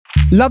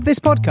Love this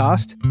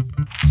podcast?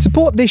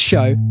 Support this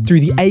show through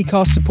the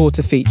Acast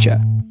supporter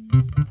feature.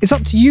 It's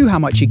up to you how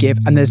much you give,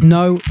 and there's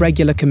no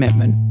regular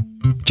commitment.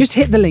 Just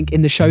hit the link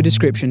in the show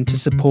description to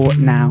support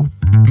now.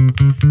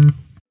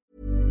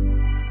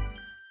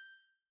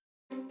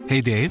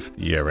 Hey, Dave.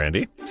 Yeah,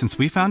 Randy. Since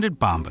we founded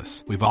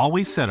Bombas, we've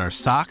always said our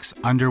socks,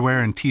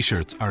 underwear, and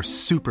T-shirts are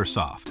super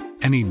soft.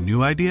 Any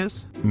new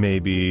ideas?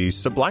 Maybe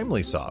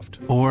sublimely soft.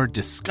 Or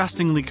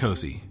disgustingly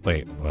cozy.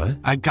 Wait, what?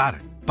 I got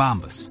it.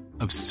 Bombas.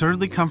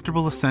 Absurdly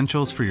comfortable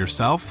essentials for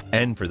yourself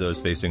and for those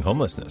facing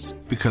homelessness.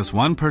 Because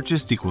one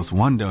purchased equals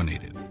one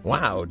donated.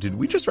 Wow, did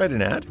we just write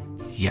an ad?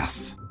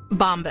 Yes.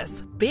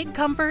 Bombas. Big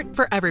comfort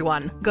for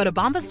everyone. Go to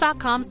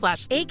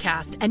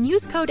bombas.com/ACAST and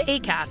use code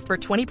ACAST for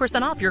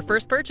 20% off your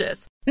first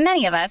purchase.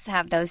 Many of us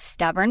have those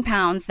stubborn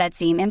pounds that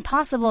seem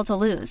impossible to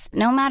lose,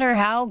 no matter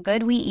how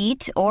good we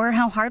eat or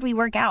how hard we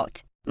work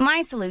out.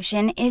 My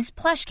solution is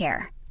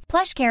PlushCare.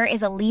 PlushCare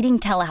is a leading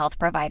telehealth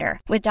provider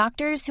with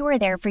doctors who are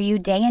there for you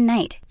day and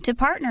night to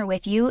partner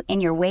with you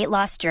in your weight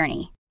loss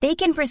journey. They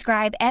can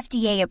prescribe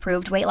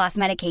FDA-approved weight loss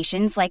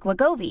medications like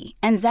Wegovy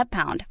and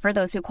Zepbound for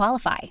those who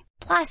qualify.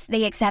 Plus,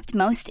 they accept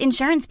most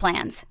insurance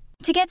plans.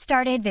 To get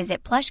started,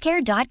 visit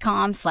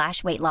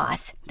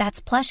plushcare.com/weightloss. That's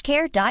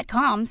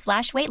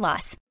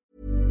plushcare.com/weightloss.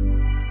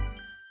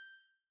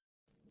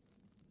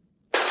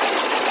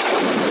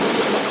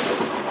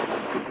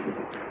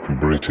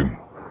 Britain.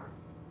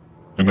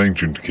 An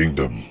ancient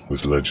kingdom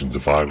with legends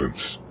of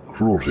violence,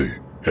 cruelty,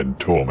 and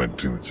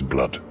torment in its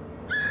blood.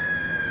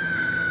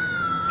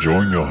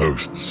 Join your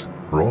hosts,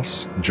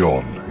 Ross,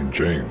 John, and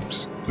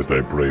James, as they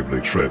bravely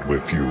tread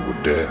where few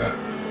would dare.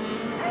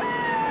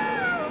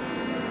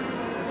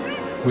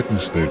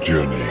 Witness their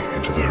journey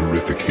into the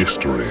horrific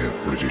history of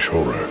British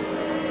horror.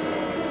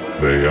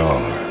 They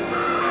are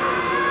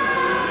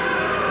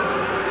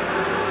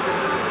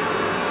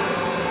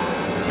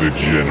the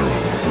General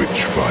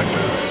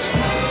Witchfinders.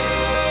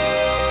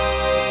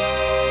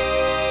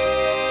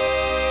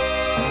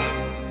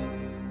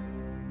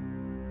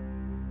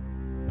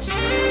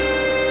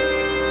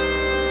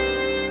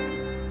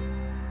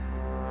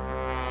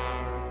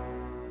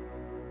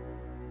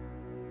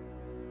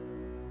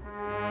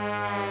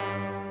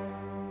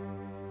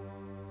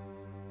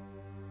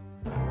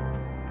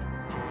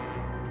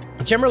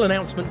 A general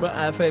announcement for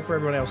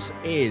everyone else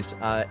is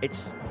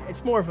it's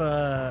more of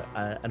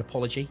an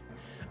apology,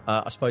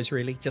 I suppose,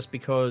 really, just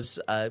because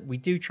we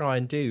do try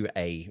and do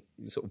a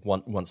sort of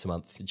once a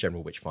month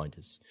General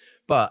Witchfinders.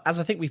 But as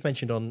I think we've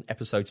mentioned on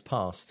episodes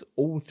past,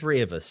 all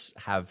three of us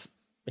have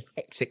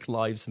hectic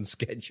lives and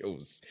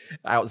schedules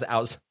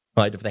outside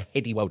of the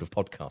heady world of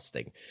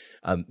podcasting.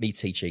 Me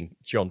teaching,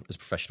 John as a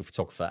professional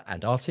photographer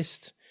and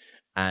artist,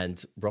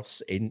 and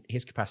Ross in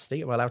his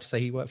capacity. Am I allowed to say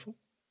he worked for?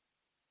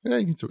 Yeah,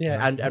 you can talk.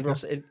 Yeah, and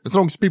Ross, as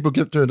long as people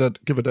give a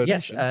donation.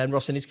 Yes, and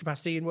Ross in his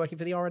capacity in working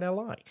for the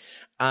RNLI.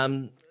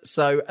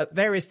 So at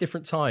various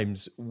different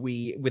times,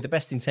 we, with the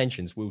best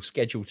intentions, will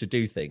schedule to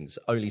do things,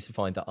 only to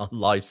find that our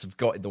lives have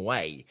got in the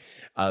way.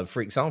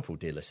 For example,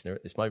 dear listener,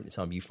 at this moment in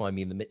time, you find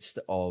me in the midst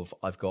of,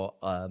 I've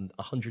got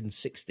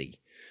 160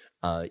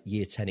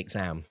 year 10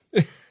 exam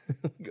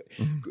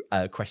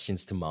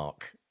questions to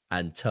mark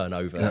and turn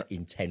over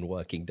in 10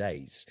 working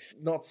days.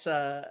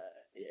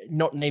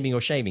 Not naming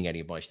or shaming any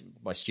of my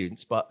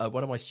students, but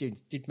one of my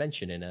students did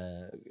mention in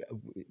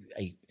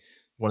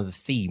one of the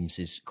themes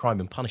is crime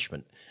and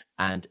punishment,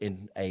 and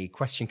in a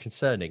question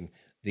concerning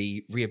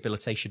the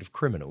rehabilitation of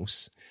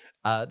criminals,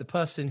 the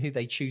person who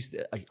they choose,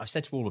 I've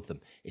said to all of them,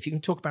 if you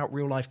can talk about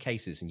real life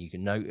cases and you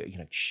can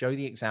show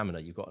the examiner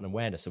you've got an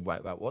awareness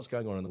about what's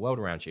going on in the world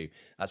around you,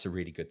 that's a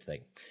really good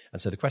thing.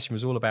 And so the question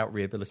was all about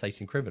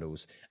rehabilitating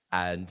criminals,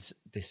 and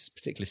this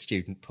particular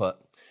student put,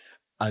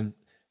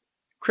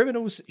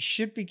 criminals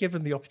should be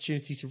given the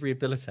opportunity to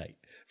rehabilitate.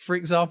 For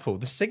example,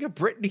 the singer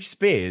Britney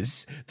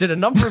Spears did a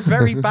number of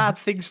very bad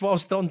things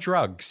whilst on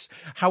drugs.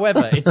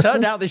 However, it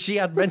turned out that she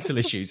had mental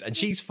issues and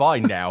she's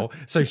fine now,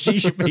 so she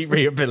should be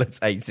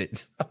rehabilitated.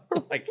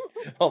 Like,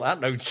 that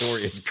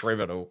notorious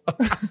criminal.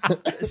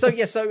 So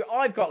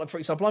I've got, for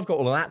example, I've got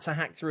all of that to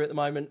hack through at the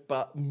moment,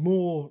 but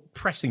more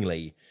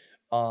pressingly,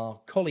 our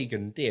colleague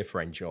and dear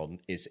friend John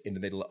is in the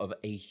middle of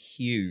a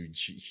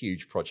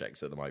huge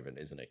project at the moment,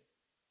 isn't he?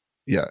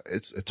 Yeah,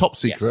 it's a top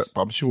secret,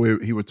 but I'm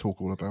sure he would talk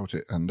all about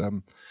it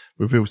and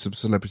reveal some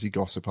celebrity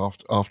gossip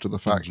after the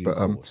fact. But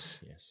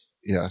yes.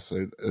 Yeah,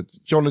 so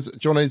John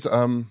is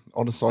on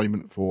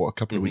assignment for a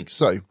couple of weeks.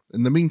 So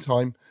in the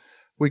meantime,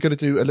 we're going to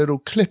do a little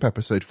clip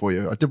episode for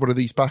you. I did one of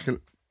these back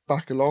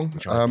along.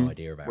 Which I had no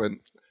idea about.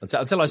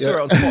 Until I saw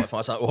it on Spotify, I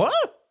was like, what?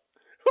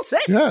 What's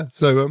this? Yeah,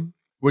 so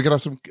we're going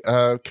to have some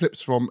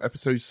clips from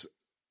episodes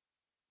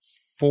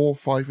 4,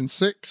 5, and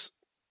 6.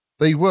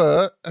 They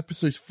were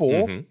episode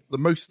 4, the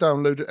most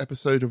downloaded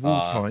episode of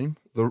all time.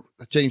 The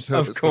James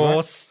Herbert's of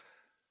course.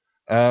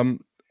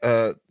 Fan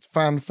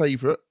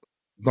favourite,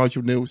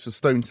 Nigel Neal's The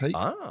Stone Tape.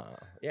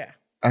 Yeah.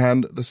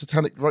 And The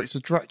Satanic Rites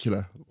of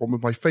Dracula, one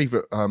of my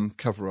favourite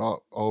cover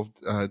art of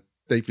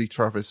Dave Lee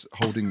Travis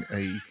holding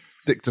a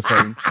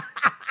dictaphone.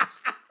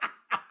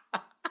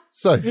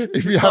 So,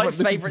 if you haven't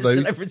listened to favourite those...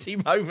 celebrity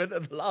moment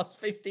of the last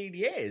 15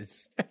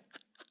 years.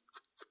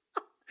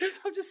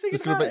 I'm just thinking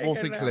Just going to make one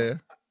thing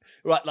clear.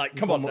 Right, like,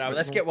 come on now,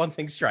 let's get one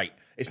thing straight.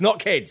 It's not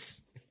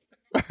kids.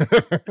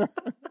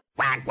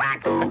 Quack,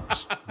 quack,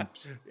 oops.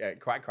 Yeah,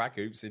 quack, quack,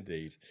 oops,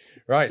 indeed.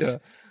 Right. Yeah.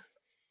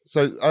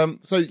 So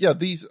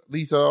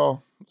these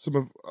are some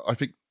of, I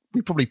think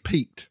we probably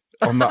peaked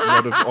on that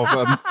one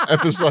of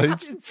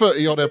episodes,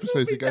 30 odd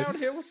episodes ago.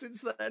 Downhill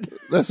since then.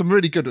 There's some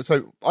really good.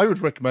 So I would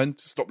recommend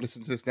to stop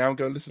listening to this now and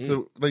go and listen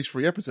to those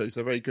 3 episodes.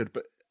 They're very good.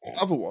 But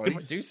otherwise, if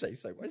I do say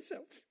so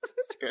myself,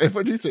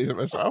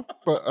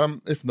 but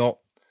if not,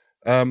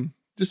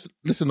 just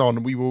listen on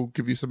and we will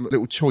give you some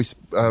little choice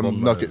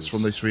nuggets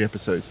from those 3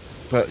 episodes.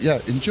 But yeah,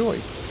 enjoy.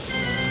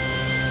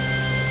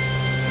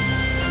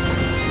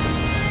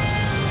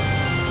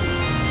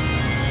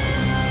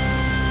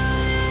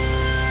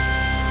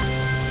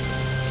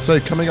 So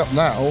coming up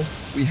now,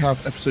 we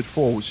have episode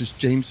 4, which is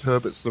James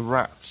Herbert's The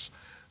Rats,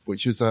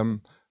 which is,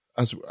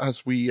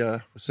 as we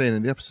were saying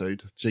in the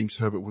episode, James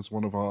Herbert was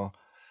one of our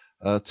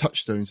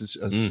touchstones as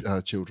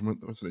children,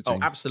 wasn't it, James?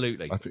 Oh,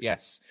 absolutely.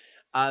 Yes.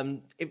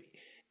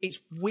 It's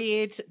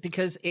weird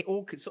because it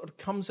all sort of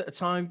comes at a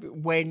time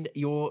when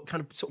you're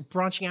kind of sort of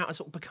branching out and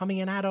sort of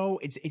becoming an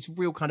adult. It's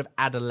real kind of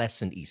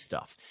adolescent-y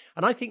stuff.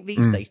 And I think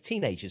these days,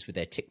 teenagers with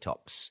their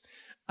TikToks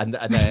and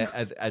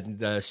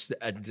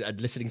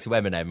listening to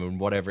Eminem and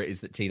whatever it is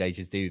that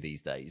teenagers do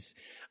these days,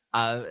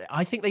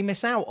 I think they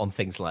miss out on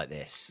things like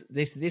this.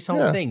 This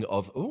whole thing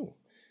of,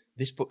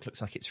 this book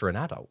looks like it's for an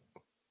adult.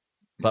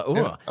 But I'm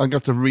going to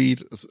have to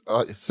read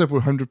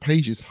several hundred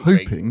pages,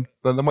 hoping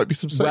that there might be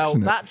some sex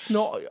in it. Well, that's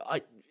not...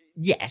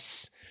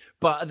 yes,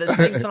 but at the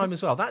same time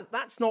as well,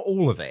 that's not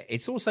all of it.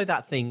 It's also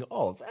that thing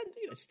of,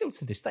 and still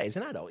to this day as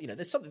an adult,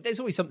 there's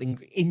always something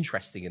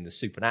interesting in the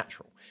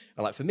supernatural.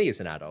 And like for me as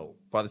an adult,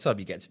 by the time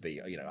you get to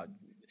be,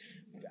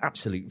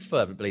 absolute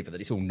fervent believer that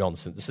it's all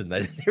nonsense and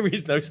there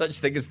is no such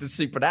thing as the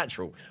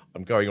supernatural.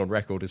 I'm going on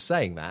record as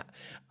saying that.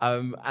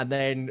 And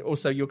then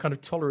also your kind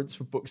of tolerance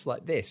for books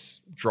like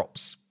this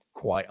drops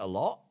quite a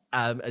lot.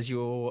 As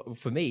your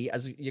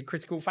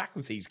critical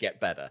faculties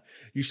get better,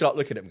 you start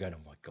looking at them going,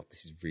 oh my God,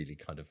 this is really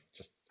kind of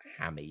just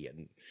hammy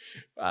and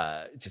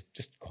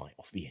just quite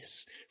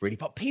obvious, really.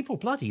 But people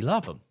bloody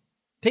love them.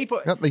 They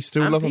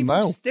still love them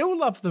now. Still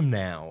love them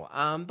now.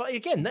 But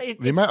again,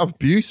 the amount of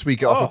abuse we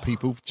get off of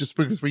people just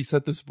because we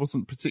said this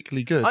wasn't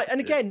particularly good.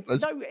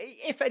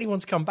 If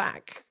anyone's come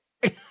back.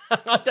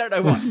 I don't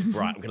know what.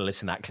 Right, I'm going to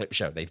listen to that clip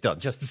show they've done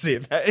just to see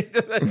if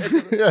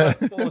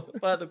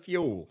further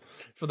fuel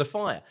for the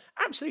fire.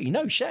 Absolutely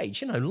no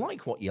shade.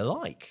 Like what you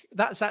like.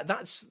 That's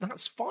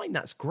fine.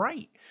 That's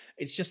great.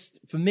 It's just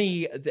for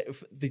me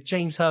the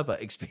James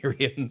Herbert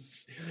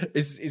experience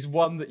is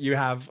one that you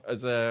have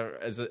as a.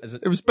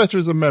 It was better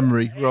as a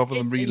memory rather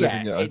than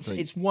reliving it. I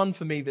think it's one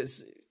for me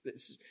that's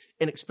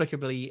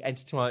inexplicably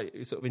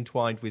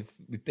entwined with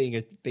being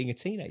a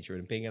teenager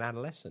and being an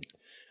adolescent.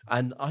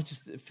 And I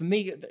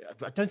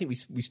don't think we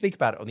speak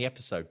about it on the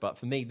episode, but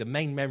for me, the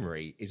main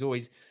memory is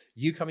always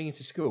you coming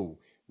into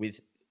school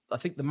with, I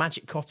think, the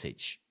Magic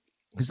Cottage.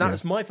 Because that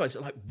was my first,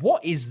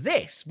 what is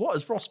this? What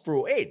has Ross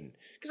brought in?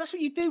 Because that's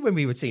what you do when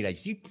we were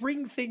teenagers. You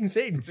bring things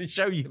in to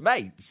show your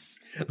mates.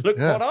 Look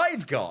what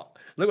I've got.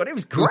 Look what, it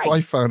was great. Look what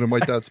I found in my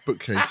dad's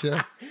bookcase,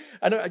 yeah.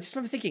 And I just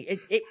remember thinking,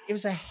 it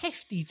was a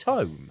hefty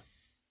tome.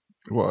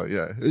 Well,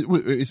 yeah,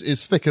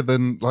 it's thicker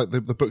than like the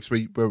books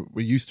we were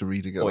used to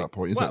reading at that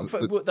point. So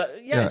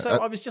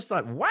I was just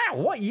like, "Wow,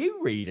 what are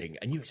you reading?"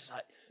 And you were just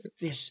like,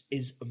 "This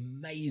is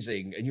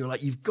amazing!" And you were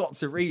like, "You've got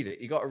to read it.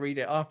 You got to read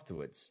it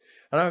afterwards."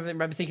 And I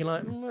remember thinking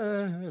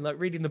like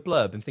reading the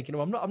blurb and thinking, "Oh,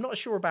 I'm not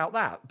sure about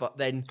that." But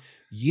then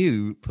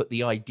you put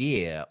the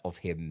idea of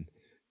him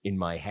in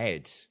my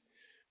head,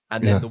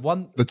 and then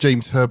the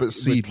James Herbert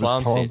seed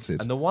was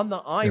planted, and the one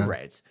that I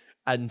read,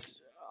 and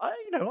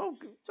I'll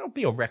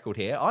be on record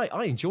here.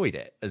 I enjoyed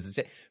it. As I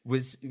said,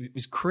 was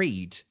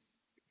Creed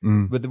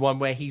with the one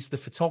where he's the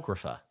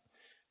photographer.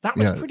 That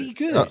was pretty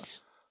good.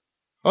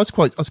 I was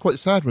quite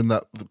sad when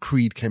that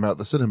Creed came out of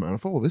the cinema, and I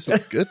thought, this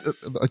looks good.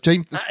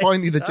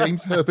 Finally, the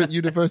James Herbert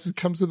universe has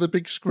come to the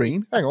big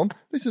screen. Hang on,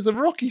 this is a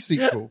Rocky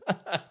sequel.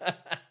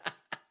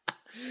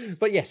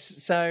 But yes,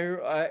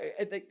 so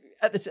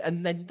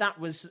and then that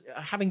was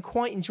having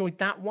quite enjoyed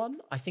that one.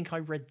 I think I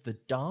read The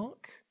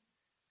Dark.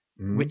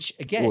 Which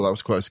again, that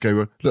was quite a scary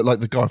one. Looked like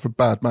the guy from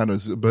Bad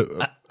Manners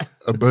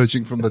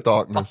emerging from the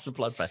darkness. That's the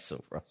blood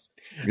vessel for us.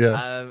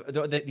 Yeah.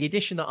 The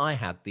edition that I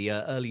had, the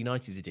early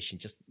 90s edition,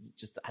 just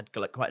had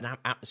quite an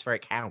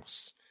atmospheric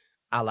house,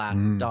 a la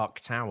Dark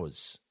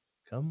Towers.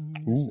 Come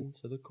listen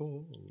to the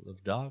call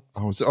of Dark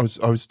Towers.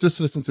 I was just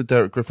listening to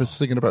Derek Griffiths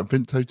singing about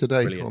Vinto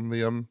today. Brilliant. On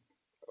the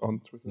on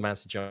Twitter.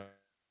 Master John.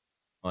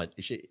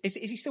 Is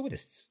he still with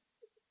us?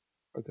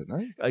 I don't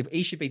know.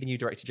 He should be the new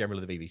Director General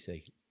of the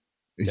BBC.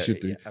 He should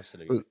do. Yeah,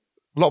 absolutely.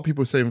 A lot of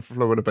people are saying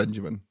Florida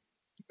Benjamin.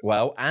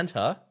 Well, and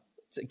her.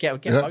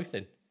 Get both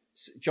in.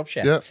 Job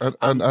share. Yeah,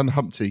 and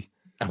Humpty.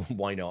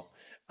 Why not?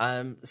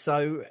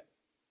 So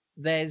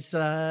there's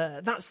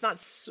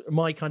that's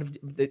my kind of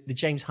the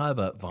James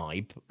Herbert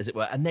vibe, as it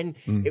were. And then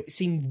it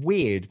seemed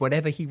weird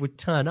whenever he would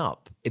turn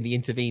up in the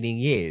intervening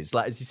years,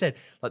 like as you said,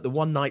 like the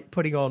one night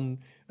putting on,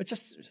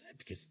 just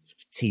because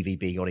TV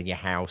being on in your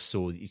house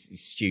or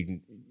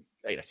student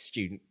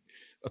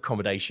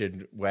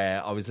accommodation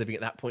where I was living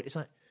at that point. It's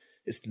like,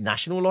 it's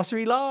National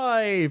Lottery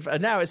Live,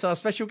 and now it's our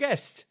special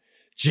guest,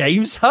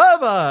 James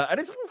Herbert, and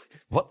it's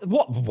what?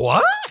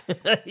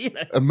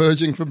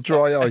 Emerging from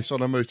dry ice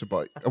on a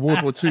motorbike, a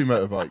World War II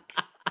motorbike,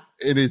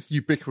 in his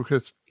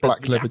ubiquitous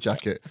black leather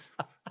jacket.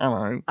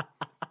 Hello,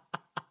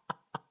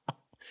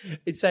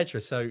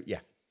 etc. So yeah,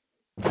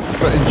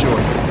 but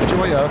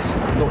enjoy us,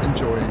 not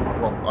enjoying.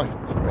 Well, I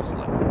thought so.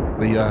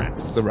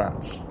 The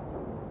rats.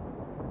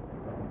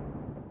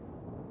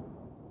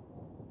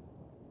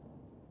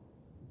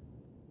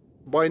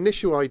 My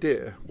initial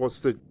idea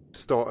was to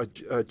start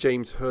a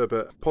James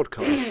Herbert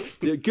podcast.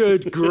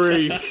 Good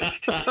grief.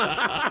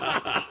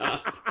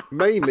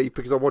 Mainly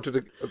because I wanted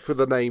to, for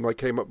the name I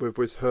came up with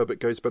was Herbert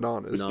Goes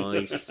Bananas.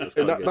 Nice.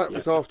 And that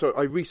was after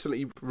I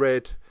recently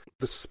read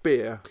The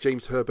Spear,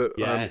 James Herbert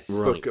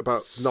book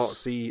about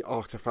Nazi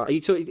artifacts. Are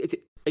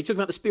you talking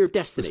about the Spear of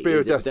Destiny? The Spear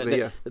of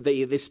Destiny,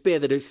 the spear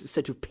that is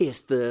said to have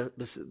pierced the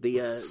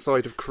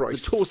side of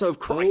Christ, the torso of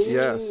Christ,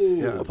 yes,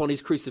 upon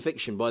his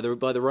crucifixion by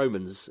the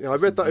Romans. Yeah, I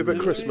read that over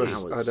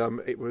Christmas, and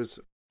it was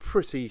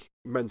pretty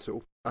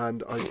mental,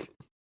 and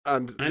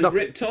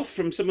ripped off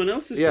from someone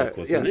else's book,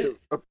 wasn't it?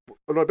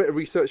 And a bit of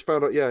research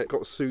found out, it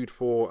got sued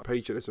for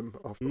plagiarism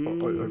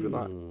over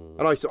that.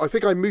 And I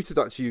think I mooted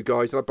that to you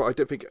guys, but I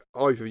don't think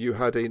either of you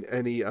had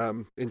any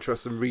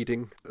interest in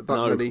reading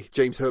many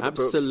James Herbert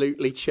books.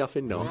 Absolutely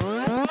chuffing not.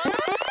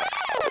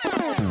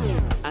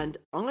 And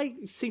I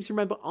seem to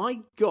remember I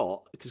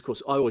got, because of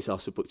course I always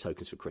ask for book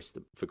tokens for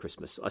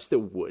Christmas. I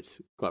still would,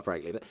 quite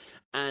frankly.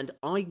 And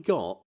I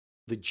got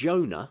the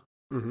Jonah,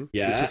 which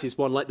is his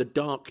one, like the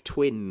Dark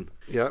Twin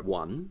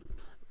one,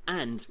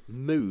 and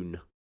Moon,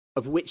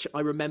 of which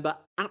I remember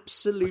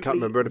absolutely I can't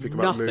remember anything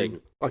about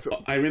nothing. Moon.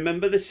 I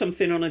remember there's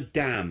something on a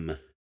dam.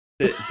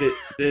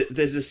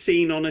 There's a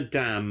scene on a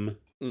dam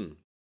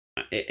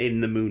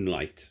in the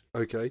moonlight.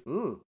 Okay.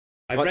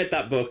 I've read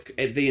that book,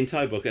 the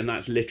entire book, and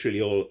that's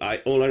literally all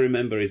I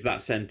remember is that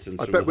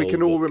sentence. I bet we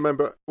can all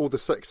remember all the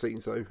sex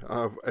scenes, though,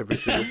 out of every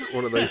single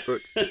one of those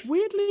books.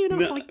 Weirdly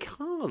enough, I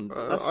can't.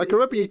 I can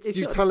remember you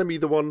telling me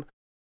the one...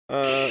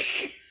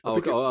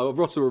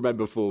 Ross will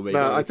remember for me.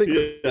 No, I think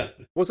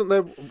wasn't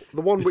there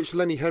the one which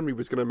Lenny Henry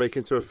was going to make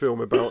into a film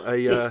about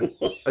a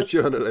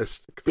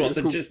journalist?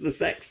 Just the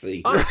sex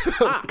scene?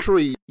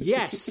 Creed.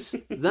 Yes,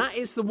 that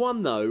is the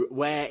one though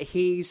where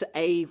he's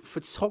a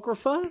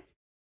photographer.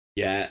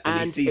 Yeah,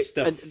 and he sees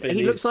stuff. And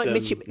he looks like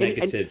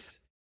negatives.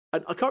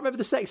 And I can't remember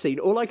the sex scene.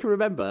 All I can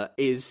remember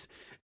is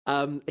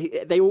all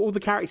the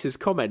characters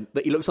comment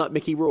that he looks like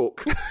Mickey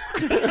Rourke.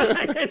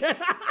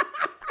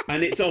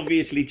 And it's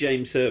obviously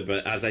James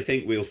Herbert, as I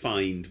think we'll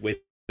find with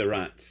the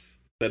rats,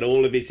 that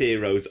all of his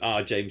heroes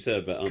are James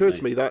Herbert, aren't occurs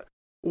to me that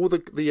all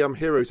the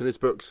heroes in his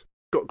books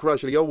got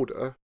gradually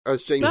older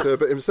as James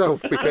Herbert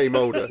himself became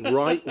older.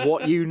 Right,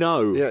 what you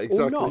know. Yeah,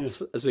 exactly. Or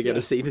not, as we're going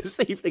to see this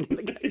evening in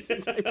the case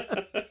of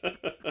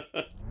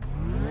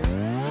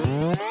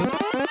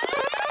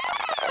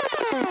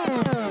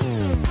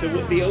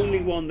The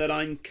only one that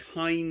I'm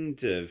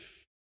kind of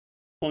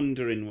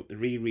pondering,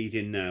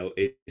 rereading now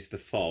is The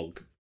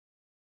Fog,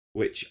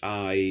 which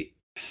I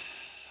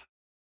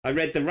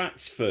read The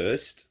Rats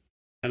first,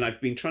 and I've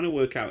been trying to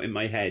work out in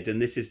my head,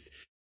 and this is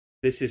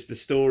the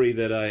story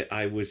that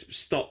I was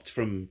stopped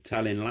from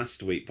telling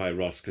last week by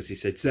Ross because he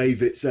said,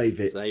 save it. Save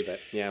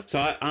it, yeah.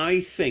 So I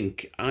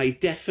think I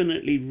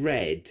definitely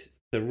read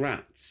The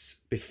Rats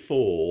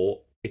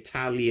before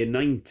Italia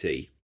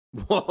 90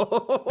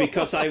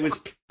 because I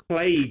was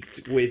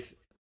plagued with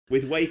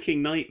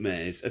waking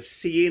nightmares of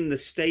seeing the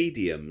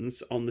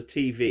stadiums on the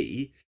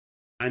TV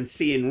and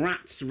seeing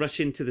rats rush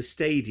into the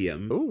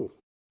stadium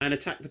and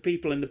attack the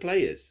people and the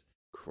players.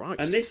 Christ.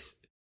 And this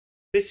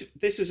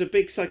was a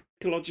big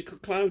psychological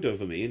cloud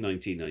over me in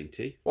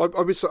 1990. Well,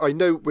 I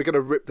know we're going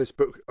to rip this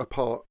book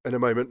apart in a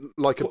moment,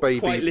 like a baby.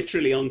 Quite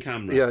literally on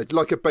camera. Yeah,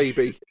 like a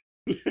baby.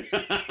 In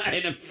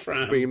a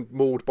pram. Being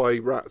mauled by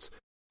rats.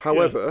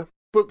 However,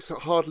 books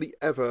hardly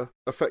ever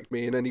affect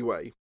me in any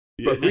way.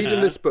 But reading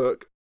this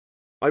book,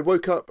 I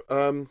woke up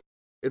in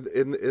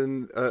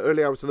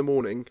early hours in the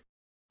morning,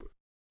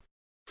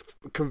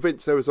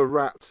 convinced there was a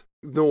rat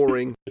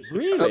gnawing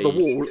at the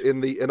wall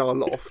in our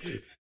loft.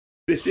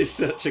 This is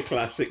such a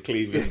classic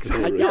Cleaver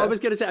story. I was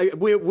going to say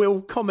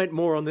we'll comment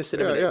more on this in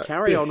a minute. Yeah.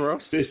 Carry on,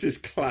 Ross. This is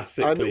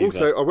classic. And Cleaver.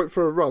 Also, I went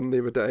for a run the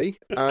other day,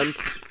 and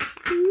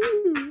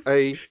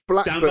a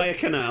blackbird down by a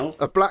canal.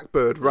 A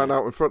blackbird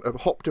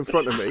hopped in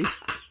front of me,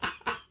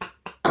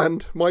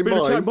 and my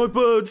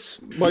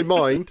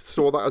mind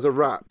saw that as a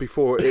rat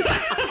before it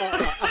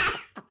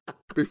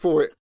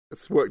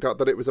worked out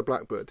that it was a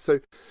blackbird. So,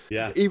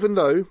 even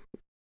though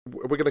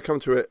we're going to come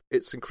to it,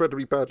 it's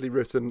incredibly badly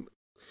written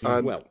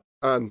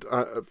and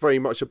very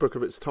much a book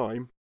of its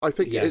time. I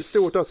think it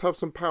still does have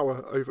some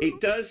power over. It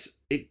does.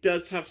 it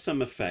does have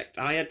some effect.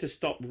 I had to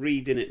stop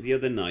reading it the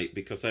other night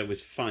because I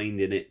was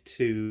finding it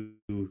too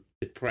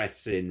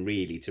depressing,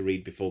 really, to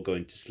read before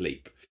going to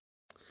sleep.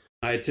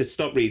 I had to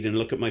stop reading and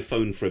look at my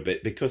phone for a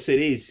bit because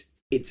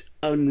it's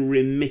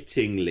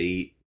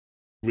unremittingly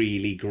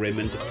really grim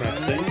and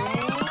depressing.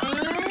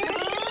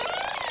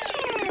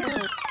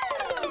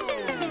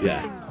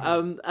 Yeah.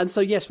 And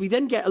so, yes, we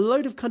then get a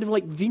load of kind of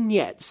like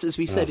vignettes, as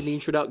we said in the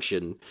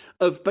introduction,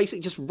 of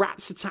basically just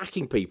rats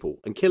attacking people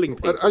and killing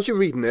people. As you're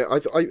reading it,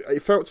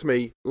 it felt to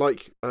me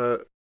like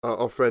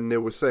our friend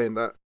Neil was saying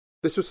that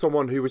this was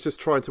someone who was just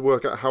trying to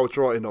work out how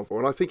to write a novel.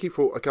 And I think he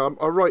thought, okay,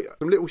 I'll write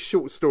some little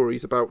short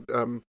stories about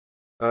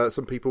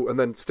some people and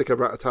then stick a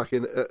rat attack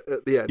in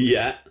at the end.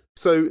 Yeah.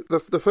 So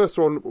the first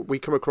one, we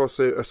come across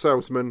a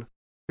salesman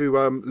who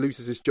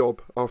loses his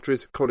job after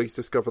his colleagues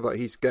discover that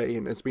he's gay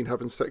and has been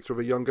having sex with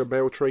a younger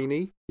male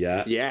trainee.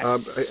 Yeah.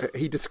 Yes.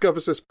 He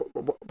discovers this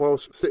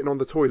whilst sitting on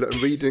the toilet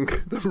and reading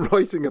the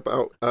writing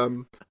about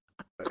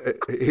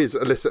his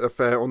illicit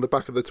affair on the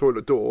back of the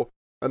toilet door.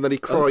 And then he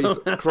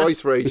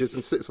cries for ages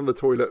and sits on the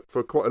toilet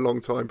for quite a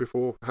long time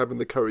before having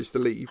the courage to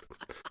leave.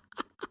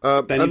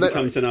 Then he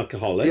becomes an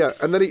alcoholic. Yeah,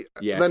 and then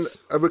then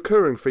a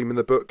recurring theme in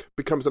the book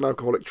becomes an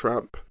alcoholic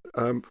tramp.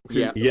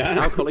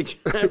 Alcoholic,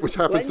 which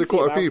happens to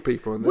quite a few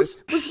people in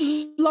this. Was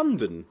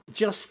London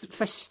just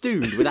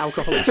festooned with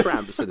alcoholic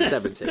tramps in the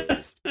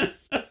 70s?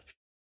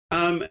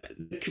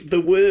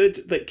 The word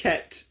that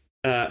kept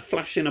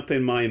flashing up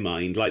in my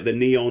mind, like the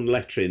neon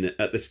lettering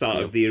at the start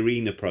of the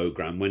Arena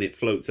programme when it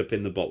floats up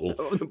in the bottle,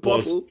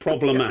 was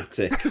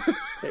problematic.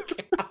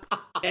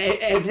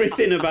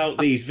 Everything about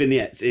these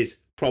vignettes is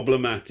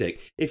problematic.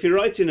 If you're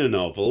writing a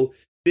novel,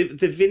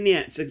 the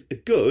vignettes are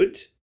good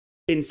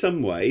in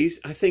some ways.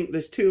 I think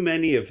there's too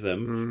many of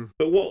them.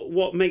 But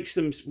what makes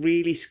them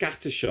really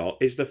scattershot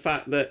is the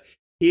fact that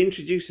he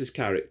introduces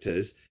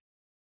characters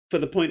for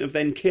the point of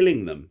then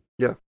killing them.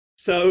 Yeah.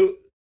 So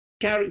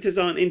characters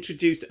aren't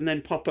introduced and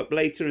then pop up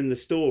later in the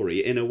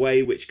story in a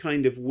way which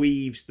kind of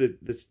weaves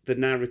the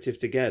narrative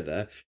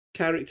together.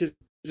 Characters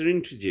are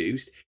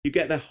introduced, you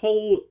get the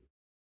whole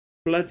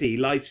bloody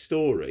life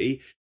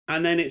story,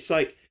 and then it's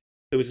like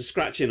there was a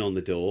scratching on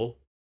the door.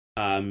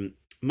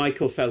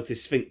 Michael felt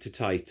his sphincter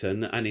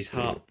tighten and his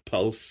heart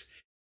pulse.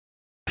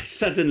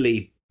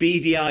 Suddenly,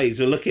 beady eyes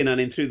were looking at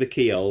him through the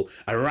keyhole.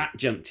 A rat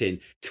jumped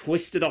in,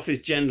 twisted off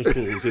his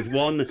genitals with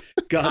one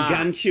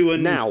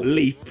gargantuan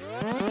leap.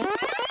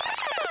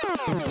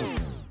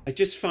 I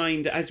just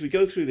find, as we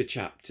go through the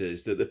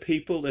chapters, that the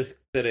people that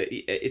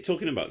are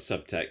talking about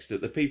subtext,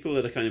 that the people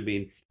that are kind of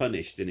being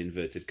punished in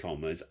inverted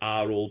commas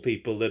are all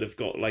people that have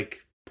got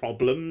like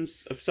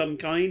problems of some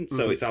kind.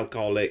 So it's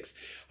alcoholics,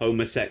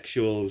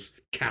 homosexuals,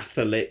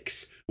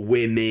 Catholics,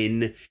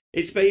 women.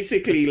 It's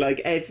basically like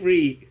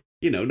every,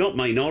 not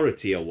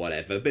minority or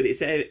whatever, but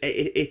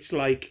it's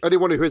like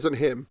anyone who isn't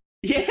him.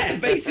 Yeah,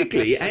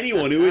 basically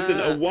anyone who isn't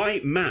a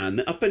white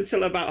man up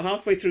until about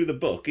halfway through the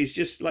book is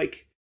just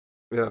like,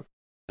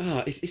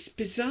 it's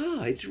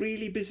bizarre. It's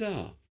really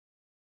bizarre.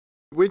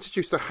 We're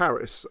introduced to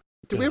Harris.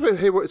 Did we ever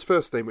hear what his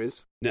first name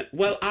is? No.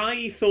 Well,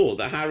 I thought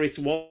that Harris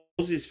was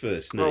his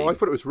first name. Oh, I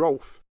thought it was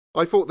Rolf.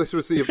 I thought this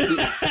was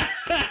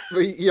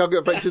the Young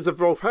Adventures of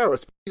Rolf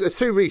Harris. There's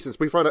two reasons.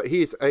 We find out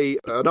he's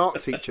an art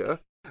teacher,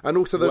 and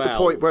also there's a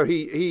point where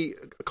he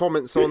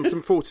comments on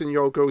some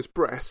 14-year-old girl's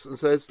breasts and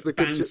says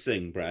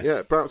bouncing breasts.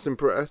 Yeah, bouncing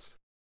breasts,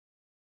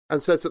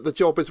 and says that the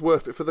job is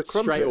worth it for the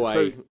crumpet. Straight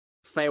away,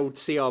 failed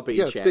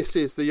CRB check. This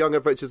is the Young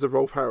Adventures of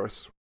Rolf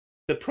Harris.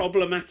 The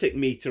problematic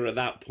meter at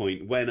that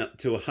point went up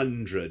to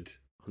 100.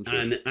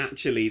 And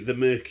actually, the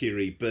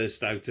mercury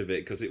burst out of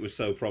it because it was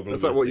so problematic.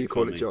 Is that what you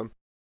call it, John?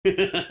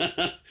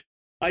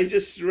 I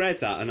just read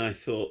that and I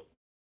thought,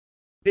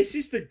 this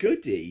is the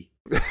goodie.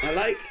 I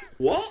like,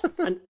 what?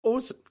 And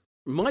also,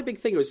 my big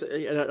thing was,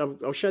 and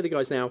I'll show the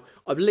guys now,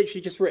 I've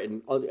literally just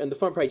written on the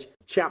front page,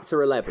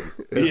 chapter 11.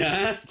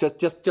 Yeah.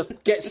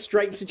 Just get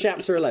straight to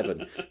chapter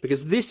 11.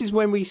 Because this is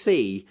when we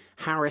see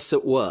Harris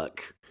at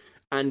work.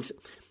 And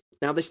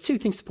now, there's two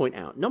things to point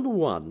out. Number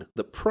one,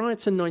 that prior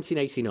to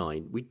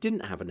 1989, we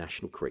didn't have a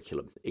national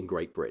curriculum in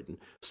Great Britain,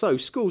 so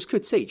schools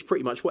could teach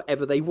pretty much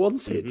whatever they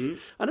wanted.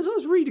 And as I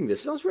was reading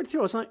this, as I was reading through,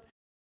 I was like,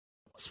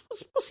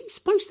 what's he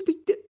supposed to be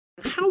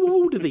how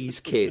old are these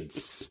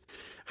kids?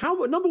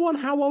 Number one,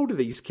 how old are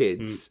these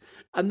kids?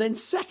 And then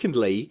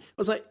secondly, I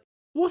was like,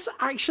 what's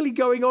actually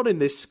going on in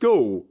this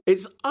school?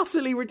 It's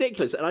utterly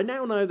ridiculous. And I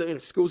now know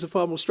that schools are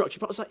far more structured,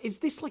 but I was like, is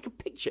this like a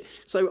picture?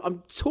 So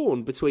I'm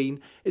torn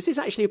between, is this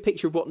actually a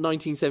picture of what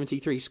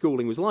 1973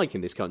 schooling was like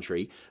in this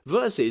country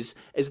versus,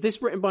 is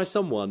this written by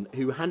someone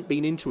who hadn't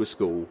been into a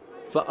school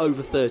for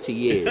over 30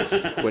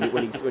 years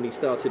when he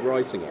started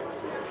writing it?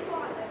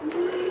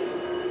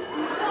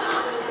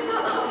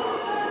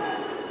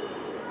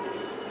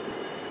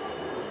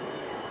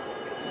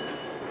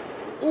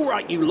 All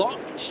right, you lot,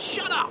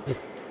 shut up!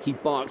 He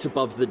barks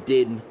above the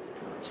din.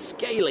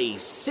 Scaly,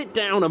 sit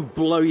down and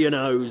blow your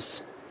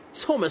nose.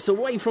 Thomas,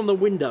 away from the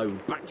window,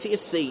 back to your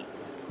seat.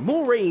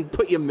 Maureen,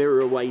 put your mirror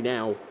away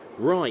now.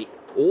 Right,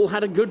 all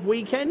had a good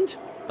weekend?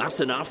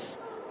 That's enough.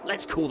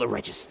 Let's call the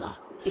register.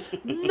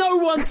 No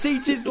one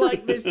teaches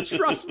like this.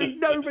 Trust me,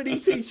 nobody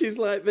teaches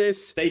like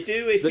this. They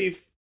do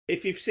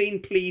if you've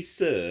seen Please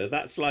Sir.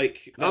 That's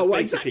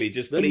basically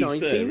just the Please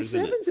Sir,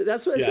 isn't it?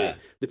 That's what it's saying.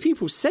 The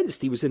people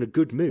sensed he was in a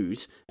good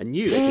mood and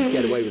knew they could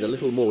get away with a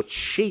little more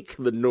cheek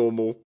than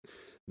normal.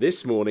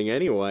 This morning,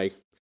 anyway.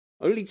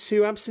 Only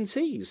 2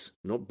 absentees.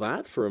 Not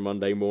bad for a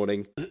Monday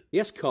morning.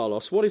 Yes,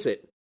 Carlos, what is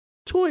it?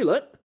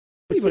 Toilet?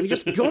 We've only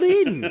just got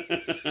in.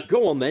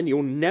 Go on then,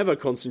 you'll never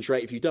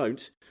concentrate if you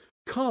don't.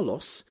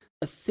 Carlos,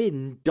 a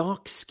thin,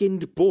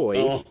 dark-skinned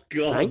boy,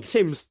 thanked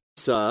him,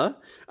 sir,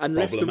 and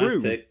left the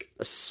room.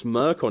 A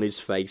smirk on his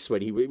face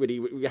when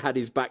he had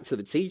his back to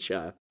the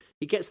teacher.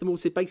 He gets them all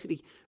to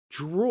basically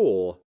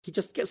draw. He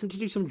just gets them to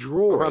do some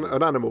drawing.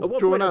 An animal.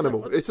 Draw an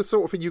animal. It's the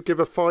sort of thing you give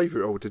a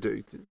 5-year-old to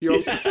do.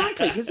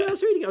 Exactly, because I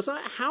was reading it. I was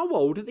like, how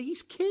old are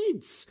these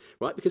kids?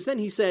 Right, because then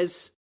he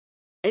says,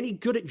 any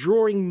good at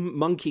drawing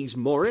monkeys,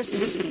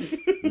 Morris?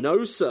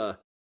 No, sir.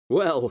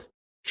 Well,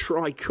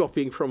 try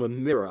copying from a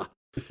mirror,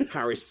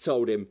 Harris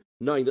told him,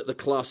 knowing that the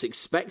class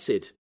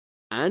expected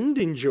and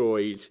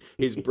enjoyed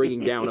his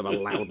bringing down of a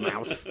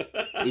loudmouth,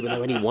 even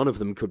though any one of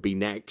them could be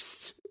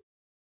next.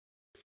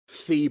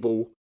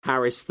 Feeble,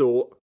 Harris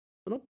thought.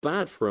 Not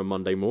bad for a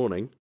Monday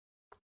morning.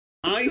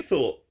 I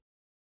thought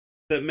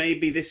that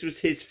maybe this was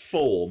his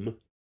form,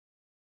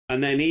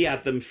 and then he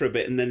had them for a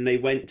bit, and then they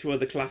went to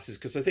other classes,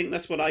 because I think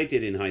that's what I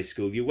did in high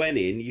school. You went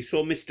in, you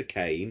saw Mr.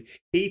 Kane,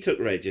 he took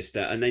register,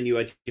 and then you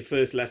had your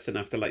first lesson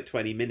after like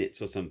 20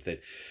 minutes or something.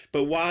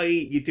 But why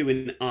you're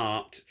doing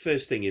art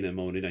first thing in the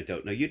morning, I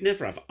don't know. You'd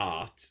never have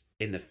art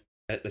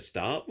at the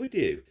start, would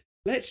you?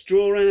 Let's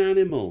draw an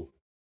animal.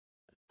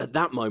 At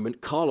that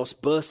moment, Carlos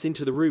burst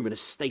into the room in a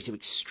state of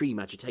extreme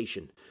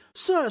agitation.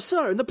 Sir,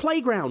 in the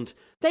playground,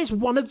 there's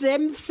one of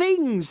them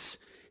things.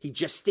 He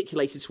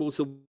gesticulated towards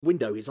the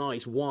window, his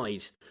eyes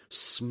wide,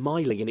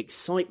 smiling in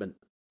excitement.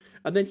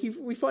 And then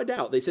we find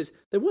out, it says,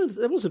 there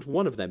wasn't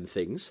one of them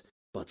things,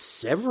 but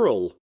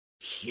several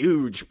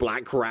huge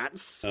black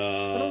rats. And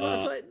I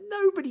was like,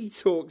 nobody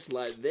talks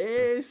like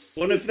this.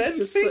 One of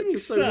them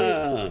things,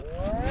 sir.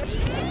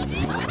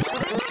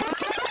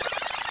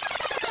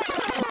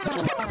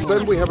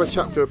 Then we have a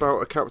chapter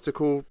about a character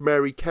called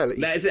Mary Kelly.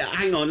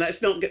 Hang on,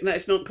 let's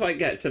not quite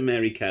get to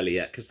Mary Kelly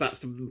yet, because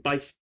that's by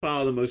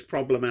far the most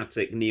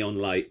problematic neon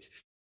light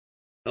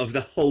of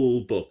the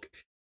whole book.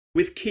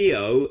 With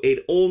Keo,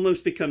 it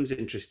almost becomes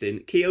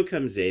interesting. Keo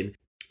comes in,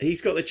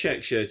 he's got the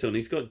check shirt on,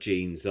 he's got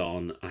jeans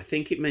on. I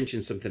think it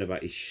mentions something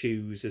about his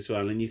shoes as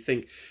well, and you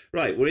think,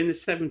 right, we're in the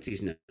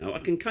 70s now. I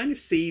can kind of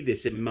see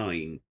this in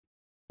mind.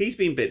 He's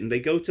been bitten,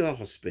 they go to the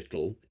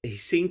hospital,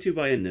 he's seen to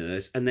by a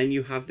nurse, and then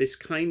you have this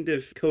kind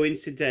of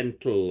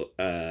coincidental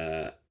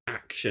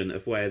action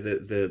of where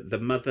the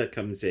mother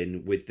comes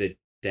in with the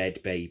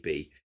dead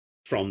baby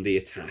from the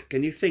attack.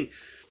 And you think,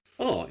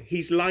 oh,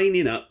 he's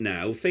lining up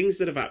now things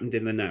that have happened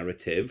in the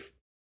narrative,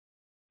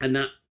 and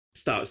that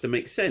starts to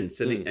make sense.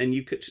 And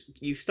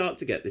you start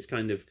to get this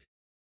kind of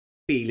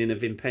feeling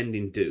of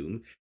impending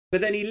doom.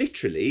 But then he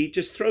literally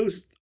just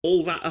throws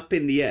all that up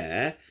in the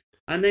air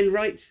and then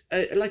writes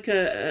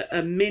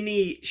a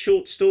mini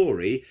short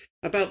story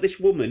about this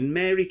woman,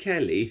 Mary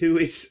Kelly, who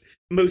is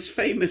most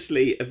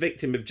famously a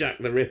victim of Jack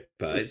the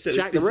Ripper. It's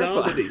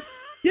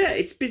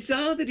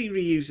bizarre that he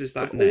reuses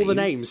that name. All the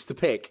names to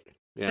pick.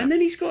 Yeah. And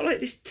then he's got like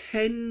this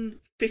 10,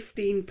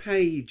 15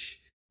 page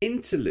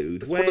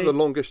interlude. It's one of the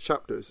longest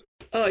chapters.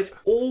 Oh, it's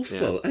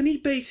awful. Yeah. And he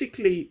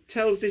basically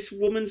tells this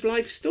woman's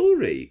life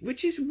story,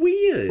 which is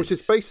weird. Which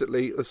is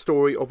basically a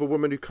story of a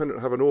woman who couldn't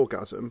have an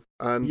orgasm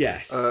and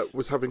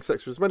was having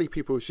sex with as many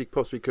people as she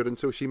possibly could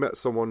until she met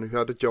someone who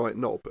had a giant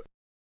knob,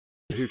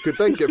 who could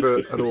then give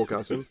her an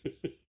orgasm,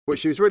 which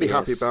she was really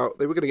happy about.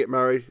 They were going to get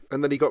married,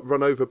 and then he got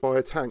run over by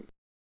a tank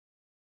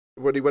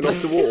when he went off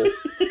to war,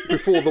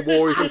 before the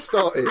war even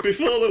started.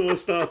 Before the war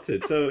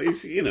started. So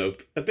he's,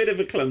 a bit of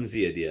a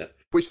clumsy idiot.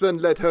 Which then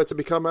led her to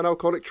become an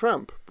alcoholic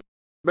tramp.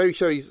 Mary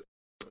Shelley's...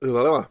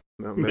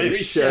 Mary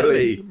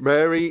Shelley.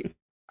 Mary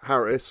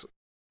Harris.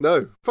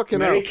 No, fucking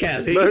Mary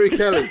hell. Kelly. Mary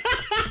Kelly.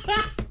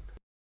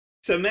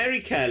 So Mary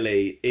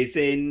Kelly is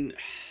in...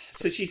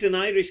 So she's an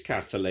Irish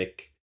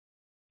Catholic.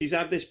 She's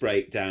had this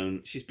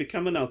breakdown. She's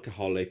become an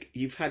alcoholic.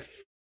 You've had...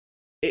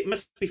 It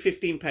must be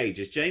 15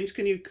 pages. James,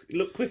 can you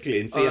look quickly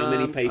and see how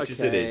many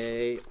pages it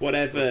is?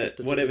 Whatever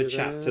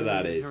chapter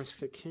that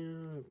is.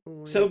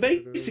 So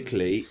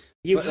basically,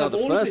 you have the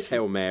all first of this...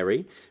 Hail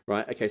Mary,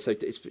 right? Okay, so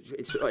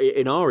it's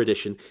in our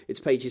edition, it's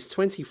pages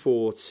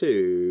 24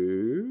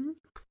 to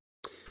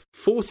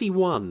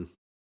 41.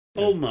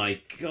 Oh my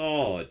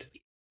God.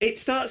 It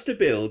starts to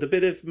build a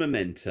bit of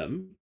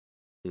momentum.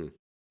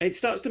 It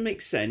starts to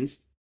make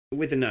sense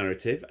with the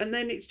narrative, and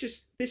then it's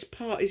just, this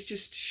part is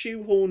just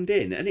shoehorned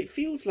in, and it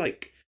feels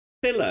like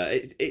filler.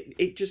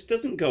 It just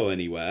doesn't go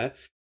anywhere.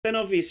 Then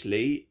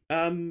obviously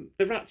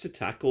the rats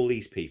attack all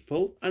these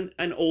people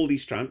and all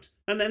these tramps,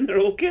 and then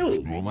they're all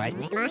killed.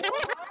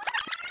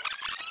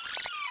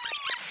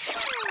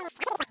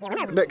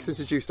 Next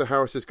introduced to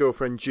Harris's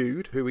girlfriend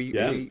Jude, who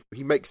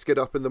he makes get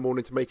up in the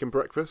morning to make him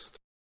breakfast.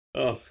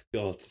 Oh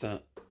God,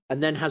 that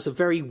and then has a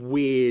very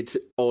weird,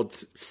 odd,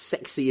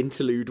 sexy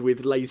interlude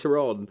with later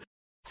on.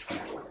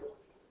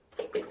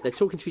 They're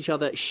talking to each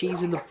other.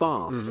 She's in the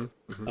bath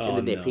in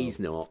the nip. No. He's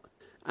not.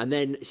 And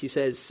then she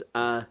says,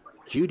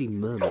 Judy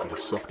murmured in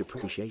soft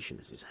appreciation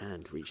as his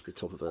hand reached the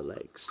top of her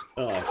legs.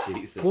 Oh,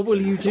 Jesus. What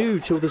will you do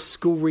till the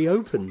school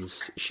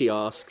reopens? She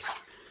asks.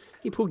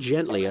 He pulled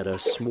gently at her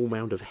small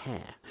mound of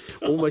hair,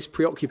 almost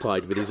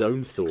preoccupied with his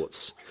own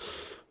thoughts.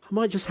 I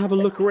might just have a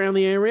look around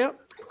the area,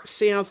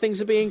 see how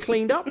things are being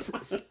cleaned up.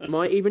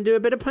 Might even do a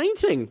bit of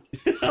painting.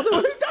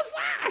 Otherwise, who does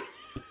that?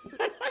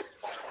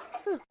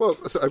 Well,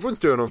 so everyone's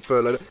doing on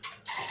furlough.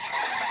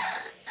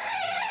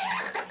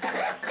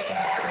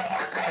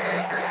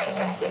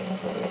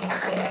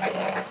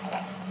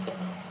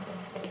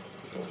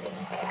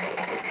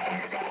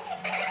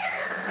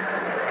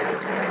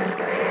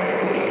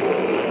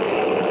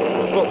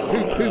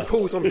 Well, who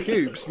pulls on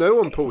pubes? No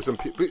one pulls on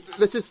pubes.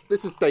 This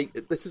is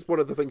dated. This is one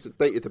of the things that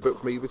dated the book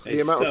for me, was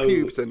the amount of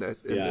pubes in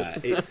this.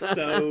 It's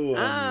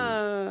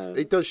so...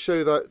 It does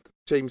show that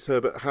James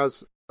Herbert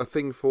has a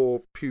thing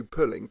for pube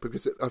pulling,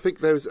 because I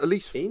think there's at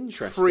least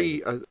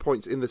 3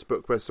 points in this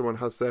book where someone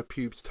has their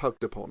pubes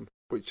tugged upon,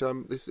 which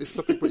this is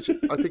something which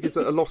I think is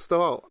a lost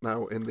art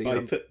now in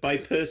the... By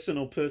person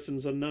or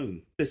persons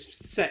unknown. The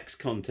sex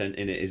content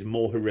in it is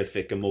more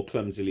horrific and more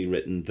clumsily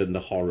written than the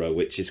horror,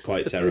 which is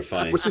quite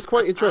terrifying. Which is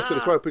quite interesting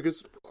as well,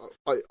 because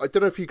I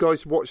don't know if you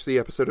guys watched the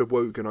episode of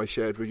Wogan I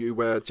shared with you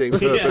where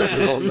James Herbert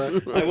was on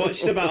there. I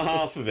watched about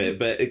half of it,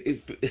 but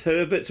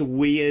Herbert's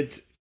weird,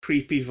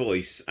 creepy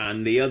voice,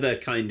 and the other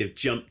kind of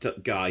jumped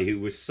up guy who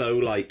was so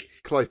like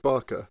Clive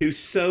Barker, who's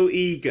so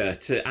eager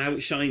to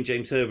outshine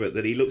James Herbert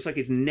that he looks like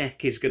his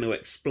neck is going to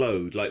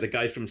explode, like the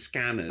guy from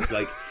Scanners.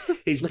 Like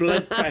his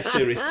blood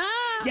pressure is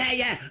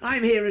yeah,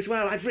 I'm here as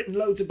well, I've written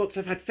loads of books,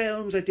 I've had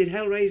films, I did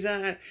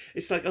Hellraiser.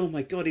 It's like, oh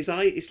my god, it's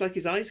like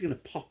his eyes are going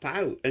to pop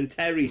out, and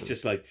Terry's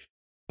just like,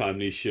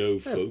 family show,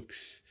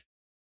 folks.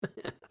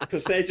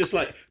 Because they're just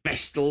like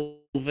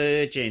Vestal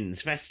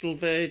Virgins.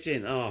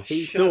 Oh,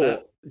 he shut thought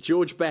up.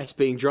 George Best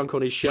being drunk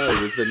on his show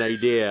was the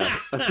nadir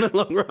in the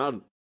long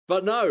run.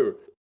 But no.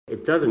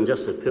 It doesn't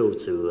just appeal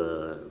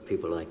to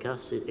people like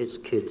us, it's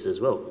kids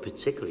as well,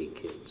 particularly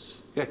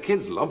kids. Yeah,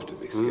 kids love to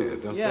be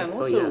scared, don't they? And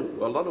also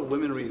a lot of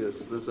women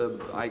readers. There's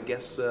I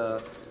guess there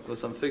were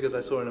some figures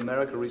I saw in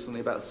America recently,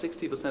 about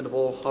 60% of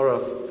all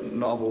horror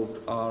novels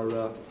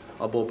are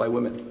bought by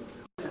women.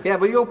 Yeah,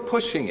 but you're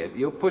pushing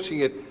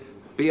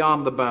it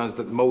beyond the bounds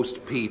that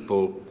most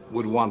people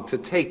would want to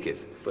take it.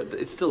 But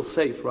it's still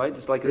safe, right?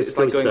 It's like going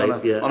safe,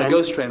 on a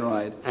ghost train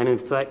ride. And in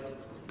fact,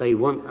 they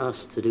want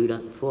us to do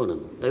that for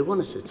them. They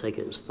want us to take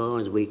it as far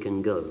as we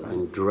can go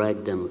and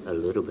drag them a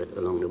little bit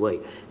along the way.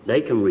 They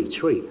can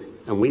retreat,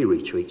 and we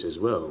retreat as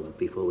well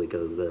before we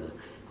go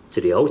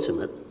to the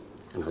ultimate.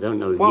 And I don't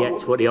know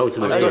yet what the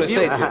ultimate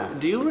is.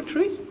 Do you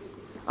retreat?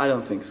 I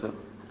don't think so.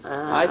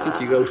 I think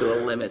you go to the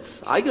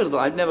limits.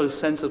 I've never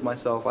censored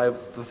myself.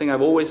 The thing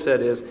I've always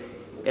said is,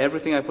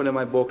 everything I put in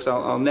my books,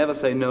 I'll never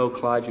say, no,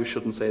 Clive, you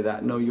shouldn't say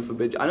that. No, you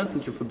forbid. I don't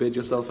think you forbid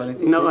yourself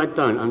anything. No, I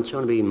don't. I'm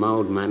trying to be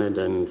mild-mannered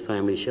and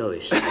family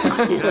showish.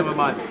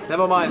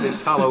 Never mind,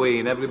 it's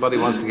Halloween. Everybody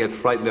wants to get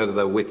frightened out of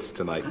their wits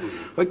tonight.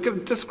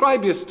 But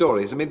describe your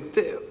stories. I mean,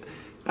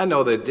 I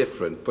know they're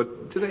different,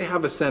 but do they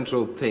have a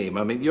central theme?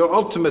 I mean, your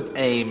ultimate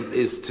aim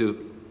is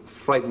to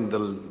frighten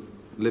the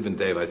living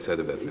daylights out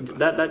of everybody.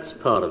 That's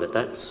part of it.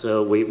 That's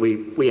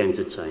we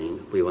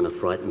entertain. We want to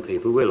frighten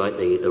people. We're like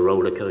the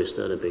roller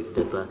coaster, the Big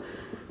Dipper.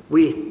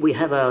 We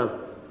have our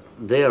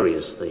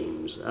various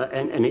themes,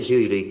 and it's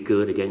usually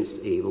good against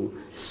evil.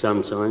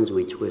 Sometimes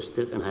we twist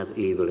it and have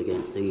evil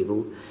against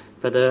evil.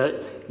 But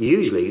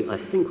usually, I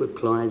think with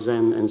Clive's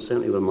and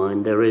certainly with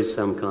mine, there is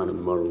some kind of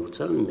moral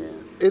tone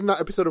there. In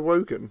that episode of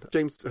Wogan,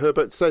 James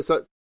Herbert says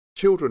that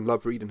children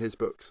love reading his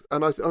books,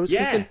 and I was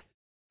thinking,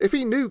 if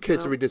he knew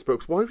kids were reading his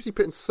books, why was he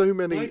putting so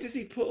many... Why does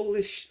he put all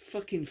this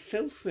fucking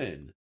filth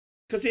in?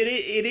 Because it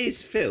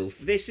is filth.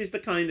 This is the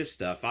kind of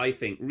stuff, I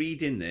think,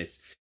 reading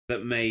this,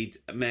 that made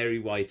Mary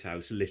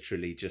Whitehouse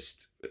literally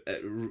just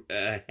her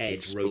head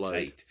explode.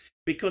 Rotate.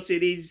 Because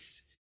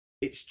it's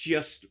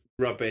just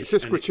rubbish. It's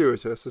just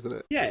gratuitous, isn't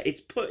it? Yeah,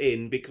 it's put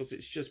in because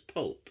it's just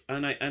pulp.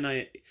 And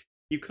I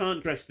you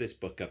can't dress this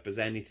book up as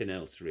anything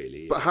else,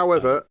 really. But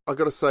however, I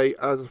got to say,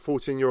 as a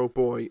 14-year-old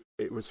boy,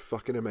 it was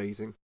fucking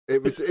amazing.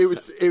 It was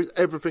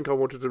everything I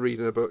wanted to read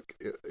in a book.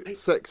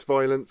 Sex,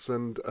 violence,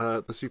 and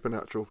the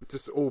supernatural.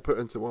 Just all put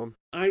into one.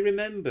 I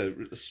remember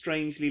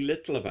strangely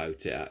little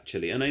about it,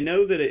 actually. And I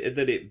know that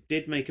it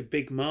did make a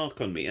big mark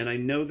on me. And I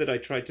know that I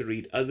tried to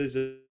read others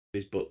of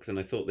his books, and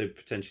I thought they were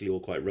potentially all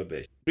quite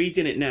rubbish.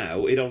 Reading it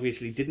now, it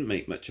obviously didn't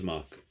make much a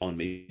mark on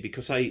me,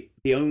 because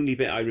the only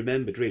bit I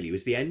remembered, really,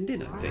 was the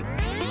ending, I think.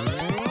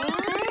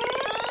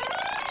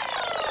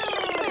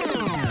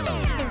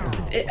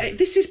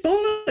 This is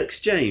bollocks,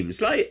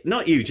 James. Like,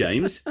 not you,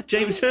 James.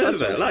 James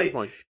Herbert. Like,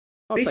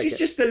 this is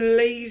just the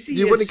laziest...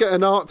 You wouldn't get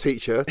an art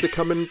teacher to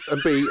come in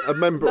and be a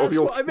member of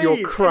your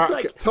crack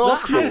task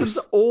force. That happens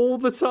all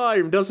the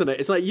time, doesn't it?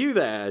 It's like you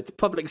there,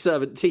 public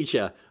servant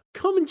teacher.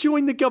 come and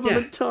join the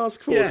government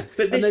task force. Yeah,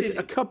 but this is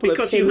a couple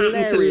because of you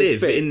happen to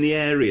live bits in the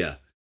area.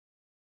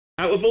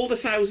 Out of all the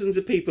thousands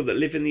of people that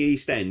live in the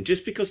East End,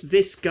 just because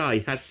this guy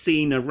has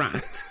seen a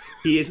rat,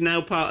 he is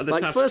now part of the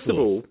task force. First of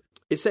all,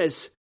 it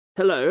says,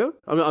 hello.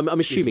 I'm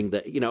assuming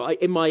that,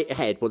 in my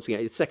head, once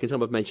again, it's the second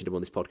time I've mentioned him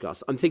on this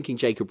podcast, I'm thinking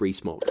Jacob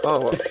Rees-Mogg.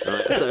 Oh,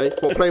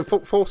 what, playing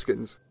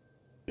Foreskins?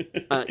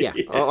 Yeah.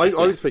 I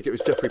always think it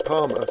was Jeffrey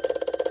Palmer.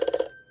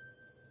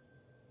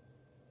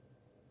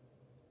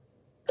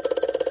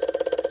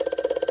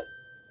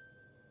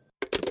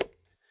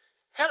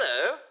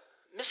 Hello,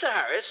 Mr.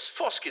 Harris,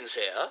 Foskins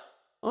here.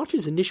 After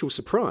his initial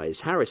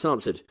surprise, Harris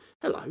answered,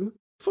 hello,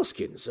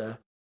 Foskins,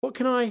 what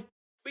can I...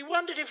 We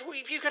wondered if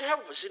you could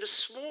help us in a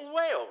small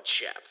way, old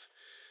chap.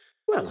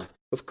 Well,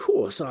 of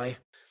course,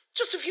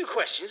 Just a few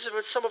questions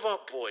that some of our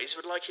boys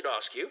would like you to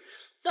ask you.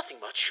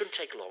 Nothing much, shouldn't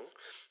take long.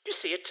 You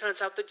see, it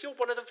turns out that you're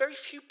one of the very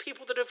few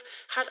people that have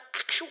had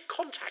actual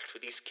contact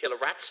with these killer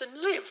rats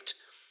and lived.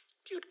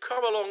 If you'd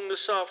come along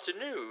this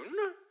afternoon...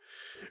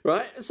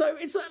 Right, so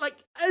it's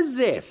like as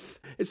if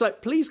it's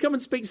like, please come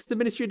and speak to the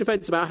Ministry of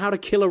Defence about how to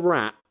kill a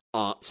rat,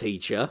 art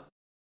teacher.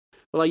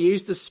 Well, I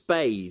used a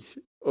spade,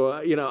 or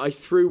I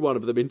threw one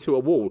of them into a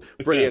wall.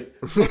 Brilliant.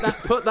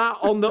 Put that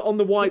on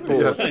the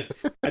whiteboard. Yes.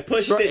 I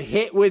pushed it.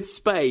 Hit with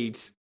spade.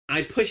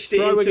 I pushed it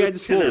into a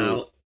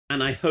canal,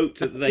 and I hoped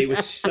that they were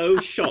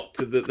so shocked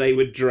that they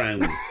would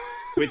drown.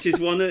 Which is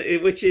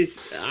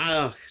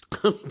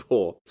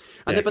poor.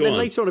 And but then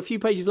later on, a few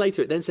pages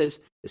later, it then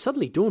says, it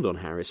suddenly dawned on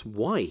Harris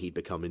why he'd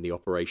become in the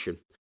operation.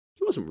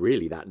 He wasn't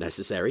really that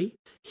necessary.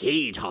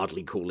 He'd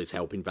hardly call his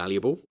help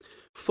invaluable.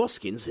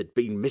 Foskins had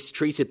been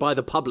mistreated by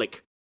the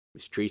public.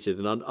 Mistreated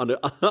and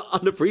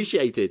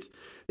unappreciated.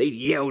 They'd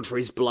yelled for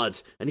his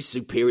blood, and his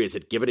superiors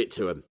had given it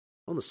to him.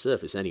 On the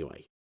surface,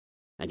 anyway.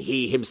 And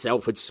he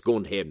himself had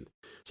scorned him.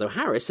 So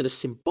Harris, in a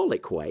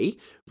symbolic way,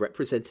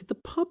 represented the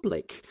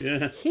public.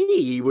 Yeah.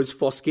 He was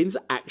Foskins'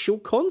 actual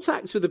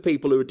contact with the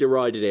people who had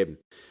derided him.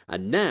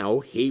 And now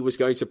he was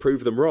going to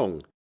prove them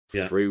wrong.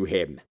 Yeah. Through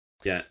him.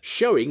 Yeah.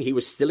 Showing he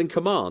was still in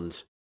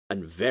command.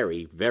 And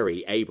very,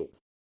 very able.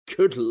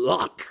 Good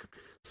luck,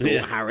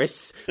 thought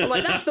Harris. I'm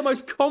like, that's the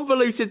most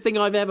convoluted thing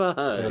I've ever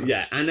heard.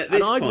 Yeah, and at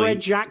this point... I've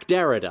read Jack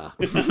Derrida.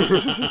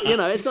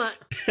 It's like...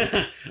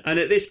 And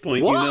at this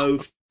point, you know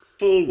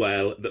full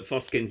well that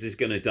Foskins is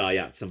going to die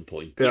at some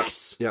point.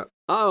 Yes. Yeah.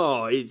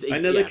 Oh,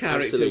 another character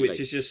absolutely.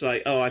 which is just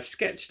like, I've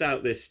sketched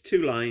out this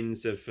 2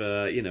 lines of,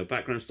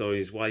 background story.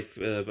 His wife,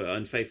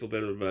 unfaithful,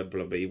 blah, blah,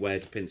 blah, blah. He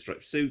wears a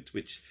pinstripe suit,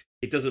 which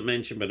he doesn't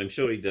mention, but I'm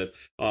sure he does.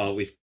 Oh,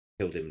 we've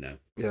killed him now.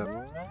 Yeah.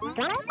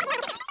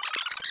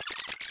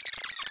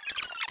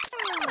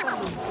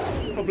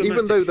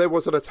 Even though there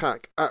was an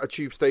attack at a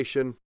tube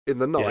station in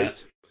the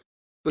night,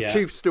 the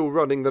tube's still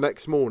running the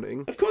next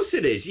morning. Of course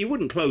it is. You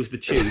wouldn't close the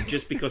tube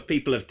just because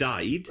people have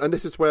died. And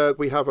this is where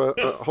we have a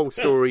whole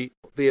story,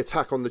 the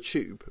attack on the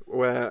tube,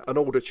 where an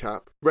older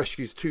chap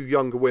rescues 2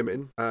 younger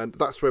women, and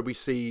that's where we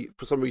see,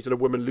 for some reason, a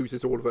woman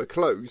loses all of her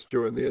clothes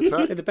during the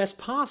attack. In the best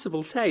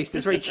possible taste.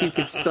 It's a very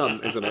Cupid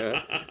stunt, isn't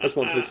it? That's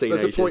one for the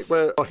teenagers. There's a point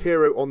where our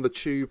hero on the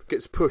tube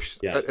gets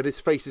pushed, and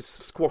his face is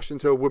squashed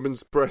into a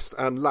woman's breast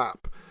and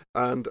lap,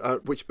 and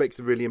which makes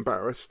him really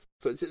embarrassed.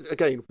 So it's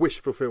again wish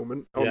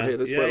fulfillment on here.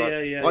 That's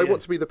where I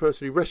want to be the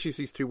person who rescues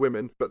these 2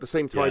 women, but at the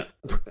same time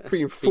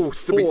being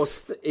forced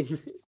into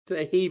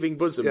their heaving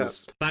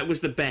bosoms. Yeah. That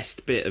was the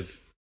best bit of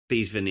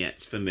these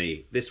vignettes for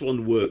me. This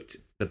one worked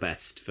the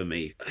best for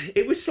me.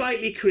 It was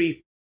slightly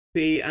creepy,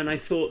 and I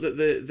thought that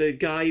the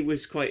guy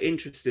was quite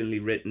interestingly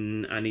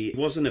written, and he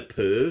wasn't a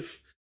perv.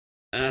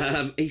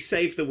 He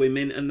saved the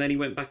women, and then he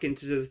went back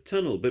into the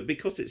tunnel. But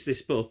because it's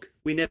this book,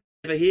 we never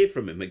hear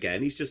from him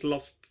again. He's just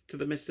lost to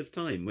the mists of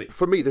time.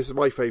 For me, this is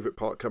my favourite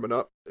part coming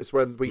up. It's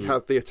when we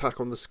have the attack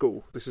on the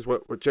school. This is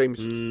what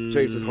James has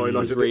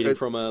highlighted. Reading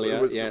from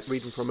earlier, Reading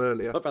from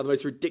earlier. I found the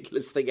most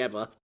ridiculous thing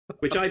ever.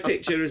 Which I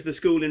picture as the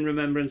school in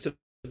remembrance of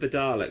the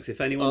Daleks.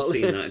 If anyone's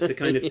seen that, it's a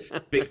kind of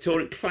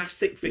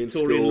classic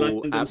Victorian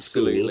London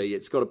absolutely. school.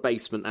 It's got a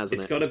basement, hasn't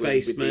it? It's got a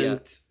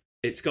basement.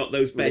 It's got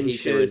those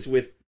benches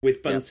with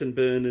Bunsen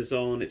burners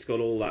on. It's got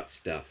all that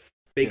stuff.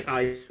 Big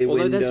high windows.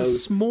 Although there's a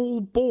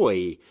small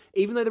boy,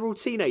 even though they're all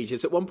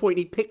teenagers, at one point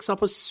he picks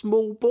up a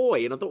small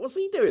boy, and I thought, what's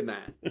he doing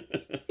there?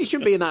 He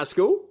shouldn't be in that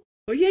school.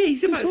 Oh yeah,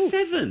 he's about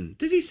 7.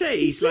 Does he say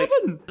he's 7?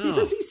 Like, He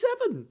says he's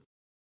 7.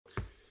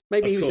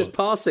 Maybe he was just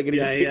passing and he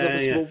just picks up a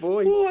small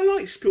boy. Oh, I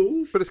like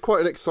schools. But it's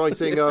quite an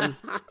exciting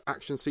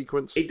action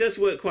sequence. It does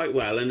work quite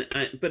well,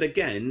 but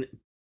again,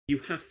 you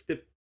have to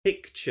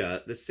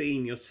picture the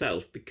scene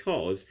yourself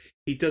because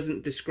he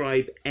doesn't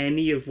describe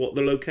any of what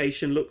the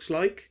location looks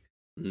like.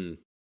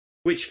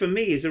 Which for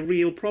me is a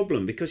real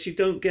problem because you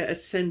don't get a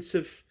sense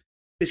of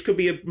this could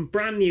be a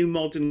brand new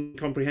modern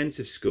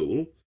comprehensive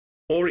school,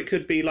 or it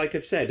could be, like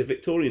I've said, a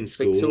Victorian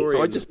school.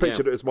 So I just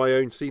pictured it as my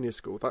own senior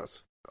school.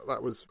 That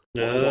was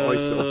what I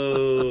saw.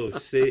 Oh,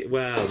 see,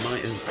 well,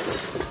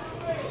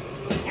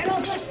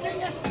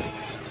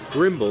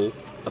 Grimble,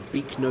 a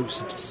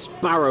beak-nosed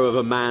sparrow of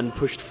a man,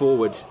 pushed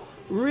forward.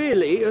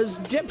 Really, as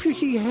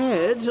deputy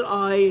head,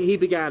 he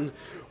began,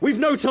 "We've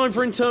no time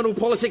for internal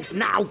politics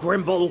now,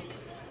 Grimble."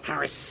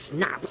 Harris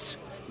snapped,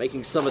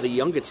 making some of the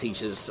younger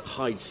teachers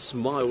hide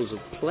smiles of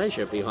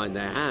pleasure behind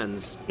their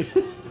hands.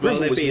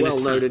 Grimble was well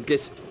known and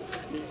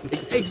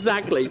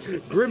Exactly.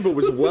 Grimble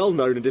was well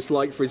known and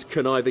disliked for his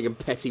conniving and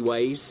petty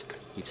ways.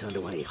 He turned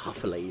away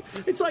huffily.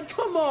 It's like,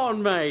 come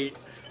on, mate.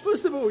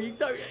 First of all, you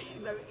don't,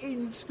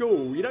 in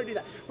school, you don't do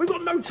that. We've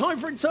got no time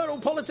for internal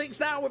politics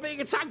now. We're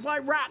being attacked by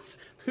rats.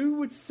 Who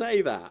would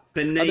say that?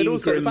 The name and then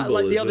also Grimble the fact,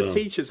 like, the other well.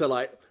 teachers are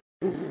like,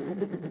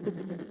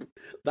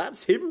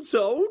 that's him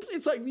told.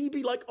 It's like, you'd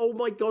be like, oh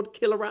my God,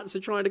 killer rats are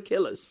trying to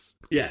kill us.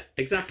 Yeah,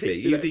 exactly.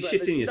 You'd be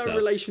shitting yourself. No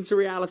relation to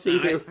reality.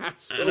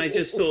 And I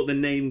just thought the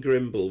name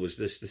Grimble was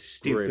just the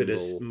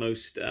stupidest,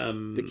 most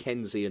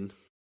Dickensian.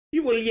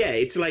 Well, yeah,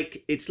 it's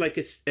like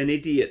an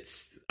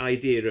idiot's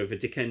idea of a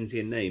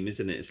Dickensian name,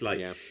 isn't it? It's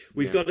like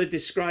we've got to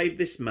describe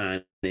this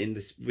man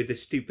with the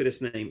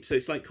stupidest name. So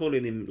it's like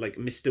calling him like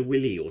Mr.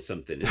 Willie or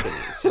something, isn't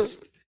it? It's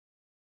just.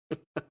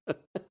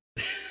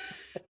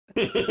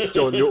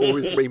 John, you're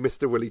always be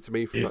Mr. Willie to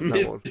me from that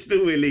now on.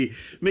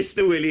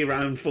 Mr. Willie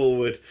round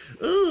forward.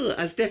 Oh,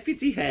 as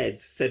deputy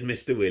head, said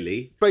Mr.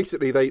 Willie.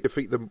 Basically, they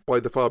defeat them by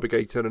the fire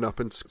brigade turning up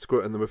and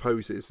squirting them with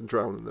hoses and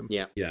drowning them.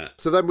 Yeah.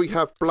 So then we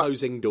have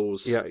closing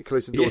doors. Yeah,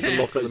 closing doors and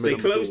locking them in. They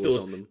close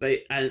doors.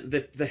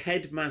 The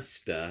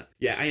headmaster.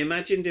 Yeah, I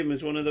imagined him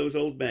as one of those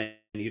old men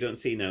you don't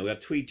see now. Who have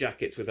tweed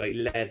jackets with like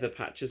leather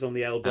patches on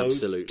the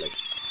elbows. Absolutely.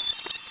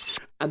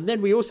 And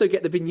then we also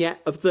get the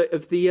vignette of the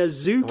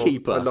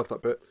zookeeper. Oh, I love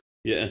that bit.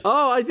 Yeah.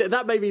 Oh,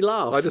 that made me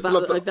laugh. I just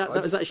love that. That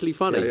was actually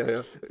funny.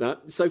 Yeah.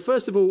 So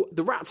first of all,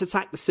 the rats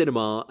attack the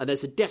cinema, and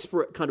there's a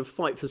desperate kind of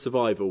fight for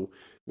survival,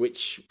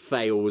 which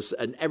fails,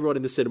 and everyone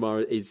in the cinema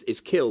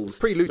is killed.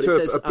 Prelude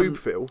to a boob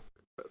feel.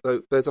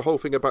 There's a whole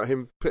thing about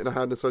him putting a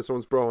hand inside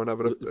someone's bra and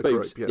having a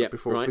grape. Yeah,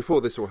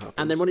 before this all happened.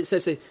 And then when it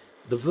says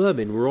the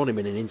vermin were on him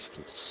in an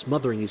instant,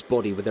 smothering his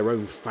body with their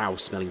own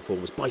foul-smelling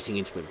forms, biting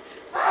into him,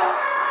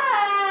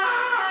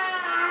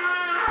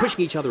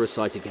 pushing each other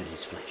aside to get at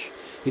his flesh.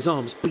 His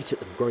arms beat at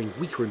them, growing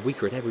weaker and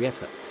weaker at every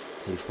effort,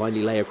 until he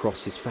finally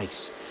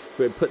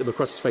put them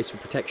across his face for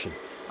protection,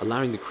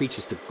 allowing the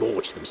creatures to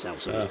gorge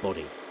themselves on his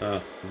body.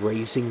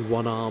 Raising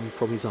one arm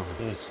from his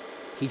eyes,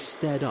 he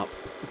stared up,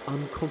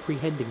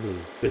 uncomprehendingly,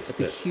 at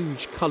the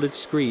huge coloured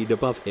screen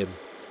above him.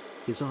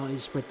 His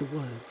eyes read the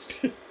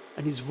words,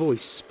 and his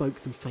voice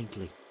spoke them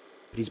faintly,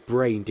 but his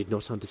brain did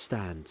not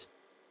understand.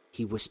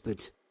 He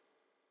whispered,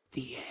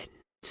 "The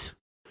end."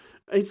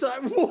 It's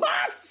like,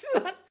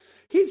 what?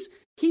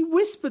 He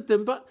whispered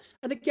them,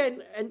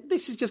 and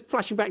this is just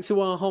flashing back to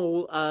our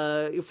whole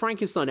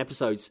Frankenstein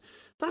episodes.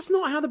 That's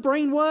not how the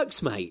brain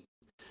works, mate.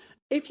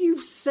 If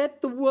you've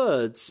said the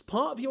words,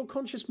 part of your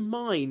conscious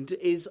mind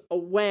is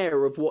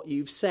aware of what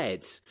you've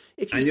said.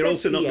 And you're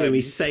also not going to be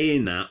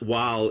saying that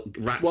while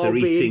rats are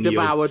eating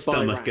your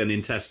stomach and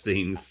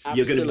intestines. Absolutely.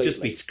 You're going to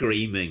just be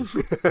screaming.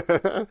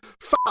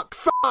 Fuck.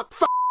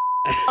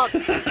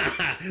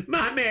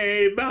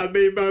 Mommy.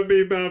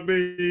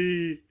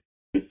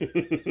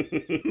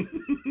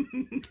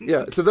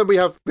 Yeah, so then we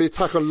have the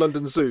attack on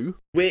London Zoo,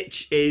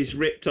 which is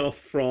ripped off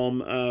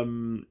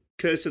from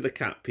Curse of the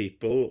Cat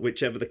People,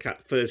 whichever the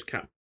first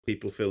Cat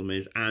People film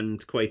is,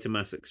 and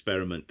Quatermass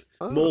Experiment.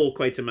 More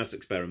Quatermass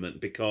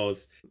Experiment,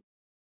 because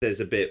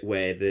there's a bit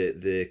where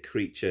the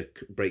creature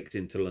breaks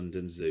into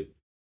London Zoo.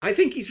 I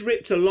think he's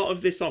ripped a lot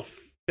of this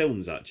off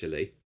films,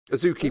 actually. A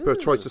zookeeper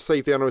tries to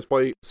save the animals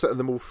by setting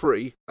them all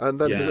free,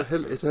 and then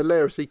is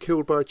hilariously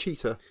killed by a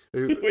cheetah.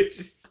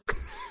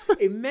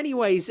 In many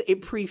ways,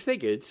 it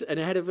prefigured and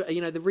ahead of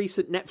the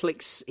recent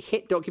Netflix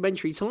hit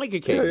documentary Tiger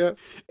King,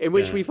 in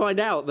which we find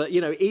out that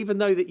even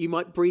though that you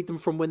might breed them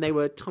from when they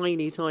were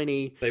tiny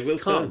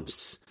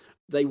cubs,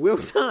 they will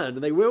turn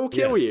and they will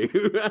kill you.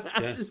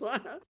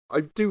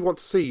 I do want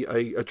to see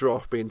a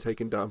giraffe being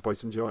taken down by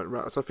some giant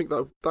rats. I think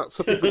that's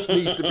something which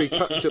needs to be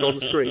captured on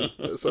screen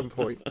at some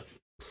point.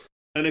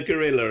 And a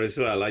gorilla as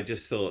well. I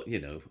just thought,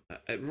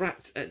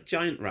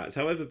 giant rats,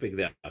 however big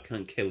they are,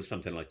 can't kill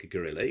something like a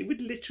gorilla. It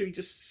would literally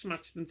just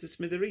smash them to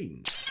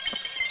smithereens.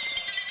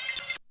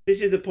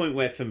 This is the point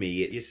where, for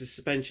me, the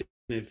suspension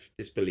of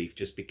disbelief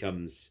just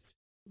becomes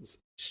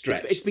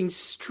stretched. It's been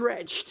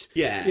stretched.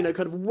 Yeah.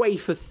 Kind of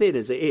wafer thin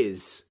as it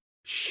is.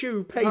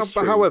 Shoe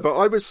pastry. However,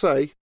 I would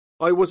say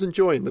I was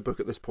enjoying the book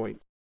at this point.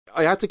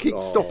 I had to keep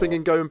stopping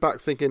and going back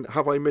thinking,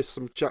 have I missed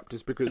some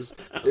chapters, because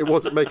it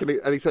wasn't making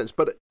any sense.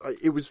 But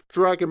it was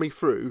dragging me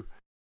through.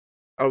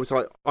 I was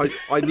like,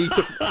 I need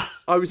to...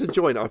 I was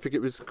enjoying it. I think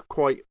it was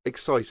quite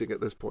exciting at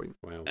this point.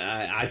 Wow.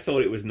 I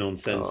thought it was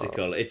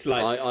nonsensical. It's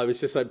like... I was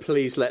just like,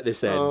 please let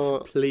this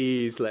end.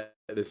 Please let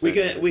this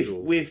end.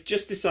 We've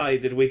just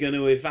decided we're going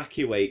to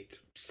evacuate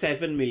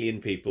 7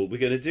 million people.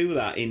 We're going to do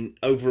that in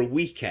over a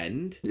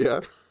weekend. Yeah.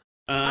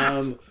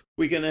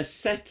 We're going to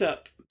set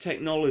up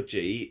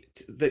technology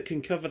that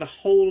can cover the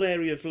whole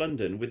area of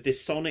London with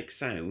this sonic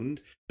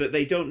sound that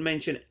they don't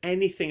mention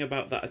anything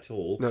about that at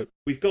all. No.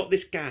 We've got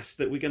this gas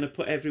that we're going to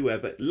put everywhere,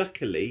 but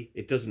luckily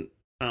it doesn't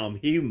harm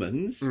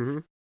humans. Mm-hmm.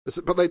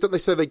 But don't they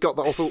say they got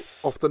that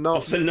off the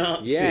Nazis? Off the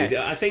Nazis.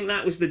 Yes. I think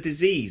that was the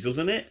disease,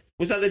 wasn't it?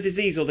 Was that the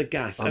disease or the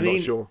gas? I'm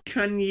not sure.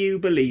 Can you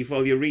believe,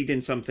 while you're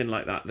reading something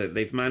like that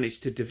they've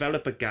managed to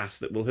develop a gas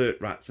that will hurt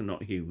rats and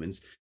not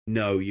humans?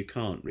 No, you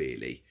can't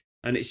really.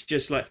 And it's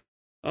just like,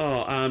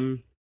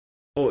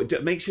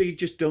 make sure you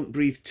just don't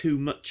breathe too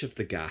much of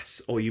the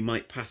gas or you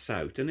might pass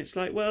out. And it's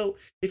like, well,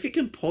 if it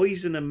can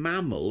poison a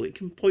mammal, it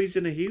can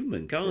poison a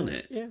human, can't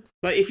it? Yeah.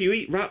 Like, if you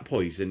eat rat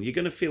poison, you're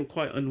going to feel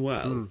quite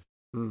unwell.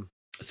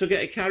 So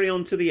carry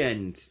on to the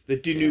end. The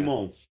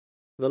denouement.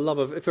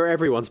 For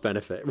everyone's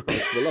benefit,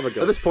 Ross, for the love of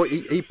God. At this point,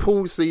 he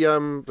pulls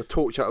the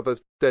torch out of the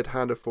dead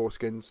hand of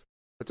Foreskins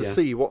to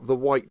see what the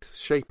white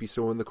shape he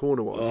saw in the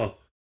corner was. Oh.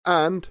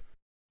 And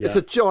it's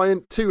a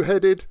giant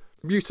two-headed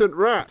mutant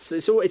rat.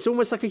 It's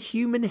almost like a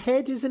human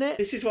head, isn't it?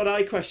 This is what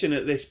I question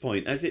at this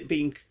point. Has it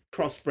been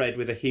crossbred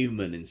with a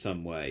human in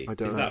some way? I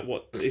don't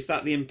know. Is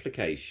that the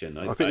implication?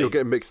 I think you're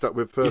getting mixed up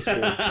with First One.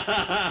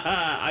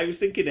 I was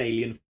thinking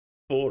Alien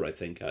 4, I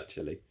think,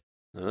 actually.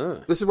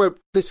 This is where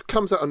this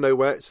comes out of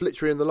nowhere. It's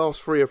literally in the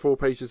last 3 or 4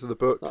 pages of the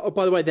book. Oh,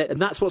 by the way,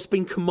 and that's what's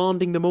been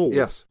commanding them all.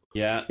 Yes.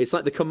 Yeah. It's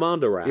like the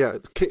commander rat. Yeah,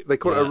 they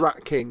call it a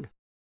rat king.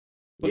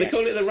 Well, they call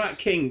it the rat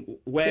king.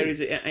 Where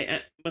is it?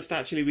 It must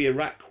actually be a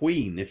rat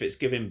queen if it's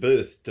giving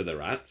birth to the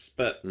rats.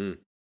 But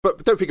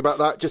But don't think about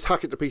that. Just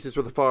hack it to pieces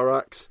with a fire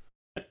axe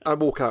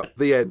and walk out.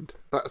 The end.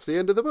 That's the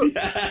end of the book.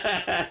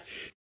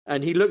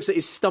 And he looks at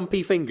his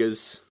stumpy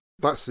fingers.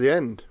 That's the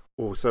end.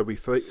 Or so we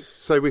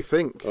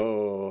think.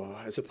 Oh,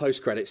 it's a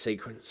post-credit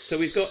sequence. So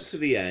we've got to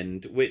the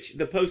end, which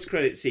the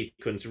post-credit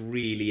sequence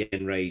really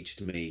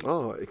enraged me.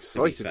 Oh,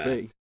 excited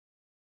me.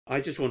 I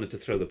just wanted to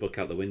throw the book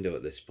out the window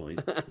at this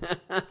point.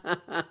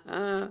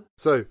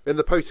 So, in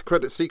the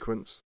post-credit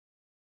sequence,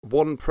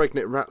 one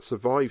pregnant rat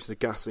survives the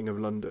gassing of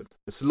London.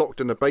 It's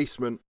locked in a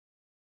basement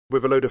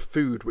with a load of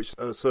food, which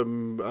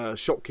some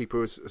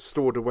shopkeeper has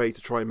stored away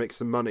to try and make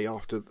some money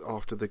after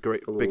the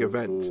great big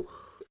event.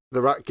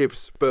 The rat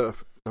gives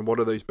birth, and one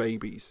of those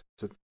babies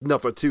is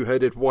another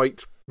two-headed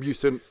white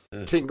mutant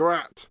king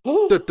rat.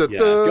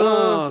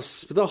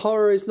 Gasp! The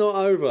horror is not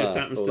over. Just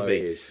happens to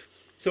be.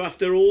 So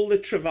after all the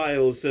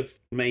travails of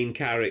main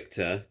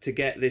character to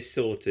get this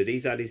sorted,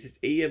 he's had his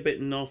ear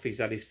bitten off, he's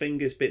had his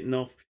fingers bitten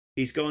off,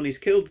 he's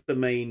killed the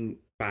main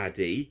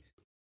baddie.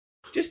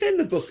 Just end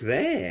the book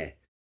there.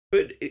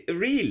 But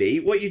really,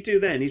 what you do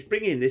then is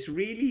bring in this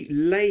really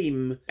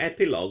lame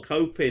epilogue,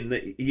 hoping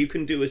that you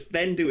can do a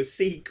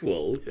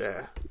sequel.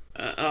 Yeah.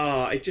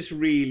 It just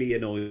really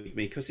annoyed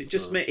me because it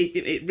just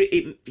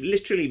it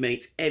literally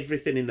makes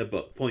everything in the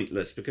book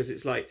pointless, because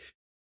it's like,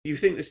 you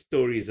think the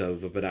story is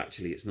over, but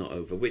actually it's not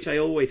over, which I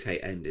always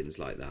hate endings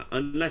like that,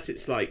 unless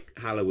it's like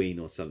Halloween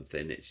or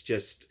something. It's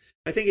just,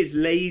 I think it's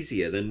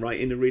lazier than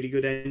writing a really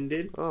good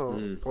ending.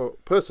 Oh, well,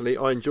 personally,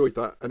 I enjoyed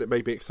that, and it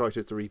made me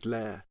excited to read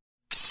Lair.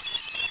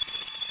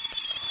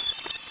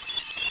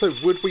 So,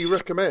 would we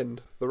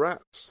recommend The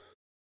Rats?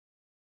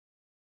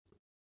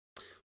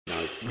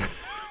 No.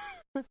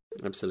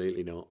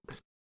 Absolutely not.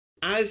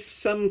 As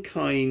some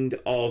kind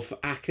of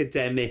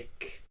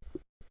academic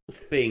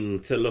thing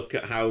to look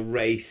at how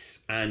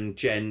race and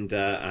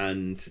gender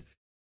and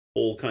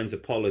all kinds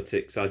of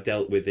politics are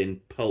dealt with in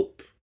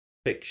pulp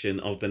fiction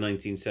of the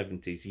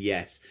 1970s,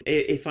 yes.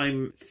 If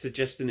I'm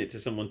suggesting it to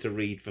someone to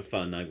read for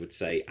fun, I would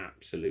say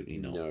absolutely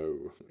not.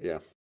 No, yeah.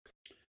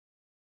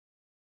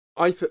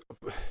 A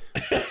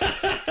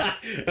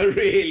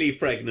really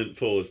pregnant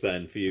pause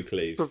then for you,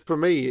 Cleves. For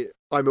me,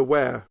 I'm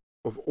aware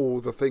of all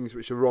the things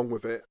which are wrong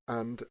with it,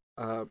 and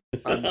oh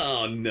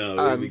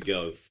no, here we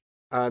go.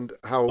 And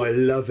how I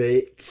love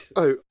it.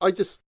 Oh,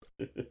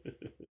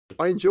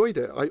 I enjoyed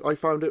it. I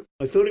found it.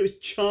 I thought it was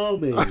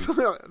charming.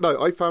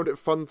 I found it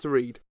fun to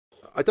read.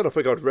 I don't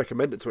think I'd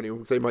recommend it to anyone,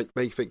 because they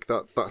may think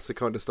that that's the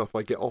kind of stuff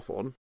I get off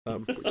on,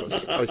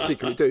 which I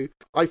secretly do.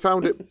 I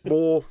found it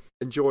more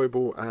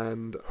enjoyable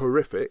and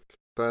horrific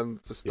than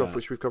the stuff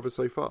which we've covered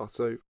so far.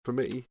 So for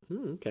me,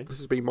 this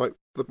has been my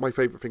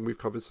favourite thing we've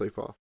covered so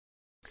far.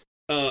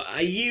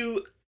 Are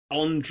you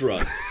on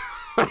drugs?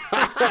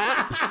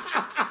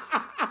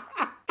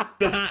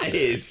 That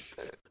is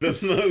the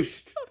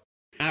most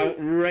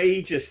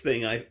outrageous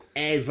thing I've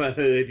ever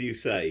heard you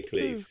say,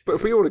 Cleves. But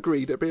if we all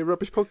agreed, it'd be a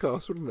rubbish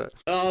podcast, wouldn't it?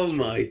 Oh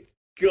my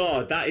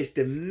God, that is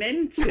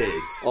demented.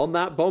 On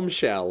that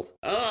bombshell.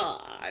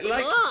 Oh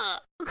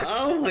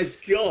my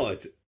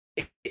God.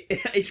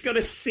 It's got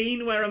a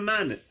scene where a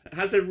man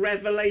has a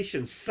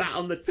revelation sat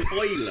on the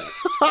toilet.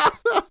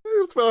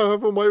 That's where I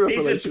have all my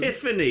revelations. His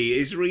epiphany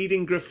is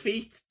reading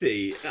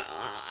graffiti.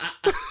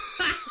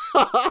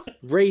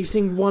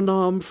 Raising one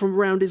arm from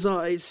round his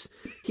eyes,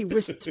 he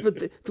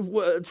whispered the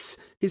words.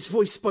 His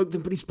voice spoke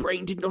them, but his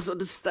brain did not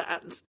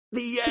understand.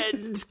 The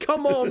end.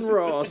 Come on,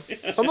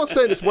 Ross. I'm not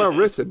saying it's well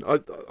written.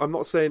 I'm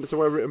not saying it's a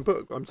well written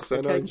book. I'm just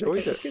saying I enjoyed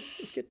it.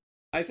 That's good.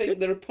 I think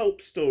there are pulp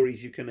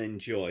stories you can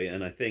enjoy,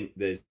 and I think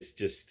there's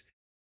just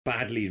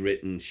badly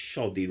written,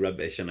 shoddy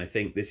rubbish, and I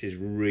think this is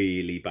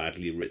really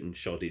badly written,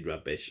 shoddy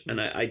rubbish. And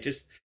I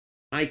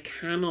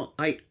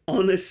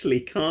honestly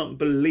can't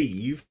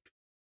believe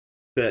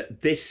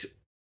that this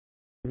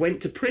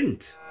went to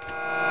print.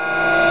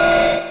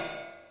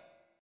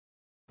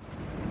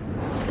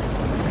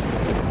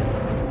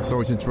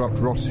 Sorry to interrupt,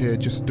 Ross here,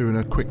 just doing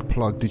a quick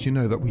plug. Did you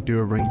know that we do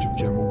a range of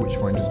General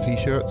Witchfinders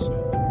t-shirts?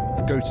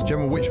 Go to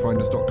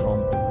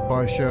generalwitchfinders.com,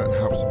 buy a shirt and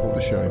help support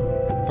the show.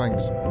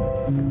 Thanks.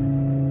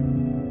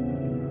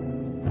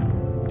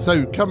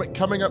 So,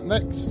 coming up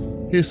next,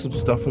 here's some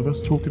stuff of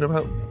us talking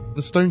about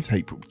the Stone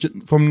Tape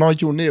from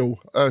Nigel Neal,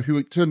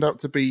 who turned out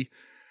to be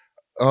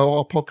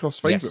our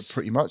podcast favourite,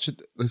 pretty much.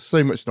 There's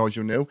so much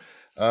Nigel Neal.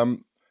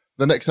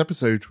 The next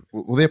episode,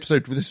 the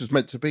episode this was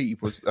meant to be,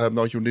 was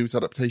Nigel Neal's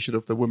adaptation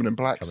of The Woman in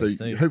Black. Coming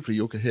soon. Hopefully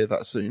you'll hear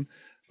that soon.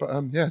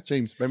 But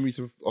James, memories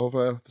of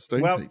the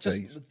Stone Tape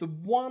days. The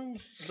one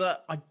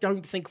that I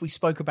don't think we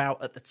spoke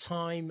about at the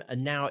time,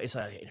 and now it's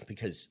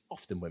because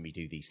often when we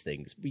do these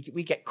things, we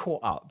get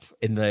caught up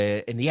in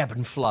the ebb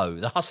and flow,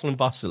 the hustle and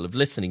bustle of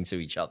listening to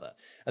each other.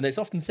 And there's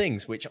often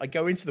things which I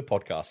go into the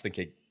podcast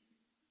thinking,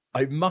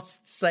 I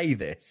must say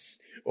this,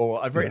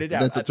 or I've written it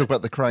down. Let's talk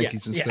about the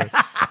Crankies and stuff.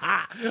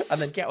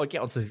 And then get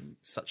onto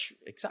such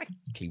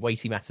exactly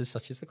weighty matters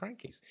such as the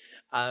Crankies,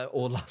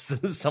 or Lust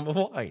of the Summer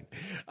Wine.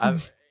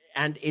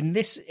 And in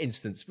this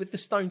instance, with the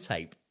Stone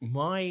Tape,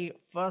 my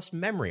first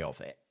memory of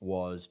it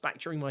was back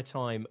during my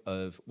time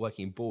of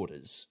working in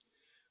Borders,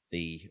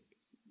 the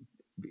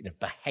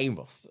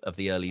behemoth of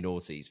the early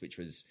noughties, which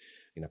was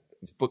a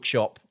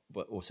bookshop,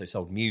 but also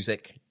sold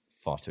music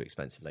far too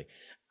expensively,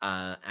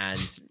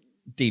 and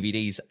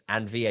DVDs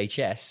and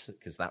VHS,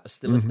 because that was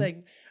still a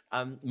thing.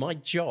 My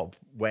job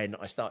when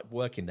I started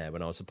working there,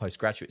 when I was a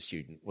postgraduate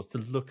student, was to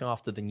look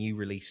after the new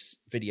release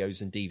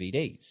videos and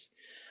DVDs.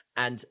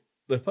 And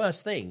the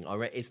first thing I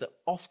read is that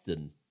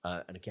often,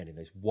 and again in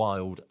those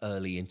wild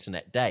early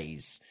internet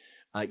days,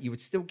 you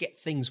would still get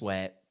things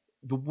where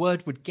the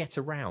word would get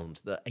around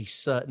that a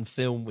certain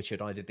film, which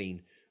had either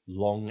been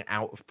long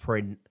out of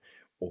print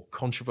or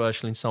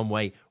controversial in some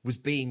way, was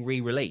being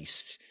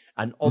re-released.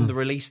 And on the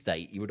release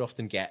date, you would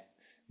often get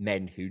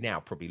men who now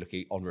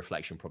probably on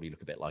reflection, probably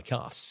look a bit like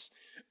us.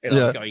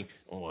 Going,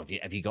 oh,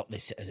 have you got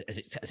this?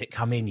 Has it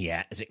come in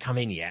yet? Has it come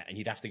in yet? And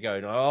you'd have to go,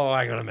 oh,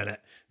 hang on a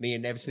minute. Me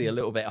inevitably a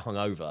little bit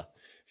hungover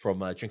from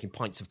drinking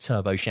pints of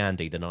Turbo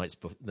Shandy the night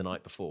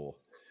before.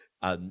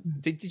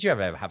 Did you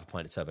ever have a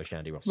pint of Turbo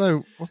Shandy, Ross?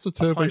 No. What's the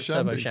Turbo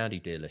Shandy? Turbo Shandy,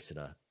 dear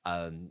listener.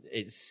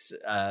 It's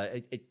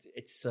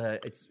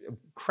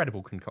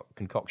incredible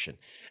concoction.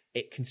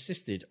 It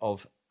consisted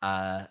of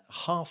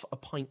half a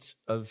pint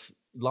of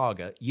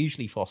lager,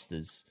 usually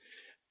Foster's,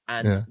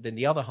 and then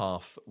the other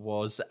half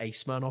was a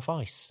Smirnoff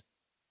Ice.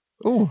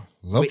 Oh,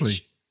 lovely.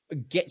 Which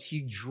gets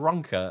you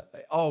drunker.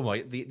 Oh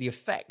my, the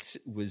effect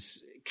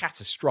was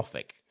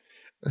catastrophic.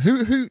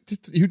 Who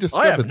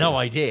discovered I have no this?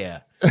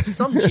 idea.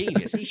 Some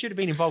genius. He should have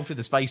been involved with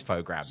the space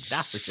program.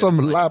 That's for sure.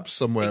 Some lab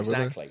somewhere.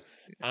 Exactly.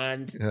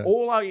 And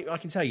all I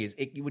can tell you is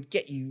it would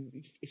get you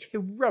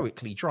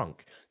heroically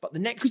drunk. But the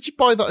next... Could you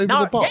buy that over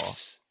the bar?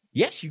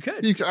 Yes, you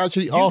could. You could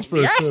actually ask for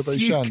a Turbo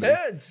Shandy.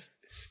 Yes,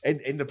 you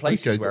could. In the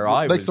places where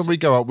I was... Next time we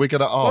go out, we're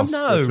going to ask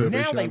for a Turbo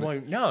now Shandy. They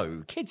won't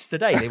know. Kids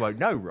today, they won't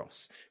know,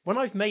 Ross. When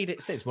I've made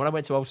it since, when I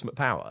went to Ultimate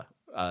Power,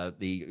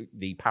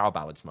 the Power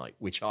Ballads night,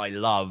 which I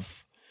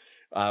love...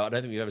 I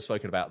don't think we've ever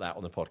spoken about that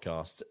on the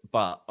podcast,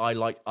 but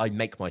I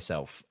make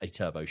myself a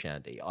Turbo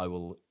Shandy. I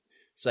will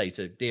say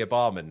to dear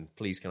barman,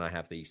 please can I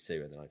have these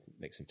two? And then I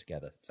mix them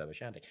together, Turbo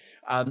Shandy.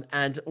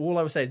 And all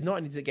I would say is not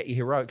only does it get you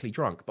heroically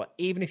drunk, but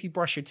even if you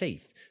brush your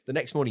teeth, the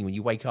next morning when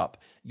you wake up,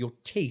 your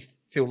teeth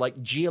feel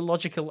like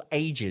geological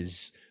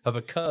ages have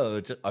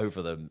occurred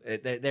over them.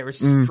 They're a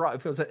strata,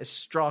 it feels like a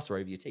strata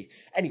over your teeth.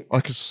 Anyway, I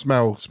can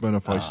smell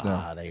Smirnoff Ice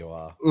now. Ah, there you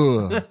are.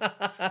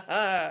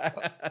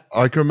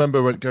 I can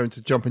remember going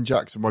to Jumping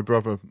Jacks with my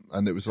brother,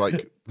 and it was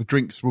like the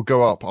drinks will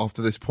go up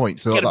after this point.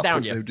 So Get at them that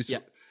down, point,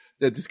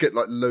 they'd just get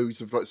like loads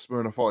of like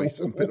Smirnoff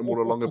Ice and put them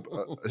all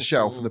along a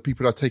shelf, and the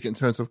people that take it in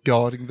terms of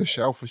guarding the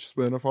shelf of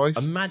Smirnoff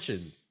Ice.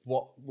 Imagine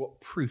what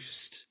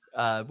Proust,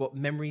 what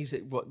memories,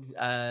 what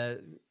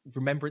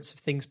remembrance of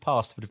things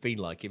past would have been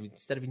like if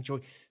instead of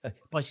enjoying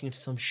biting into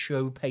some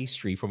show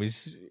pastry from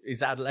his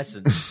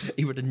adolescence,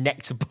 he would have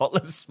necked a bottle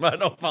of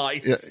Smirnoff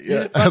Ice.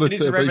 Yeah, in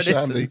his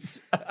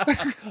reminiscence.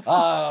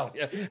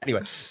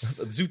 Anyway,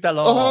 Zut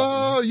alors.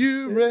 Are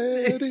you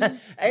ready?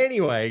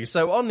 Anyway,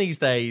 so on these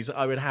days,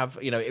 I would have,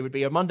 it would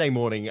be a Monday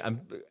morning, and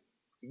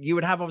you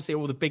would have obviously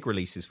all the big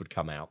releases would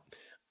come out.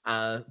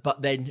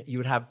 But then you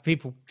would have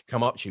people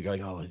come up to you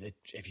going, oh,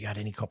 have you had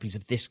any copies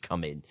of this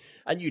come in?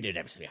 And you'd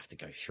inevitably have to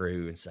go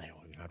through and say,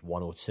 oh, we've had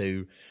one or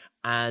two.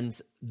 And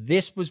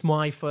this was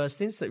my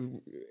first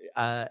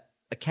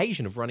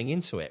occasion of running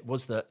into it,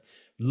 was that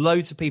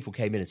loads of people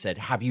came in and said,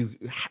 have you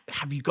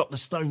got the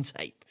Stone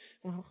Tape?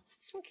 Well, what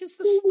the fuck is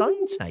the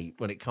Stone Tape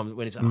when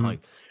it's at home?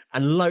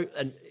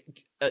 And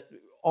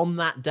on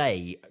that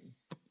day,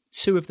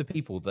 two of the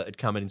people that had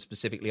come in and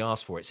specifically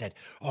asked for it said,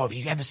 oh, have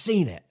you ever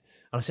seen it?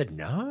 And I said,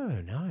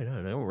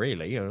 no,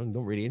 really. I'm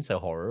not really into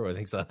horror or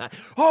things like that.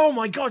 Oh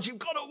my God, you've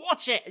got to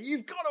watch it.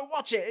 You've got to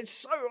watch it. It's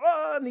so...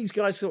 And these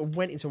guys sort of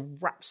went into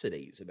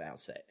rhapsodies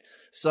about it.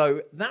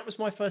 So that was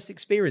my first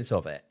experience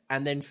of it.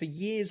 And then for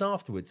years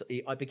afterwards,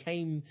 I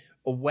became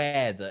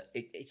aware that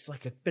it's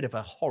like a bit of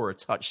a horror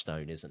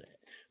touchstone, isn't it?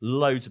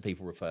 Loads of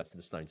people refer to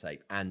the Stone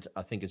Tape. And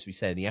I think, as we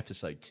say in the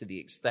episode, to the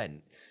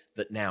extent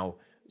that now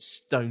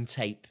Stone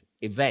Tape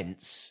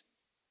events...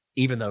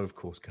 Even though, of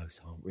course,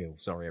 ghosts aren't real.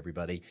 Sorry,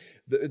 everybody.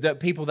 The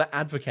people that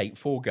advocate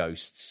for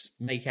ghosts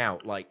make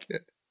out like...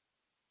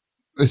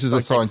 This is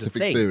a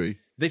scientific theory.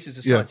 This is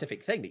a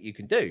scientific thing that you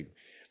can do.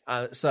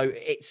 So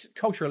its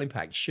cultural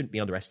impact shouldn't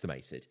be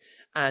underestimated.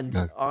 And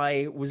no.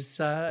 I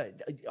was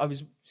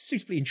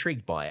suitably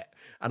intrigued by it.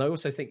 And I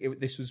also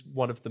think this was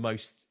one of the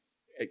most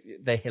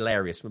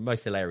hilarious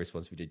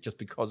ones we did, just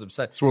because of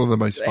it's one of the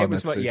most fun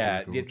episodes.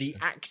 The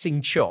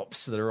acting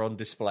chops that are on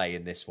display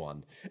in this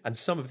one, and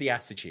some of the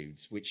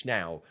attitudes, which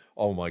now,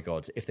 oh my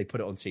God, if they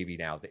put it on TV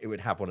now, it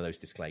would have one of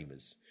those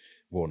disclaimers.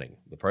 Warning,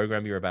 the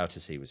program you're about to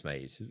see was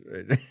made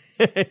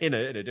in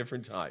a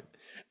different time.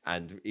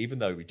 And even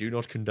though we do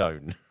not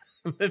condone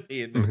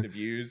the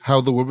views... How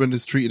the woman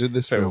is treated in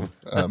this film.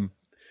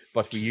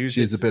 But we use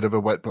she's a bit of a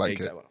wet blanket.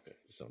 Exactly,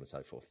 so on and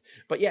so forth.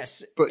 But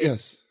yes...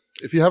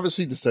 If you haven't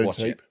seen the Stone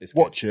Tape,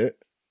 watch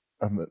it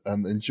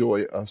and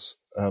enjoy us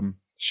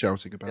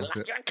shouting about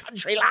it. You're a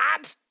country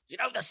lad. You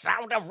know the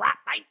sound a rat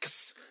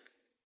makes.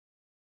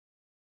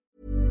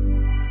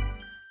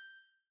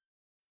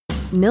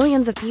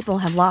 Millions of people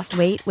have lost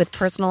weight with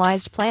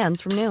personalized plans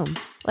from Noom.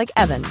 Like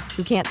Evan,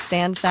 who can't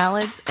stand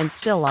salads and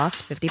still lost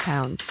 50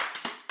 pounds.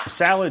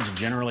 Salads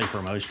generally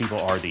for most people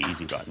are the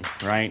easy button,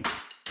 right?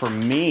 For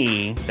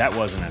me, that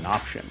wasn't an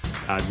option.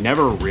 I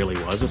never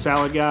really was a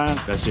salad guy.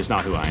 That's just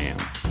not who I am.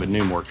 But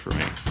Noom worked for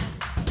me.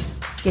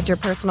 Get your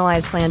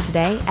personalized plan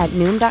today at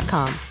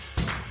Noom.com.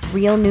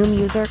 Real Noom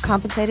user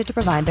compensated to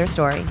provide their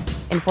story.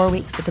 In 4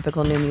 weeks, the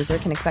typical Noom user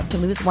can expect to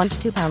lose 1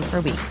 to 2 pounds per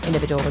week.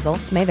 Individual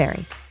results may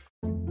vary.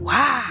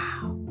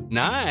 Wow.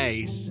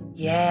 Nice.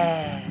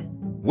 Yeah.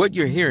 What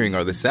you're hearing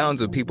are the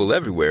sounds of people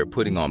everywhere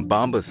putting on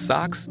Bombas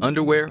socks,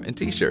 underwear, and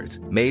T-shirts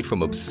made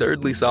from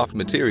absurdly soft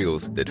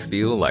materials that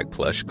feel like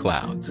plush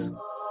clouds.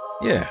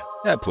 Yeah,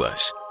 that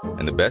plush.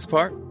 And the best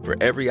part? For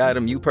every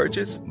item you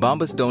purchase,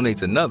 Bombas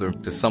donates another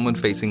to someone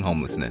facing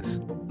homelessness.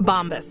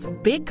 Bombas.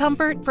 Big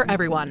comfort for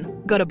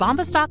everyone. Go to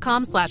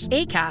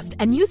bombas.com/ACAST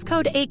and use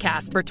code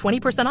ACAST for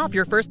 20% off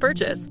your first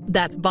purchase.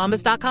 That's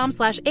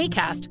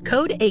bombas.com/ACAST.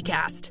 Code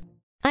ACAST.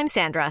 I'm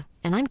Sandra,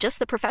 and I'm just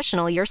the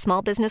professional your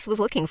small business was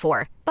looking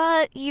for.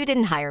 But you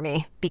didn't hire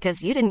me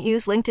because you didn't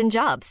use LinkedIn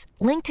Jobs.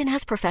 LinkedIn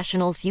has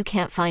professionals you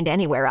can't find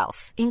anywhere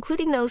else,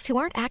 including those who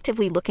aren't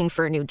actively looking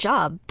for a new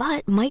job,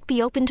 but might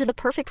be open to the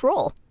perfect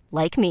role,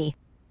 like me.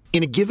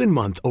 In a given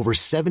month, over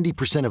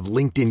 70% of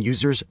LinkedIn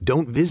users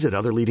don't visit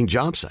other leading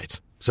job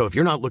sites. So if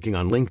you're not looking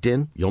on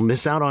LinkedIn, you'll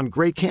miss out on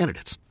great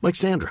candidates, like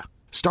Sandra.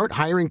 Start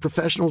hiring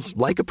professionals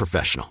like a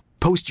professional.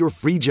 Post your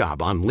free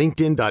job on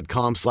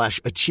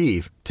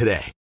linkedin.com/achieve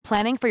today.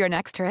 Planning for your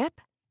next trip?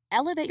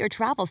 Elevate your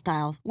travel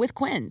style with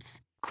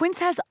Quince. Quince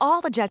has all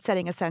the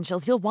jet-setting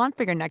essentials you'll want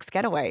for your next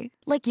getaway,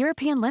 like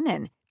European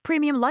linen,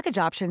 premium luggage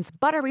options,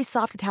 buttery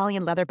soft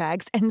Italian leather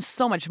bags, and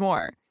so much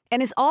more.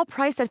 And is all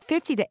priced at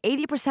 50 to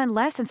 80%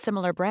 less than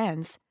similar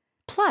brands.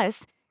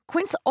 Plus,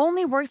 Quince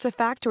only works with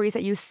factories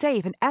that use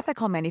safe and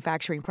ethical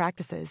manufacturing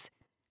practices.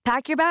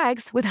 Pack your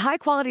bags with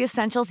high-quality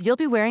essentials you'll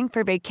be wearing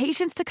for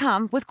vacations to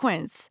come with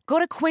Quince. Go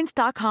to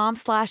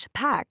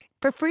quince.com/pack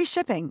for free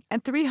shipping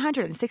and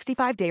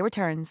 365-day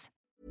returns.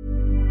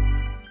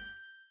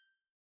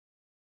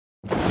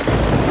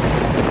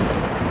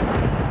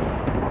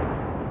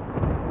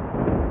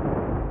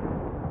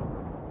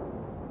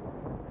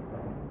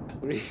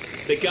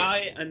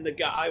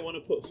 I want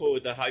to put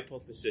forward the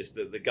hypothesis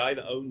that the guy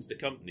that owns the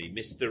company,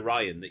 Mr.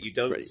 Ryan, that you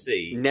don't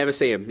see, never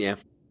see him, yeah,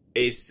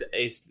 is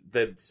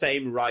the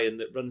same Ryan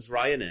that runs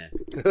Ryanair.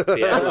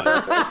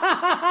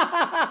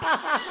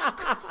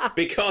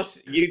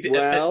 Because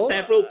at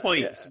several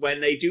points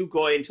when they do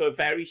go into a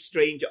very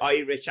strange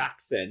Irish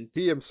accent,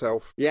 he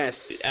himself,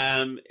 yes,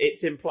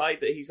 it's implied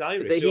that he's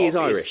Irish. That he is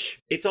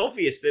Irish. It's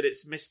obvious that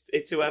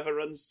it's whoever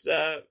runs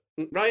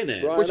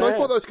Ryanair. Which I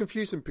thought that was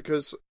confusing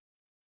because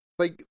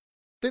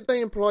did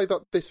they imply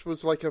that this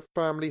was like a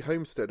family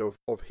homestead of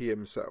he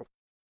himself?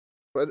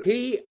 But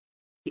it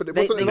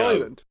wasn't an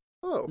island.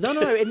 Oh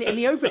no! In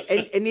the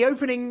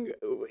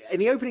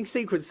opening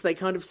sequence, they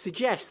kind of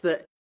suggest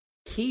that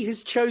he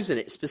has chosen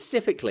it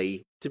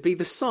specifically to be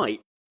the site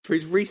for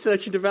his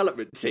research and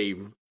development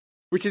team,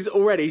 which is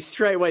already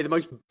straight away the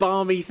most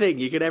balmy thing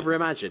you could ever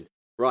imagine.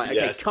 Right? Okay,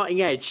 yes.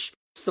 Cutting edge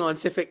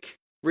scientific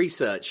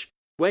research.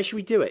 Where should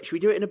we do it? Should we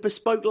do it in a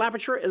bespoke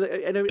laboratory,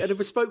 in a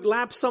bespoke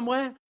lab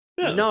somewhere?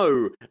 Yeah.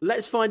 No,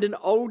 let's find an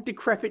old,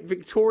 decrepit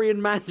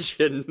Victorian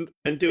mansion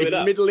and do it in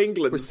up. Middle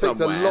England Which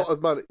somewhere. Takes a lot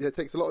of money. It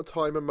takes a lot of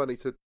time and money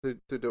to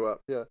do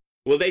up. Yeah.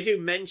 Well, they do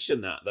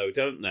mention that, though,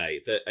 don't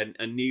they? That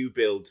a new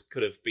build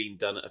could have been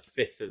done at a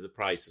fifth of the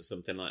price or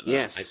something like that.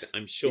 Yes.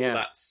 I'm sure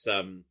that's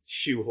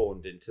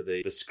shoehorned into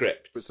the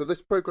script. So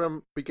this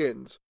programme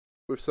begins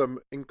with some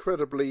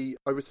incredibly,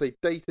 I would say,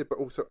 dated but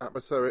also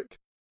atmospheric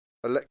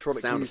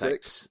electronic sound music.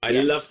 effects. I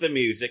love the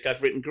music.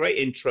 I've written great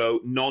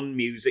intro,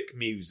 non-music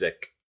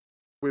music.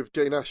 With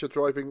Jane Asher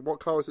driving, what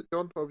car is it,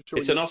 John?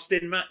 It's an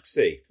Austin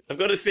Maxi. I've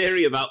got a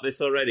theory about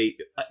this already,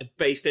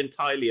 based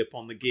entirely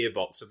upon the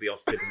gearbox of the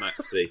Austin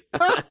Maxi.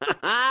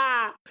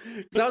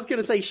 Because I was going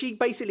to say, she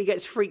basically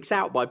gets freaked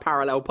out by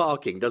parallel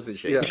parking, doesn't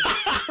she? Yeah.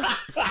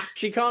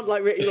 She can't,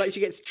 she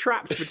gets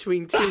trapped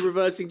between two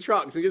reversing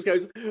trucks and just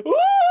goes, "Woo!"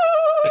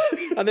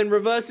 and then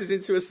reverses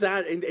into a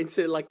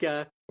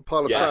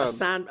pile of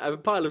sand. A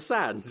pile of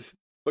sand.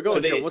 But go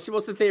on, John, what's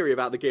the theory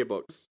about the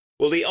gearbox?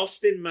 Well, the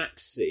Austin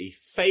Maxi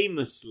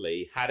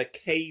famously had a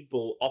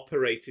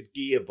cable-operated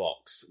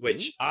gearbox,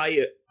 which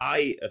I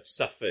have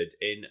suffered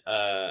in.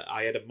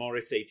 I had a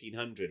Morris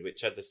 1800,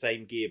 which had the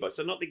same gearbox.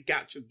 So not the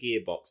actual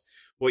gearbox.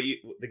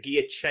 The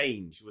gear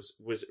change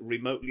was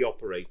remotely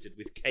operated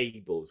with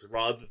cables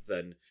rather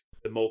than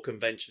the more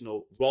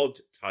conventional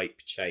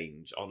rod-type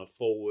change on a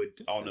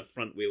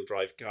front-wheel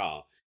drive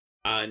car.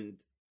 And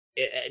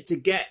to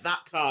get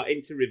that car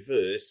into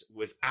reverse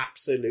was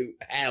absolute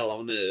hell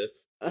on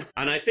earth.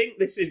 And I think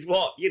this is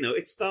what,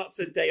 it starts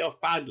a day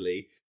off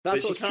badly.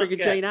 That's what's triggered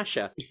Jane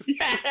Asher.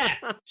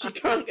 Yeah, she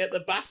can't get the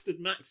bastard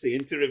Maxi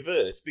into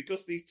reverse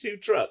because these two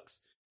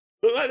trucks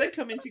look like they're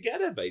coming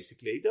together,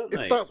 basically, don't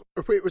they?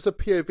 If it was a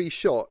POV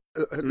shot,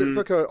 it looked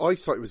like her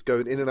eyesight was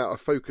going in and out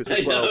of focus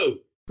as well. Know.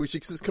 Because she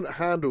just couldn't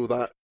handle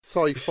that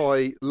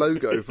sci-fi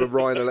logo for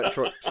Ryan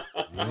Electrics.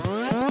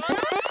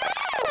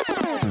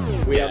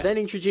 We are then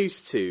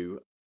introduced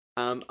to,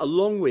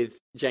 along with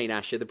Jane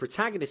Asher, the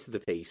protagonist of the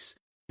piece,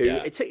 who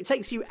it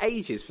takes you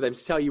ages for them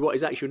to tell you what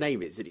his actual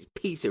name is, and it's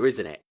Peter,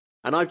 isn't it?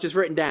 And I've just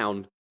written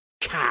down,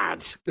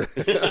 Cad.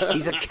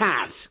 He's a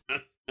cad,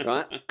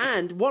 right?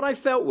 And what I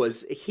felt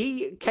was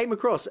he came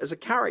across as a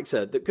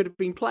character that could have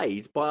been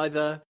played by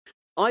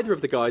either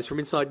of the guys from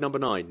Inside Number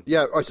 9.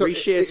 Yeah, Rhys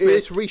Shearsmith.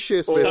 It's Rhys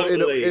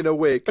Shearsmith in a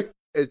wig.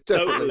 It's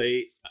definitely.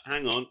 Totally.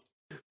 Hang on.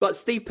 But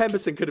Steve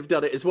Pemberton could have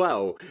done it as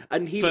well.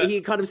 And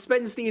he kind of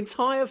spends the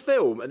entire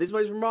film, and this is the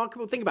most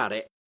remarkable thing about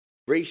it,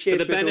 Rhys Shearsmith.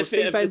 For the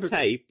benefit of Pemberton. the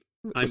tape,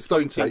 I'm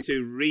pointing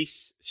to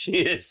Rhys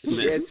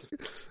Shearsmith. Yes.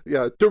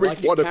 Yeah, doing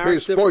one of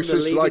his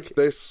voices like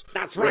this.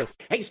 That's right.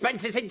 Yes. He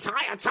spends his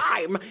entire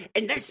time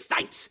in this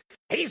state.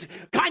 He's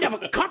kind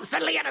of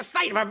constantly in a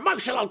state of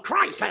emotional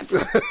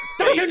crisis.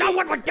 Don't you know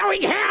what we're doing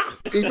here?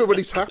 Even when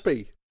he's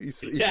happy. He's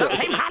Team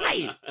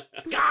happy.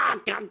 God,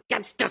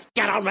 just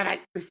get on with it.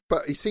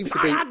 But he seems to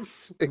be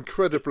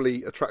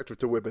incredibly attractive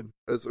to women,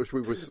 as we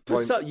were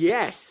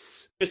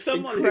yes. For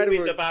someone who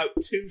is about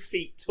 2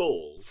 feet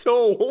tall,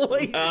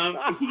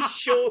 he's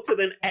shorter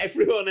than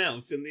everyone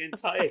else in the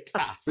entire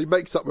cast. He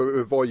makes up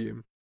with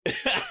volume.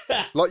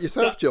 Like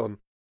yourself, John.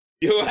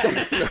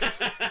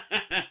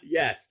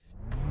 Yes.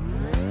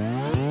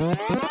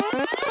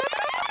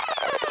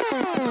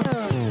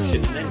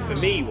 And then for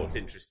me, what's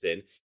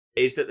interesting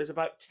is that there's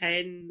about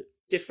 10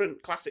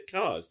 different classic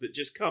cars that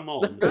just come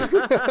on,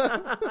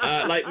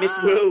 like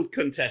Miss World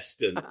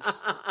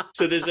contestants.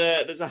 So there's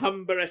a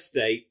Humber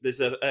Estate, there's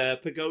a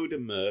Pagoda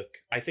Merc,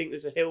 I think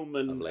there's a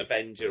Hillman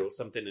Avenger or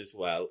something as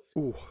well.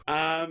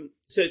 So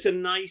it's a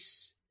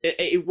nice.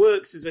 It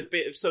works as a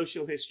bit of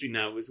social history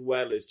now, as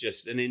well as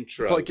just an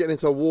intro. It's like getting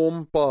into a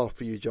warm bath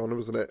for you, John,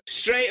 wasn't it?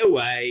 Straight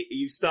away,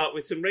 you start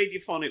with some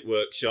radiophonic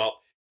workshop.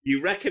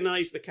 You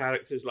recognise the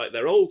characters like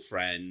they're old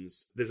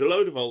friends. There's a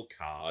load of old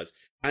cars.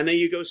 And then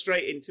you go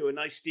straight into a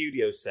nice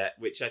studio set,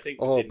 which I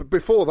think was but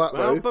before that,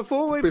 though.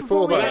 Before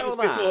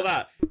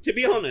that. To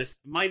be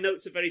honest, my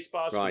notes are very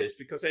sparse for this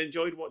because I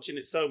enjoyed watching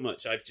it so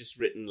much. I've just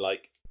written,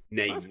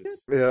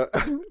 names. Yeah.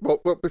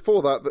 Well,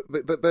 before that,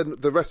 then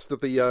the rest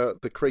of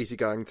the crazy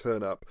gang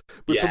turn up.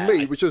 But for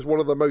me, which was one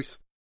of the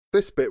most...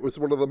 This bit was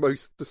one of the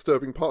most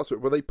disturbing parts of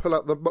it, where they pull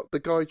out the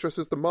guy dressed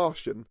as the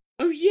Martian.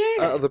 Oh,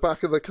 yeah. Out of the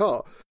back of the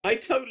car. I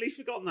totally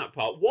forgotten that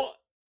part.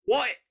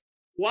 Why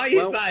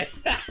is that?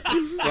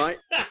 Right.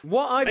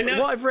 What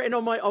I've written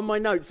on my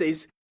notes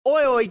is,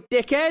 oi, oi,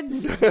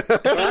 dickheads!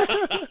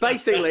 Right?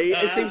 Basically,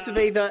 it seems to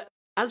be that,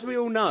 as we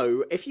all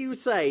know, if you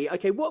say,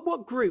 okay,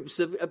 what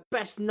groups are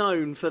best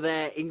known for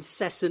their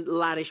incessant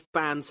laddish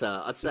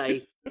banter? I'd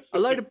say a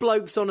load of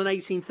blokes on an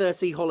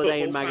 1830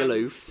 holiday in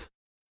Magaluf.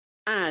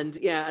 And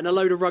a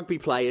load of rugby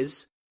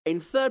players. In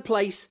third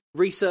place,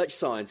 research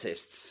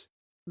scientists.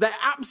 They're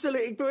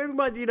absolutely,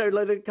 like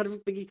the kind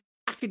of the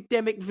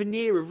academic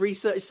veneer of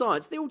research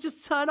science. They all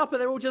just turn up and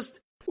they're all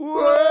just, Way!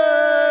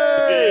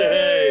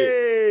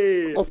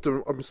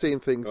 Often I'm seeing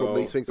things on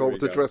these things I want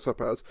to dress up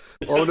as.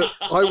 I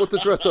want to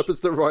dress up as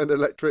the Ryan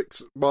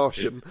Electrics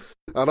Martian,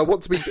 and I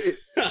want to be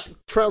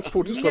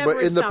transported somewhere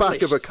in the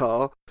back of a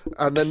car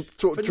and then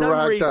sort of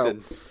dragged out.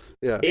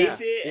 Yeah.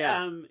 Is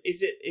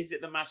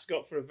it the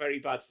mascot for a very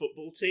bad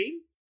football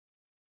team?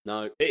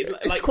 No, It's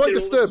like quite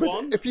Cyril the disturbing.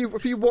 Swan?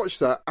 If you watch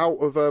that out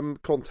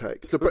of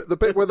context, the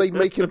bit where they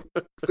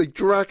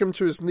drag him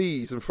to his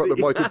knees in front of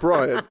Michael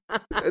Bryan,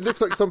 it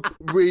looks like some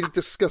really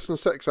disgusting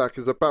sex act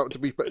is about to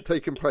be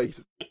taking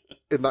place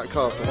in that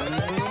car park.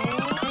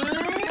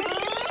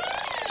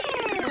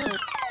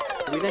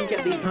 We then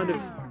get the kind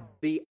of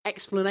the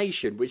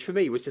explanation, which for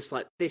me was just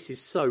like, this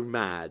is so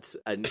mad,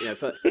 and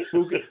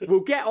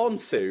we'll get on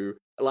to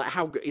like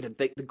how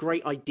the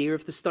great idea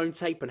of the stone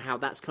tape and how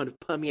that's kind of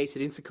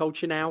permeated into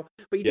culture now.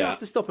 But you do have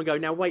to stop and go,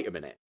 now wait a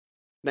minute.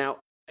 Now,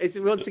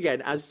 once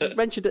again, as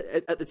mentioned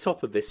at the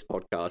top of this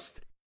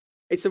podcast,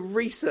 it's a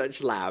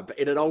research lab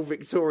in an old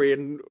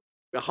Victorian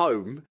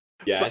home.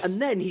 Yes.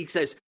 And then he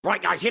says,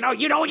 right, guys, you know what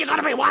you're going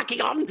to be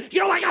working on?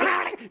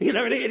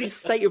 In his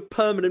state of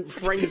permanent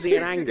frenzy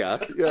and anger.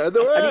 Yeah,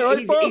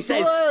 he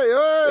says,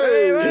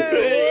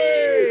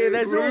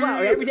 there's all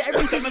that.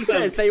 Everything he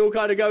says, they all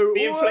kind of go,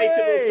 the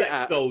inflatable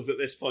sex dolls at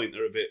this point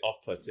are a bit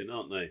off-putting,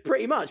 aren't they?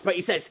 Pretty much. But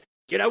he says,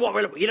 you know what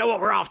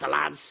we're after,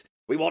 lads?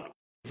 We want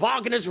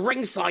Wagner's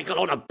ring cycle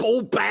on a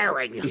ball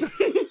bearing.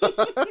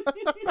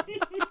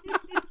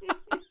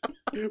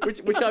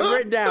 Which I've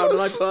written down and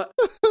I put,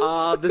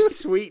 the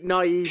sweet,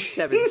 naive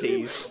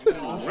 70s.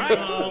 Right,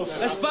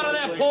 let's butter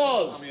their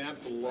paws.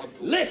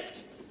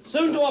 Lift.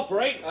 Soon to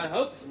operate, I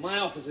hope. My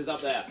office is up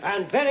there.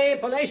 And very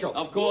palatial.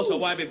 Of course, a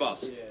YB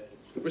boss.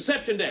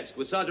 Reception desk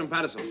with Sergeant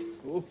Patterson.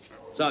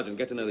 Sergeant,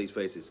 get to know these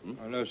faces.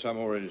 I know some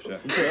already, sir.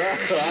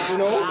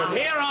 From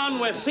here on,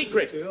 we're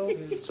secret.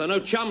 So no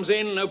chums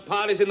in, no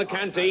parties in the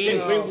canteen,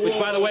 which,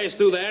 by the way, is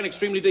through there and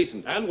extremely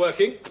decent. And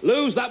working.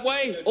 Lou's that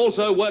way,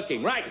 also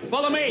working. Right,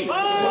 follow me.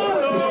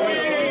 Follow me.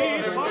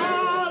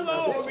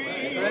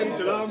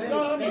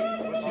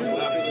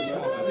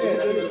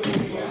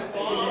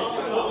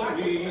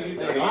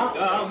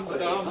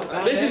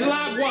 This is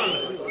lab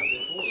 1.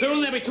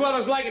 Soon there'll be 2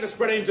 others like it to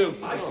spread into.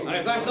 And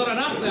if that's not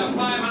enough, there are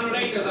 500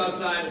 acres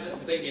outside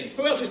thinking.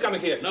 Who else is coming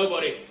here?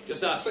 Nobody,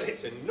 just us. But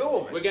it's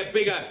enormous. We get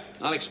bigger.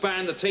 I'll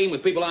expand the team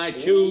with people I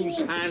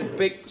choose,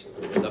 hand-picked,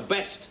 the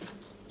best.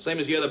 Same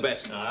as you're the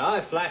best.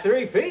 Aye,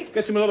 flattery, Pete.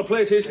 Gets him a lot of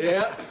places.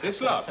 Yeah.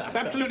 This lot.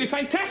 Absolutely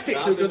fantastic.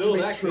 Too good to be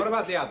true. What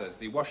about the others,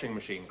 the washing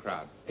machine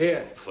crowd?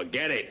 Here.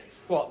 Forget it.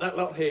 What, that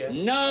lot here?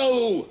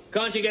 No!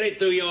 Can't you get it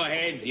through your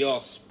head? You're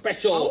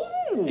special.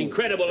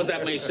 Incredible as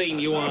that may seem,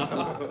 you are.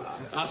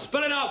 I'll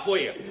spell it out for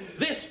you.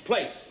 This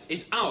place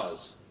is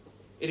ours.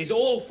 It is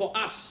all for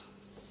us.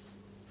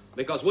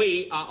 Because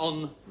we are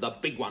on the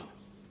big one.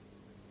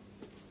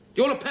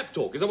 Do you want a pep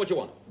talk? Is that what you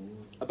want?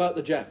 About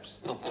the Japs.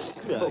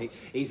 Well,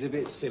 he's a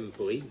bit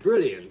simple. He's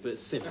brilliant, but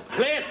simple.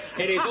 Cliff,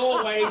 it is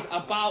always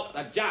about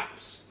the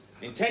Japs.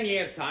 In 10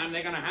 years' time,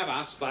 they're going to have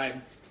us by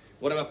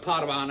whatever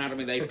part of our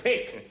anatomy they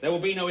pick. There will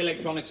be no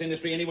electronics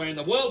industry anywhere in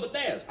the world but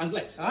theirs,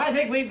 unless... I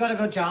think we've got a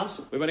good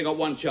chance. We've only got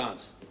one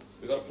chance.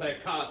 We've got to play a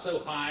card so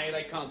high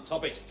they can't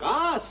top it.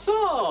 Ah,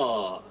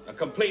 so! A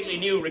completely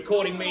new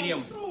recording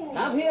medium.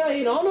 Have here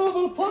in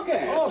honourable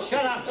pocket. Oh,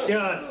 shut up,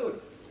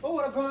 Stuart. Oh,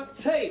 what about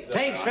tape?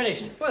 Tape's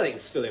finished. Well, they can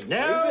still improve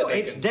No,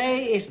 its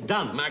day is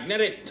done.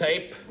 Magnetic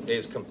tape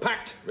is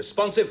compact,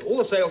 responsive. All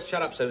the sales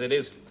shut-up says it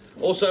is.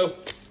 Also,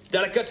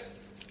 delicate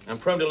and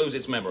prone to lose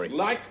its memory.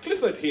 Like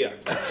Clifford here.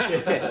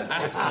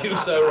 As you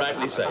so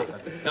rightly say.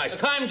 Now, it's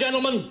time,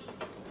 gentlemen,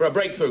 for a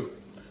breakthrough.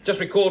 Just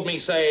record me,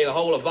 say, the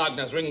whole of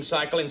Wagner's ring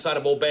cycle inside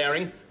a ball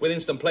bearing, with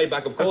instant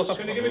playback, of course.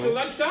 Can you give it till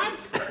lunchtime?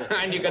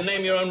 And you can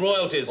name your own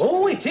royalties.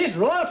 Oh, it is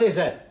royalties,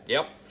 then.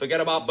 Yep, forget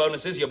about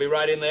bonuses, you'll be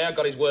right in there.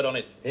 Got his word on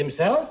it.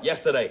 Himself?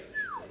 Yesterday.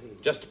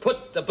 Just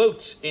put the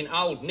boots in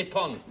old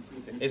Nippon,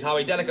 is how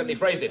he delicately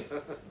phrased it.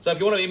 So if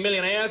you want to be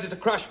millionaires, it's a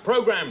crash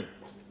program.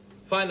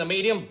 Find the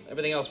medium,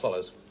 everything else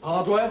follows.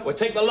 Hardware? We'll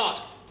take the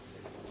lot.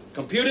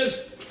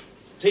 Computers,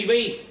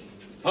 TV,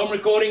 home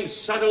recordings,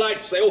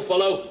 satellites, they all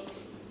follow.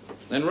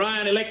 Then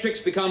Ryan Electrics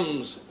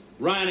becomes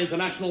Ryan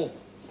International,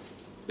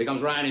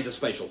 becomes Ryan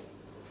Interspatial.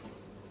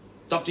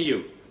 It's up to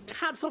you.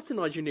 Hats off to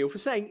Nigel Neal for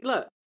saying,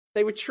 look,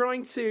 they were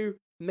trying to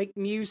make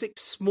music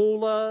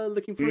smaller,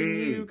 looking for a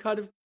new kind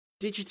of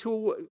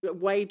digital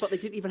way, but they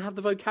didn't even have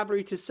the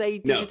vocabulary to say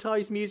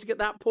digitized music at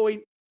that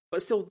point.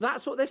 But still,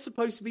 that's what they're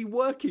supposed to be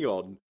working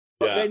on.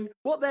 But then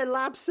what their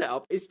lab set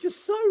up is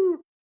just so,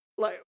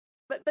 like,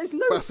 there's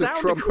no massive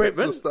sound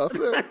equipment. And stuff.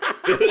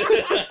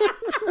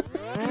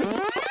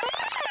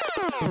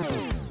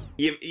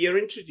 You're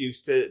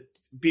introduced to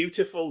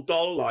beautiful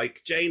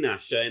doll-like Jane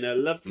Asher in a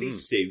lovely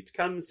suit,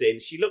 comes in.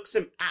 She looks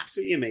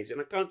absolutely amazing.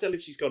 I can't tell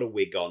if she's got a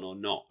wig on or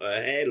not.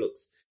 Her hair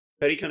looks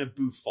very kind of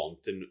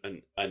bouffant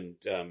and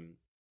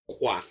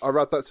coiffed. I'll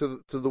add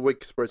that to the wig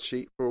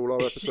spreadsheet for all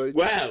our episodes.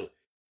 Well,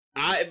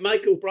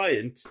 Michael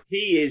Bryant,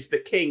 he is the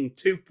king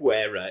toque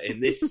wearer in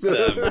this.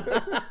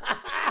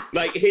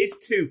 Like, his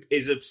toque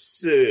is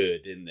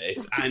absurd in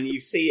this, and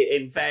you see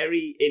it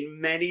in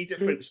many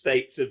different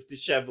states of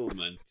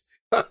dishevelment.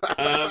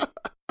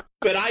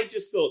 But I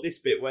just thought this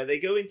bit where they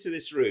go into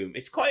this room,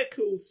 it's quite a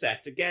cool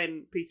set.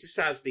 Again, Peter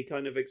Sasdy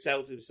kind of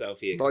excelled himself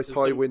here. Nice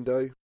high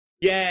window.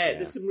 Yeah,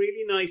 there's some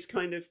really nice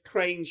kind of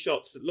crane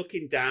shots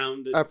looking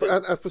down.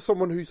 And for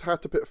someone who's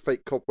had to put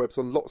fake cobwebs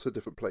on lots of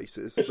different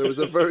places, there was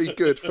a very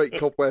good fake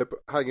cobweb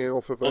hanging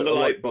off of a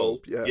light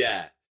bulb.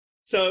 Yeah.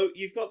 So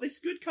you've got this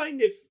good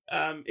kind of,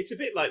 it's a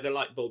bit like the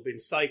light bulb in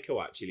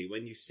Psycho, actually,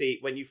 when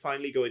you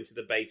finally go into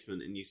the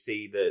basement and you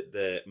see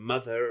the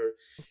mother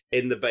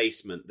in the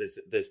basement,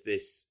 there's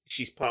this,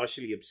 she's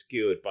partially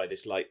obscured by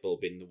this light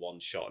bulb in the one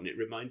shot, and it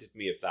reminded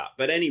me of that.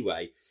 But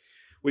anyway,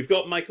 we've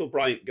got Michael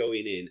Bryant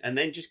going in and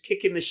then just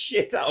kicking the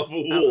shit out of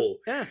a wall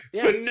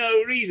for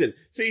no reason.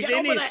 So he's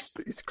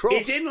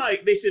in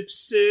like this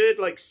absurd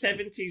like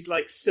 70s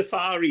like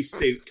safari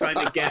suit kind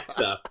of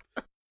getup.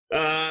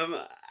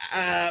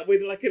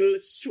 With like a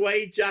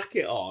suede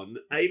jacket on.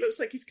 He looks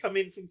like he's come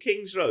in from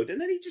King's Road, and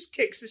then he just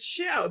kicks the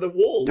shit out of the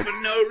wall for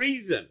no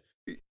reason.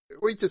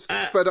 We just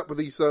fed up with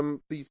these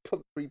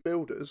country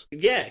builders.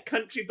 Yeah,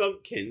 country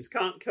bumpkins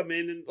can't come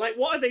in and like,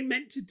 what are they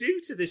meant to do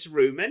to this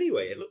room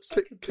anyway? It looks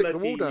like a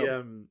bloody.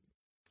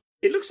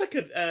 It looks like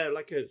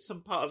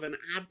some part of an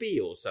abbey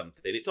or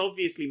something. It's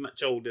obviously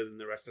much older than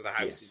the rest of the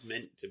house is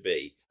meant to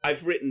be.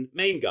 I've written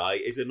main guy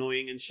is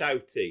annoying and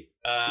shouty.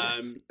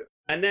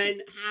 And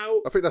then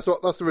how? I think that's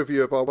the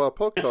review of our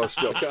podcast,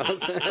 John.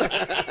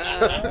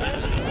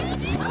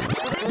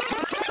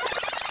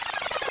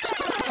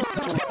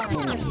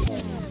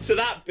 So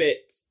that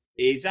bit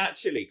is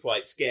actually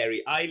quite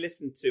scary. I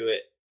listened to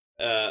it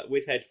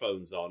with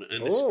headphones on,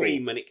 and the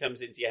scream when it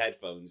comes into your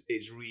headphones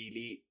is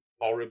really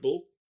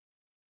horrible.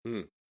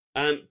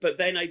 But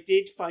then I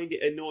did find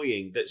it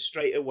annoying that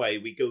straight away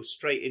we go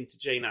straight into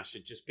Jane Asher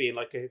just being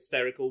like a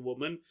hysterical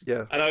woman.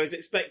 Yeah. And I was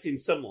expecting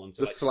someone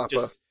to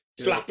just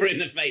slap her in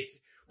the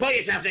face. Put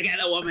yourself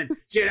together, woman.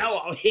 Do you know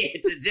what I'm here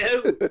to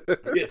do?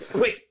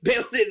 Quick,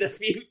 building the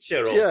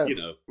future. Or, you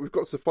know. We've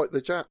got to fight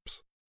the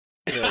Japs.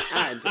 Yeah.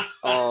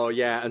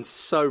 And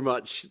so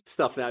much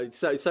stuff now.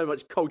 So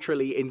much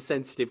culturally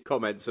insensitive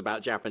comments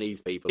about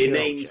Japanese people.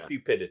 Inane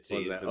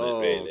stupidity, isn't it,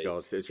 really?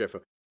 Oh, God, it's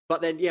dreadful.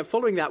 But then,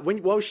 following that,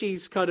 while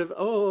she's kind of,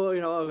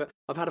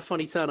 I've had a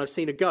funny turn, I've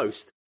seen a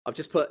ghost, I've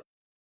just put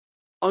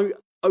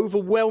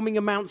overwhelming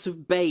amounts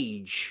of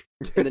beige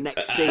in the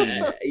next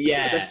scene.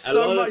 There's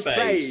so much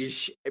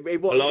beige. A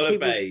lot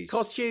of beige.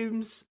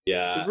 Costumes,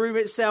 the room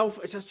itself,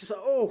 it's just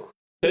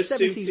the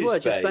 70s were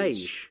just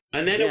beige.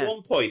 And then at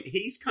one point,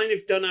 he's kind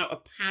of done out a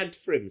pad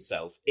for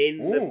himself in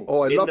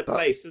the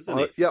place,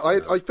 isn't he?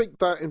 I think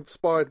that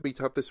inspired me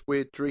to have this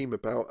weird dream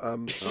about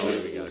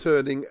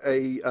turning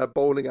a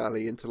bowling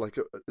alley into like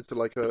a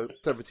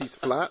 70s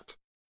flat.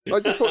 I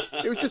just thought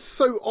it was just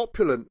so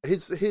opulent,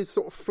 his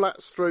sort of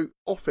flat stroke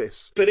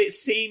office. But it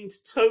seemed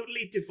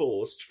totally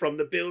divorced from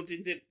the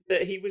building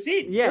that he was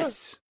in.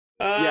 Yes.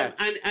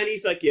 And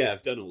he's like,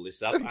 I've done all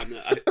this up, and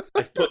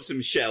I've put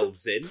some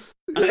shelves in.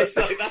 And it's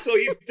like, that's all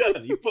you've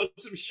done. You put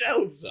some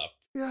shelves up.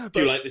 Yeah.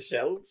 Do you like the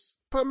shelves?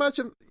 But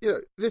imagine,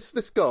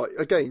 this guy,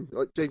 again,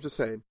 like James was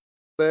saying,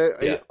 they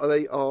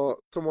are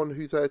someone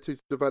who's there to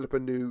develop a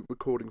new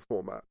recording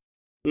format.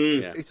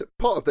 It's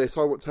part of this.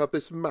 I want to have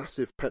this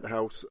massive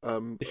penthouse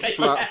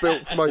flat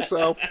built for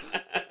myself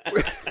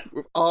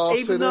with art.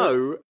 Even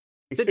though,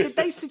 did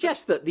they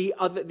suggest that the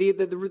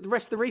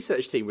rest of the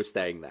research team was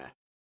staying there?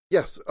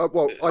 Yes.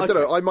 Well, I don't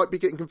know. I might be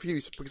getting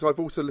confused because I've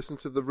also listened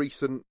to the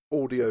recent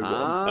audio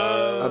one,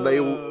 and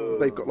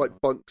they've got like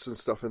bunks and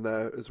stuff in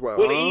there as well.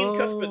 Well, Ian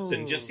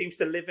Cuthbertson just seems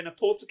to live in a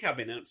porta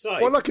cabin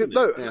outside. Well,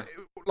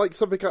 like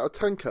something out of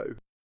Tenko.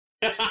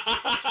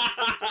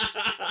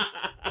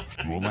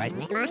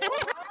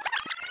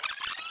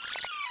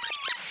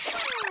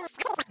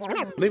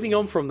 Moving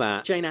on from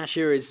that, Jane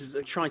Asher is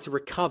trying to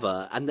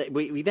recover, and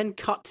we then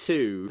cut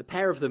to the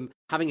pair of them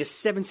having a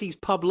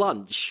 70s pub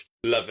lunch.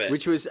 Love it.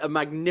 Which was a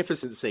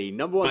magnificent scene.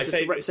 Number one, just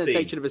a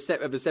representation of a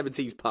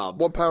 70s pub.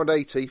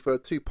 £1.80 for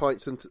 2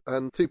 pints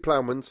and 2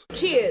 ploughmans.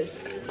 Cheers.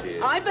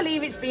 I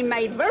believe it's been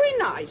made very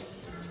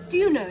nice. Do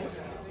you know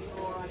it?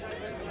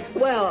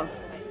 Well,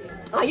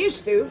 I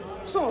used to,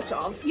 sort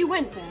of. You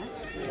went there?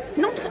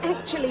 Not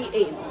actually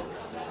in.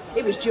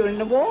 It was during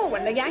the war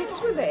when the Yanks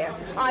were there.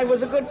 I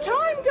was a good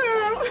time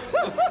girl.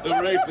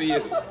 Hooray for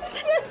you.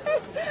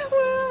 Yes.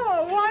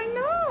 Well, why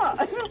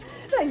not?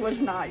 They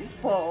was nice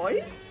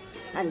boys.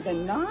 And the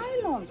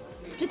nylons.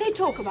 Did they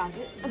talk about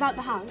it? About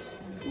the house?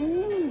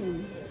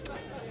 It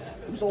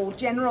was all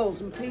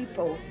generals and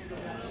people.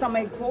 Some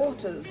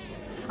headquarters.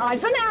 I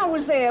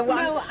was there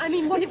once. No, I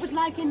mean what it was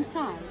like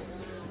inside.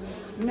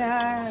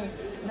 No.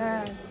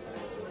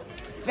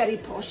 Very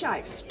posh, I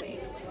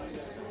expect.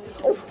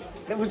 Oh,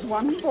 there was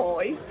one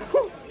boy.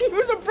 He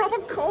was a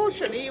proper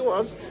caution, he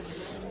was.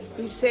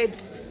 He said,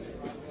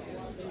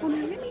 now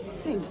let me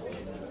think.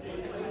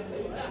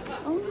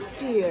 Oh,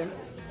 dear.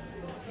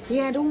 He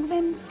had all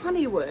them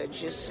funny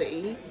words, you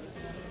see.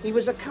 He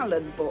was a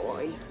coloured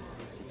boy.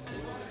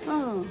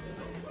 Oh,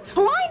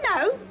 I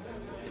know.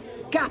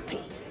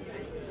 Guppy.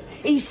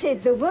 He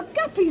said there were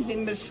guppies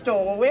in the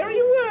store where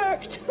he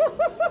worked.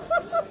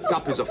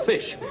 Guppy's a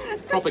fish.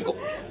 Tropical.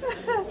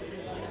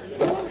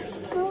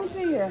 Oh,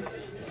 dear.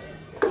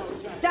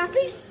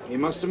 Dappies? He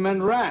must have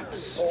meant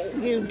rats. Oh,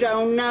 you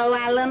don't know,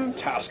 Alan.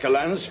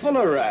 Taskerland's full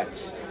of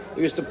rats.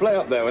 We used to play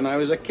up there when I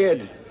was a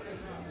kid.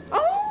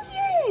 Oh,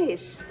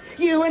 yes.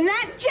 You and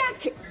that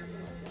Jackie.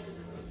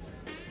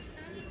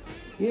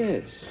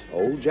 Yes,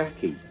 old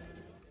Jackie.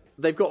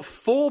 They've got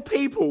 4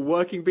 people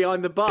working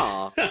behind the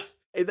bar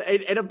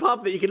in a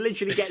pub that you can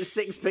literally get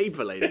 6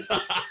 people in.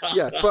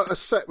 Yeah, but a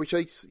set which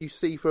you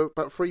see for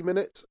about 3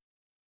 minutes.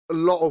 A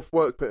lot of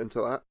work put into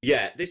that.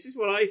 Yeah, this is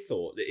what I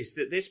thought. Is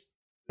that this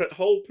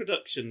whole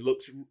production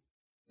looks...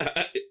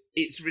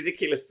 it's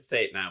ridiculous to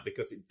say it now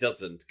because it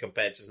doesn't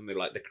compared to something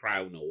like The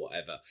Crown or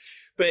whatever.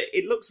 But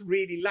it looks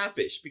really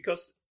lavish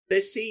because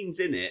there's scenes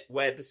in it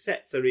where the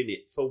sets are in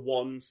it for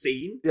one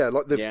scene. Yeah,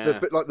 like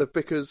the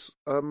vicar's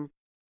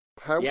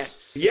house.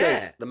 Yes.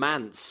 Yeah. The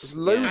manse. There's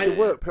loads of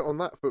work put on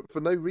that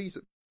for no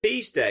reason.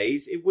 These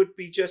days, it would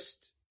be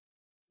just...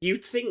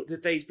 You'd think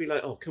that they'd be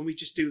like, oh, can we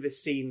just do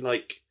this scene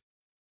like...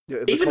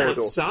 even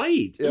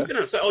outside. Yeah. Even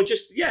outside. Or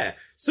just,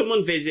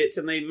 someone visits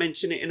and they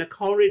mention it in a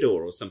corridor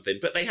or something.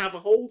 But they have a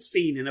whole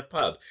scene in a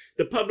pub.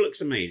 The pub looks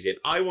amazing.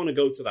 I want to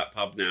go to that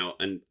pub now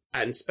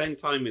and spend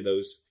time with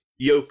those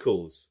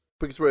yokels.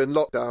 Because we're in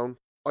lockdown,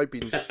 I've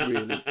been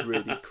really,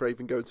 really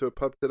craving going to a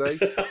pub today.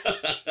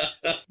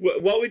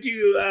 What would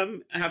you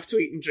have to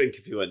eat and drink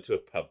if you went to a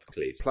pub,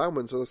 Cleves?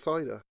 Ploughman's or a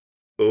cider.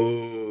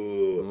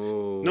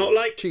 Oh. Not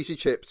like... Cheesy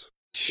chips.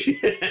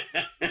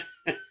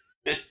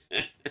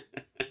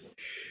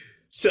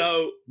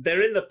 So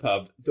they're in the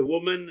pub. The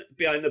woman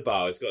behind the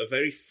bar has got a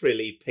very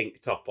frilly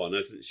pink top on,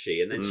 hasn't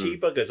she? And then she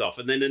buggers off.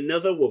 And then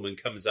another woman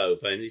comes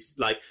over and is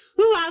like,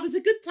 "Oh, I was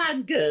a good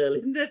time girl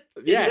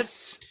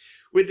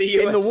with the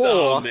US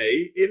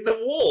Army in the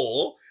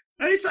war."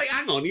 And it's like,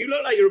 hang on, you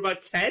look like you're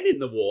about 10 in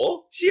the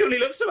war. She only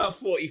looks about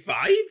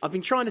 45. I've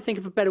been trying to think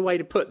of a better way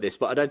to put this,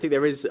 but I don't think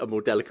there is a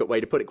more delicate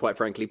way to put it, quite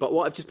frankly. But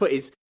what I've just put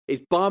is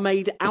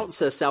barmaid outs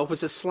herself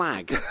as a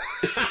slag.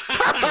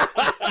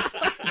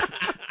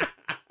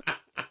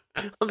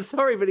 I'm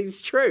sorry, but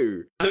it's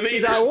true. I mean,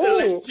 She's that's like, a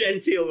less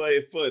genteel way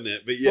of putting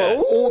it, but yes.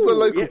 Well, all the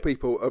local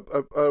people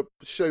are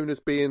shown as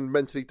being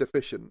mentally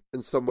deficient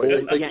in some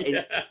way.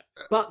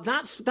 But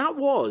that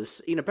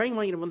was, bearing in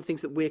mind, one of the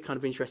things that we're kind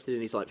of interested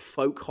in is like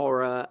folk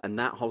horror and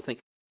that whole thing.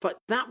 But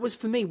that was,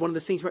 for me, one of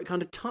the scenes where it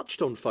kind of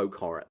touched on folk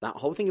horror. That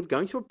whole thing of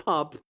going to a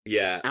pub,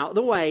 out of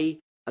the way,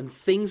 and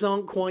things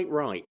aren't quite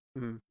right.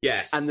 Mm.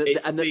 Yes. And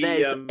that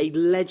there's a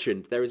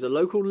legend. There is a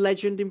local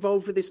legend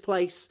involved with this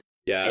place.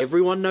 Yeah.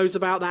 Everyone knows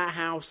about that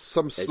house.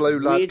 Some slow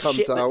lad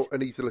comes out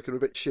and he's looking a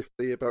bit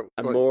shifty about...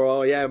 And more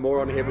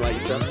on him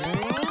later.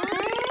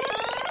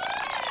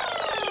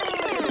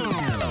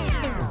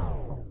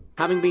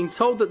 Having been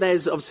told that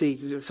there's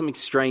obviously something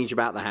strange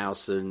about the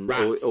house and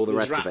all the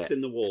rest of it. Rats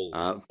in the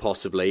walls.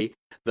 Possibly.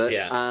 That,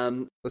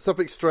 there's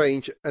something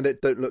strange and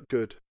it don't look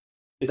good.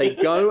 They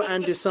go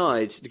and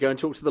decide to go and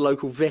talk to the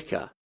local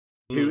vicar,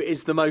 who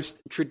is the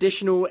most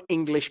traditional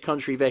English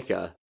country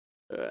vicar.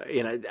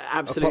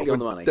 Absolutely on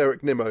the money.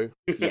 Derek Nimmo.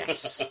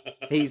 Yes,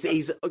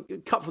 he's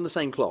cut from the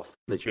same cloth,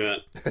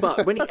 literally. Yeah.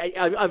 But when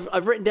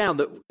I've written down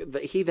that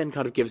he then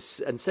kind of gives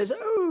and says,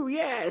 "Oh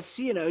yes,"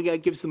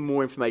 gives them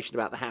more information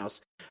about the house.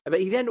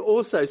 But he then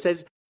also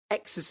says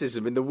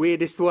exorcism in the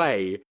weirdest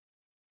way.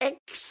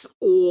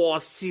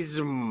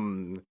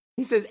 Exorcism.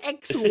 He says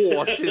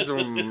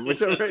exorcism,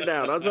 which I've written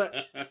down. I was like,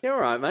 "You're all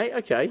right, mate.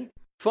 Okay,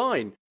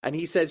 fine." And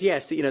he says,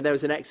 "Yes, there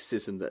was an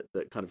exorcism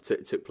that kind of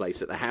took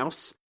place at the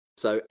house."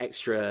 So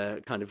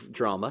extra kind of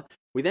drama.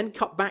 We then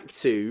cut back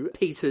to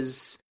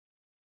Peter's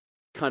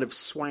kind of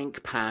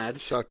shag pad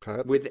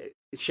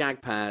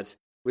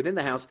within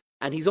the house,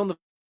 and he's on the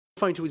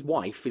phone to his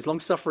wife, his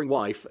long-suffering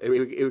wife,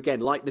 who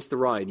again, like Mr.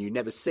 Ryan, you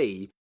never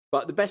see.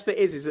 But the best bit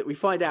is that we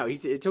find out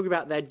he's talking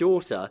about their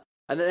daughter,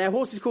 and that their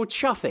horse is called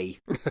Chuffy.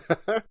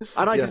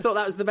 And I just thought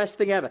that was the best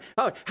thing ever.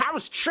 Oh,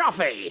 how's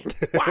Chuffy?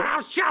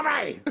 How's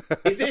Chuffy?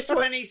 Is this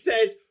when he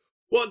says,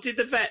 "What did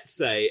the vet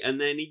say?" And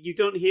then you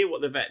don't hear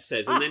what the vet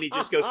says, and then he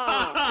just goes, He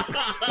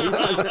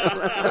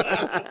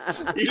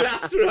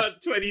laughs for about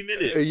 20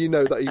 minutes. You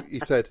know that he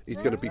said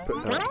he's going to be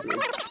put down.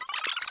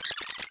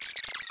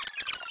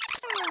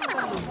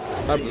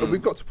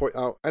 We've got to point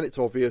out, and it's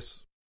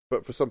obvious,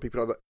 but for some people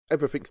like that,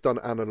 everything's done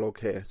analog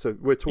here. So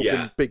we're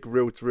talking big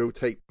reel-to-reel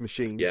tape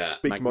machines,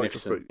 big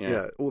microphone,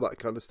 all that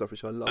kind of stuff,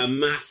 which I love. A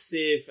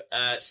massive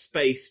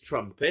space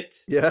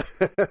trumpet. Yeah.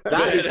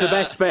 That is the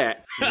best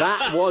bit.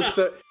 That was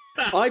the...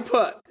 I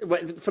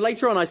put, for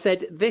later on, I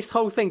said, this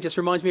whole thing just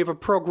reminds me of a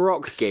prog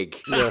rock gig.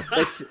 Yeah.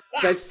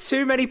 There's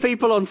too many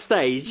people on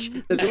stage,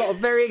 there's a lot of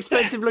very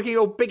expensive looking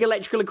or big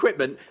electrical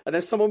equipment, and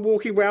there's someone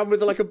walking around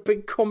with like a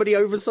big comedy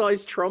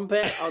oversized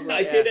trumpet. I was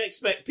like, I did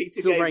expect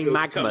Peter Gabriel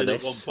to come in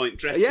at one point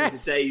dressed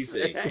as a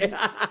daisy.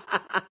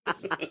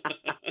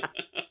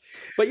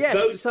 But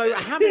yes, so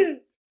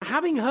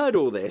having heard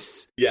all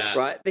this,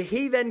 right,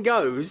 he then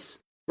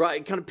goes,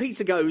 right, kind of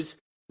Peter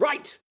goes,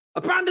 right,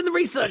 abandon the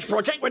research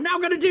project, we're now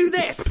going to do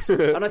this.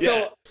 And I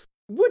thought,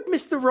 would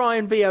Mr.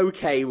 Ryan be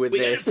okay with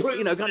this?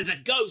 There's a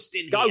ghost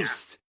in here.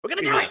 We're going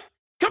to do it.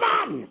 Come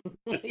on.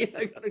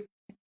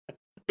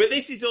 But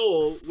this is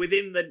all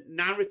within the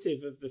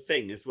narrative of the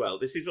thing as well.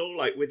 This is all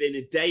like within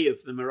a day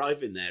of them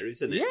arriving there,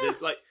 isn't it? Yeah.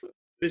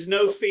 There's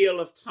no feel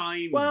of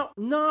time. Well,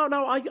 no,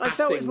 I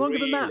felt it's longer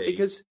than that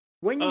because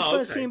when you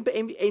first see him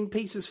in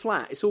Peter's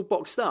flat, it's all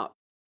boxed up.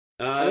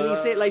 And then you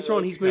see it later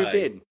on, he's moved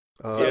in.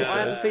 So I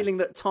had the feeling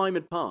that time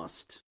had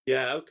passed.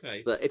 Yeah,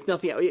 okay. That if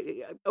nothing else,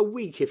 a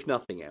week, if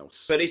nothing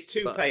else. But his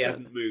toupee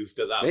hadn't moved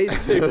at that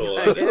His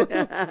point.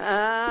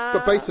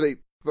 But basically,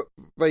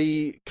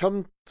 they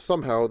come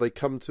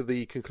to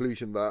the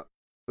conclusion that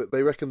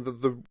they reckon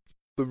that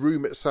the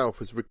room itself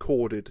has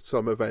recorded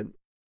some event,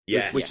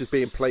 which is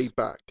being played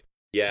back.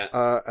 Yeah.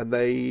 And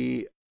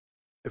they,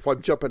 if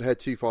I'm jumping ahead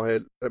too far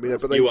here, let me know.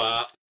 But you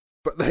are.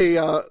 But they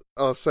are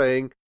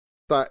saying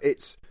that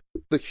it's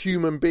the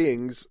human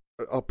beings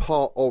are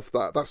part of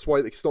that. That's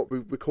why they stopped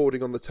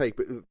recording on the tape.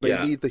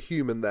 They need the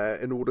human there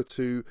in order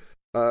to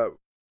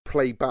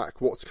play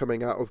back what's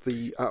coming out of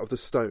the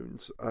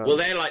stones. Well,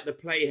 they're like the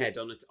playhead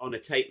on a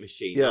tape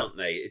machine, aren't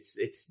they?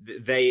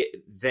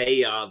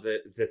 They are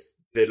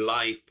the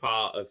live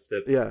part of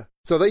the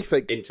So they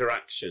think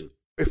interaction.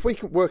 If we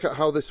can work out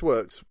how this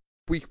works,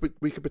 we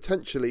could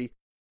potentially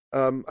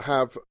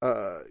have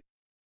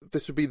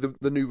this would be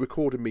the new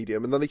recording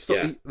medium, and then they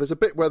start. There's a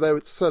bit where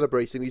they're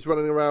celebrating. He's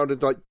running around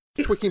and like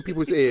twicking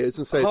people's ears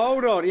and saying,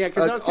 "Hold on,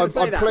 because I was going to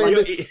say I'm that." Playing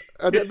this,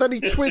 and then he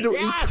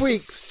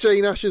tweaks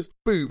Jane Ash's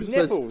boobs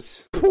and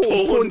says,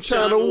 "Porn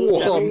Channel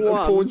 1 and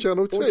Porn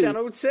Channel 2." Porn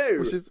Channel 2.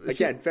 Which is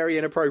again very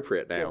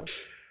inappropriate now.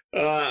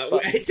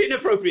 It's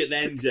inappropriate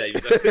then,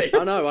 James. I think.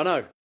 I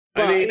know.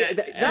 But I mean,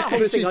 that whole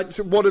thing.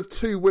 She's one of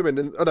two women,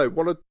 and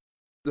one of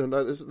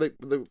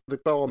the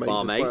barmaids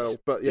as well.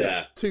 But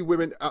two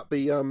women at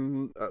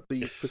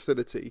the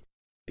facility.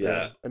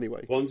 Yeah.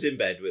 Anyway, one's in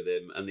bed with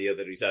him, and the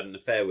other he's had an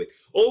affair with.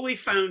 All we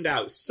found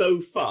out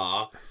so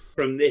far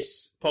from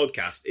this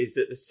podcast is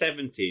that the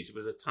 70s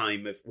was a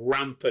time of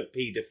rampant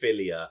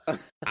paedophilia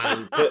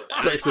and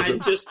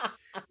just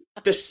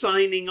the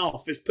signing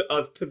off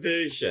of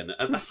perversion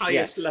at the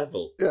highest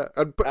level. Yeah,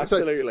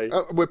 absolutely.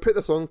 So, we'll put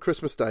this on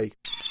Christmas Day.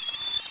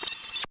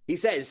 He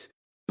says,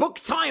 "Book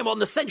time on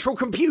the central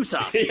computer."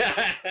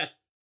 Yeah.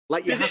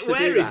 Like you does have it? to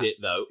Where do is that. it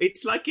though?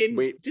 It's like in.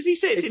 Does he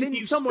say it's in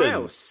Houston? Somewhere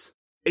else?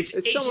 It's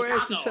somewhere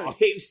else or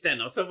Houston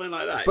or something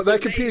like that. But their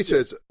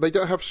computers, they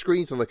don't have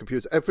screens on their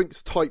computers.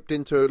 Everything's typed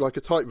into like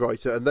a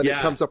typewriter, and then it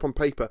comes up on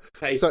paper.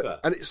 So,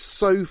 and it's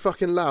so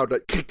fucking loud.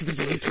 Like, and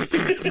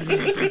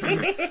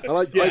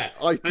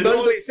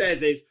all it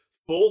says is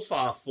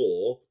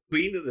 454,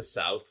 Queen of the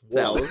South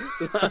 1,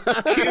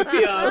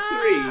 QPR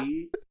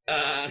 3.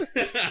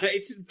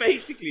 It's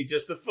basically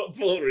just the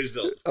football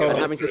results. And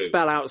having to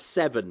spell out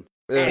 7.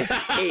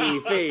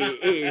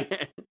 S-E-V-E.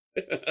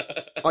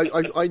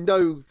 I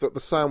know that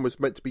the sound was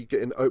meant to be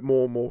getting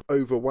more and more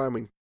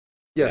overwhelming.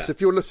 Yes,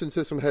 if you're listening to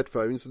this on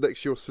headphones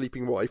next to your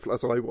sleeping wife,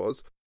 as I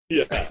was,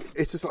 it's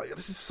just like,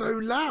 this is so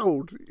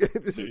loud.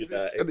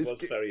 It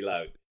was very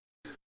loud.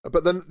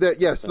 But then,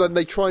 then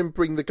they try and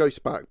bring the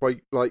ghost back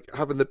by like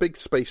having the big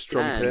space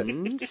trumpet.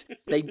 And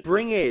they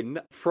bring in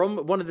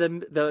from one of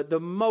the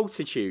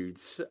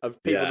multitudes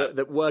of people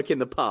that work in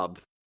the pub.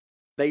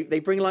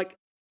 They bring like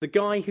the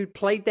guy who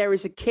played there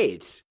as a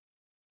kid,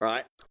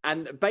 right?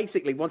 And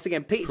basically, once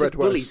again, Peter just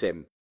bullies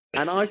him.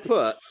 And I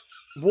put,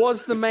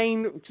 was the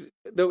main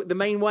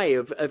way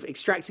of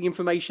extracting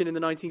information in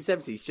the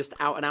 1970s just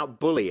out and out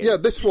bullying? Yeah,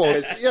 this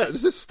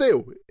is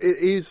still. It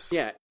is.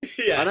 Yeah.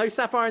 I know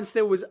Sapphire and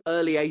Steel was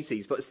early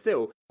 80s, but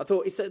still, I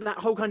thought it's that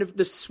whole kind of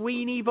the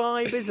Sweeney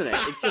vibe, isn't it?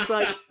 It's just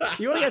like,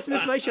 you want to get some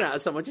information out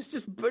of someone,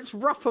 just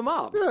rough them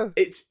up. Yeah.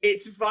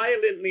 It's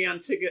violently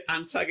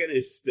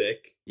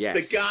antagonistic.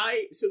 Yes.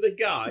 The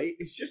guy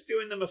is just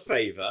doing them a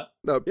favour.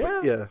 No,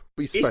 but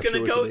he's he's special,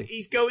 going to go. isn't he?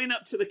 He's going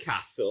up to the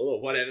castle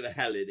or whatever the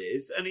hell it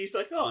is, and he's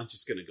like, "Oh, I'm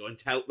just going to go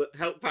and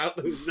help out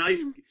those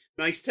nice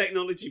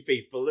technology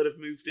people that have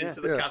moved into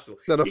the castle."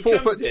 Then a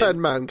 4'10"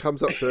 man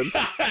comes up to him,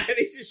 and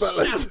he's just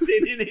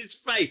shouting in his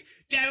face,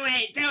 "Do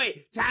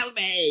it, tell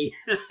me."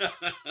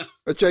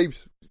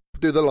 James,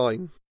 do the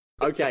line.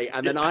 Okay,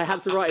 and then I had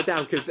to write it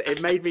down because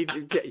it made me.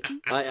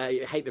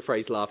 I hate the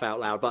phrase "laugh out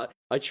loud," but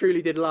I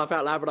truly did laugh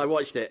out loud when I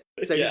watched it.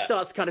 So he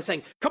starts kind of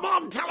saying, "Come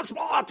on, tell us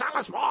more,"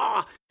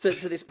 to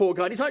this poor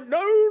guy. And he's like, "No,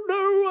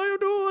 I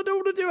don't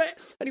want to do it."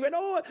 And he went,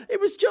 "Oh, it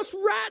was just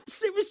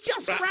rats. It was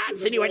just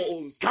rats." And he went,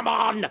 "Come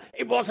on,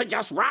 it wasn't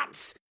just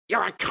rats.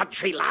 You're a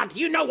country lad.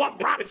 You know what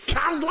rats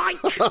sound like."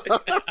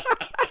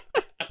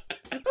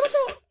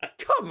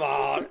 Come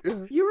on,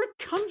 you're a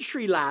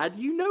country lad.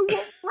 You know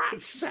what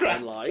rats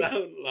sound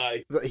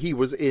like. That he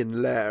was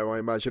in Lair, I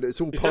imagine. It's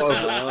all part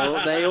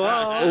of. There you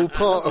are. All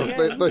part of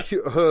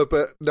the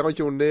Herbert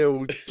Nigel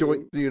Neal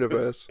joint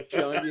universe.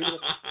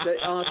 There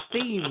are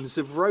themes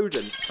of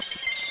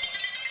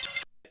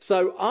rodents.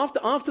 So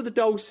after the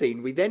doll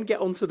scene, we then get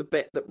onto the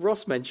bit that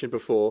Ross mentioned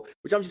before,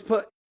 which I've just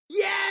put.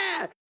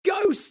 Yeah,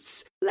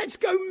 ghosts. Let's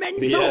go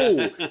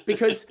mental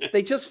because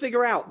they just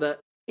figure out that.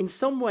 In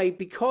some way,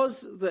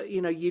 because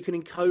you can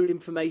encode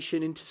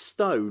information into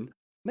stone,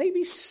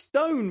 maybe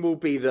stone will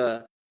be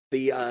the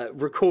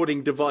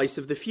recording device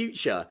of the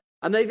future.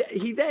 And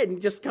he then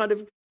just kind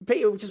of,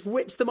 Peter just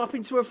whips them up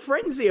into a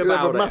frenzy about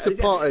have a massive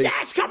party.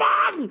 Yes, come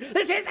on!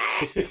 This is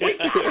it! We've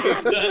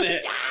done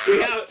it.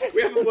 Yes!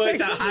 We haven't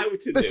worked out how to do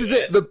it. This is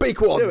it, the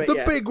big one.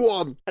 Yeah. Big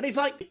one. And he's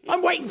like,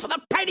 I'm waiting for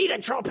the penny to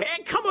drop here.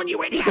 Come on,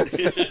 you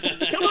idiots.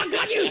 Come on,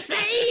 can't you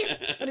see?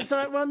 And it's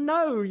like, well,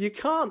 no, you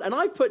can't. And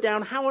I've put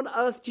down, how on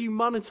earth do you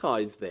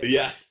monetize this?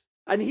 Yeah.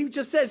 And he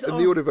just says... In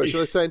the audio version,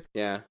 they're saying,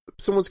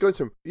 someone's going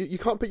to him, you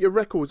can't put your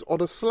records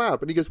on a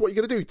slab. And he goes, what are you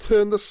going to do?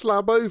 Turn the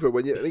slab over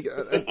when you...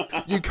 And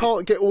you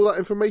can't get all that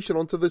information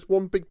onto this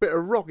one big bit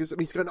of rock. And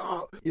he's going,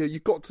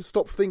 you've got to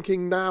stop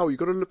thinking now. You've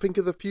got to think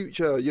of the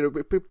future.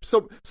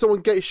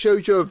 Someone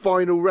showed you a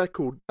vinyl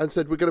record and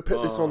said, we're going to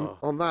put this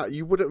on that.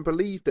 You wouldn't have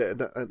believed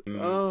it.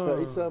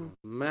 It's,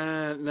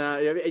 man, no.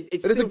 It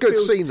is a good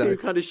scene, though.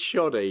 Kind of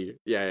shoddy.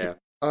 Yeah.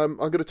 I'm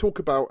going to talk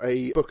about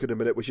a book in a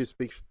minute, which is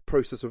the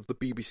process of the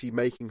BBC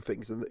making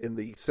things in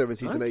the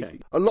 70s and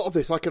 80s. A lot of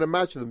this, I can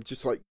imagine them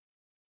just like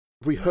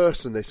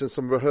rehearsing this in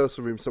some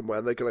rehearsal room somewhere,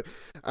 and they're going to,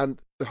 and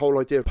the whole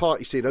idea of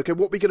party scene. Okay,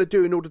 what are we going to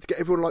do in order to get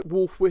everyone like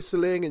wolf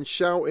whistling and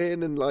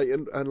shouting and like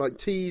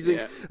teasing,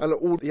 and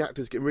all the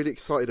actors getting really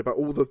excited about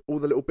all the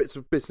little bits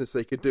of business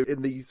they could do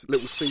in these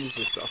little scenes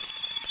and stuff.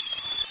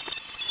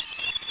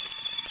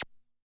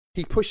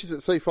 He pushes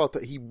it so far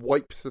that he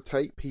wipes the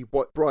tape.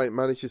 Bryant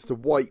manages to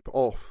wipe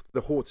off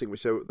the haunting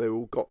which they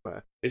all got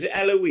there. Is it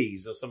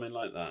Eloise or something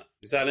like that?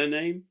 Is that her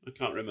name? I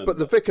can't remember. But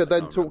the vicar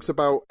then talks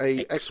about a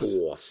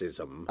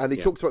exorcism. And he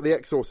talks about the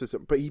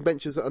exorcism, but he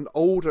mentions an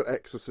older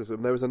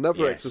exorcism. There was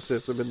another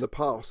exorcism in the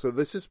past. So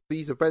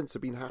these events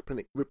have been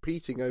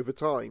repeating over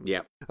time.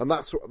 Yeah. And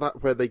that's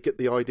where they get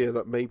the idea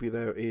that maybe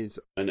there is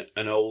an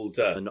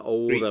older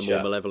creature.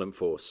 More malevolent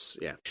force.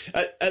 Yeah.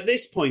 At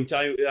this point,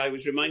 I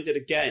was reminded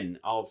again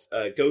of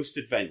Ghost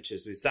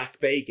Adventures with Zach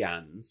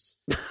Bagans.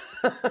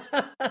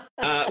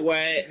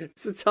 Where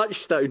it's a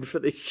touchstone for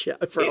this show.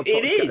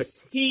 It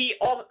is.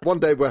 One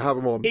day we'll have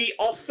him on. He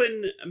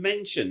often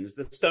mentions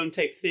the stone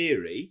tape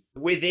theory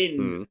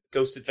within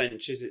Ghost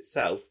Adventures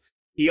itself.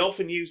 He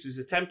often uses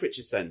a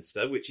temperature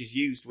sensor, which is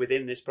used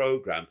within this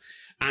program.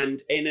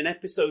 And in an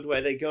episode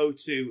where they go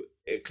to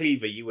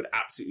Cleaver, you would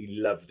absolutely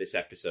love this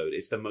episode.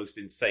 It's the most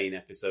insane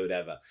episode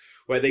ever,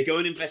 where they go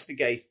and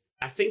investigate.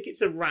 I think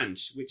it's a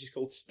ranch, which is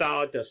called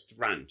Stardust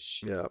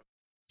Ranch. Yeah.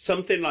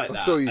 Something like that.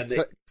 I saw you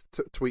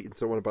tweeting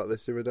someone about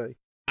this the other day.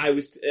 I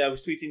was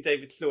tweeting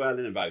David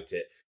Llewellyn about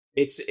it.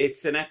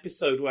 It's an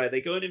episode where they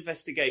go and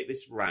investigate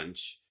this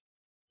ranch,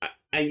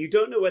 and you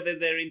don't know whether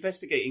they're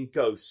investigating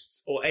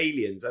ghosts or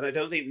aliens, and I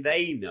don't think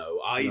they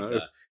know either.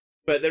 No.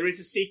 But there is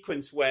a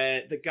sequence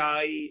where the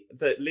guy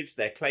that lives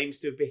there claims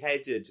to have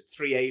beheaded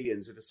 3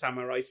 aliens with a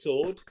samurai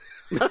sword.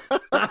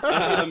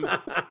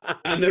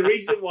 And the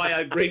reason why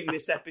I bring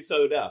this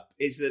episode up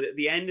is that at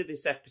the end of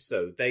this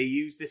episode, they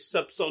use this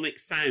subsonic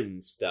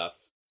sound stuff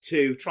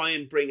to try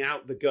and bring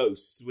out the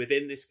ghosts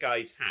within this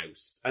guy's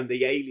house and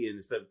the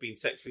aliens that have been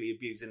sexually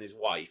abusing his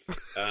wife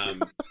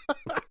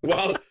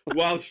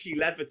while she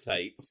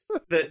levitates.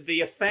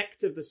 The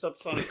effect of the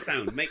subsonic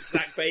sound makes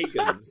Zach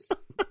Bagans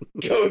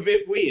go a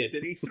bit weird,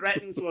 and he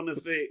threatens one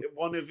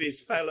of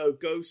his fellow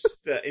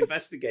ghost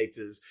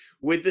investigators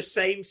with the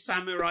same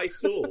samurai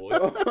sword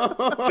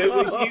that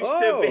was used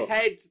to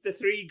behead the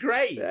 3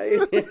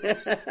 Greys.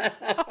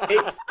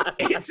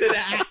 It's an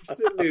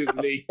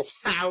absolutely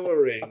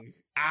towering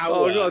hour.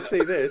 Oh, I've got to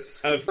see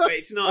this.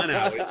 It's not an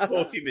hour, it's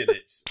 40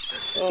 minutes.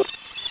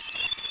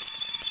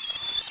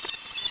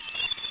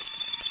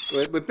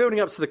 We're building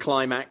up to the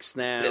climax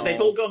now.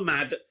 They've all gone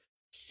mad.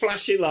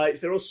 Flashing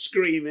lights, they're all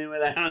screaming with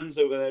their hands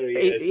over their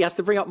ears. He has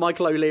to bring up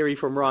Michael O'Leary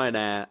from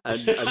Ryanair and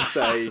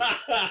say,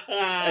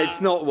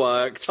 it's not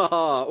worked.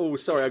 Oh,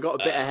 sorry, I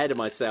got a bit ahead of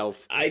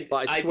myself. But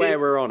I swear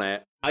we're on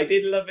it. I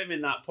did love him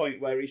in that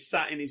point where he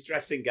sat in his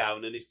dressing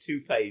gown and his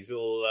toupé's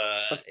all...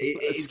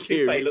 his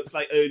toupee looks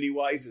like Ernie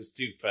Weiser's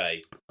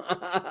toupee.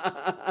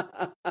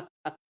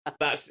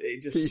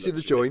 It just Can you see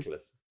the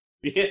ridiculous.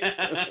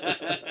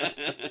 Yeah.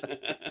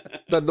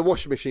 Then the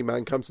washing machine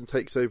man comes and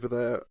takes over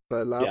their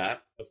lab. Yeah,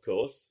 of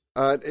course.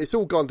 And it's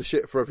all gone to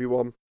shit for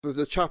everyone. There's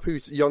a chap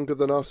who's younger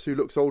than us, who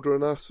looks older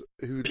than us,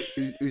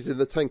 who's in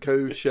the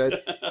Tenko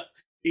shed.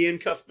 Ian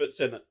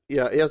Cuthbert's in it.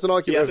 Yeah, he has an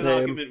argument with him.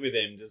 Argument with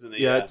him, doesn't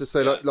he? Yeah, to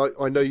say, like,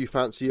 I know you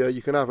fancy her,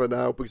 you can have her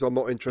now because I'm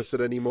not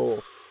interested anymore.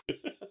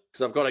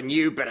 Because I've got a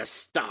new bit of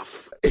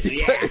stuff.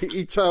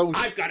 He tells...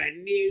 I've got a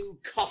new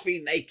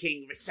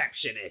coffee-making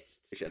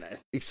receptionist.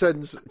 He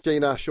sends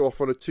Jane Asher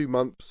off on a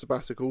 2-month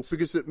sabbatical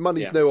because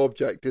money's no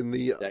object in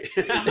the...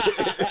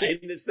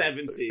 in the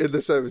 70s. In the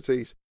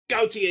 70s.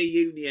 Go to your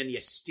union, you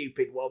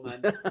stupid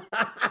woman.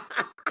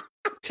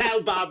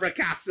 Tell Barbara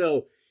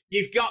Castle...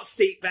 You've got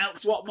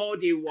seatbelts. What more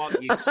do you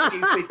want, you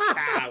stupid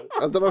cow?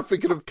 And then I'm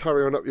thinking of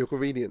Carry On Up Your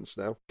Convenience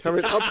now.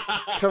 Carry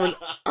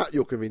at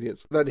Your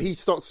Convenience. Then he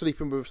starts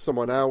sleeping with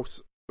someone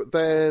else, but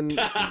then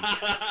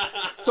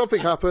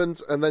something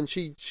happens, and then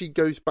she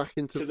goes back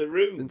into the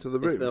room. It's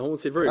the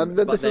haunted room. And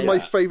then this is my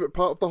favourite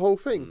part of the whole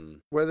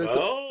thing, where there's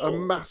a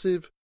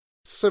massive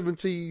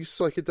 70s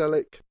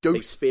psychedelic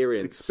ghost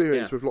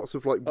experience with lots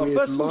of like weird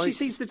first of all, lights. she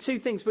sees the two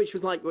things, which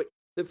was like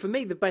for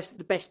me the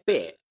best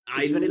bit.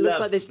 I is when it looks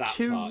love like there's that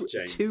two part,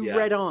 James,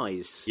 red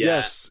eyes. Yeah.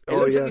 Yes. It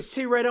looks like it's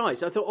two red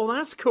eyes. I thought, oh,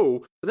 that's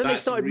cool. But then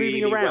That's they started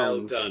really moving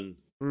around. well done.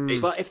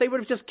 But if they would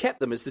have just kept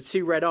them as the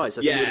two red eyes,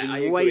 I think it would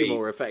have been way agree.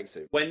 more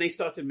effective. When they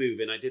started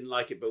moving, I didn't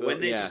like it, but when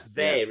they're just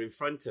there in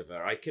front of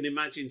her, I can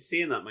imagine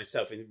seeing that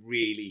myself and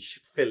really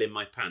filling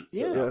my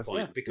pants at that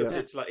point because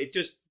it's like it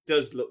just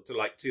does look to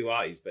like two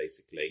eyes,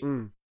 basically.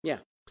 Yeah.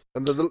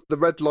 And the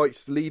red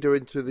lights lead her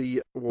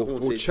into or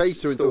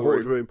chase her into the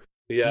haunted room.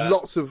 Yeah.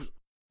 Lots of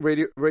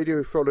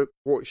radiophonic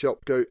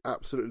workshop go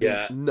absolutely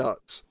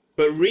nuts.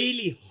 But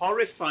really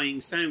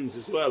horrifying sounds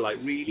as well, like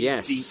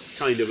really deep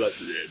kind of like...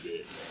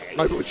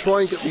 I will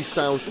try and get these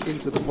sounds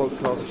into the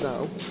podcast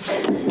now.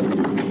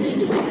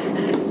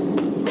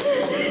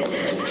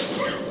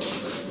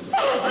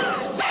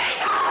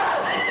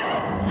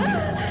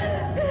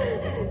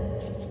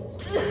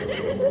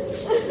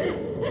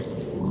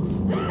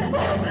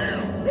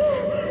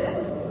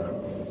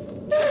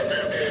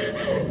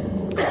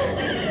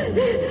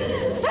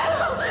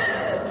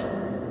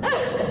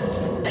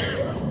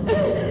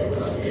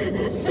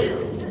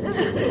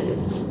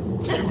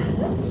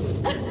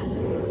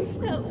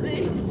 Help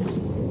me.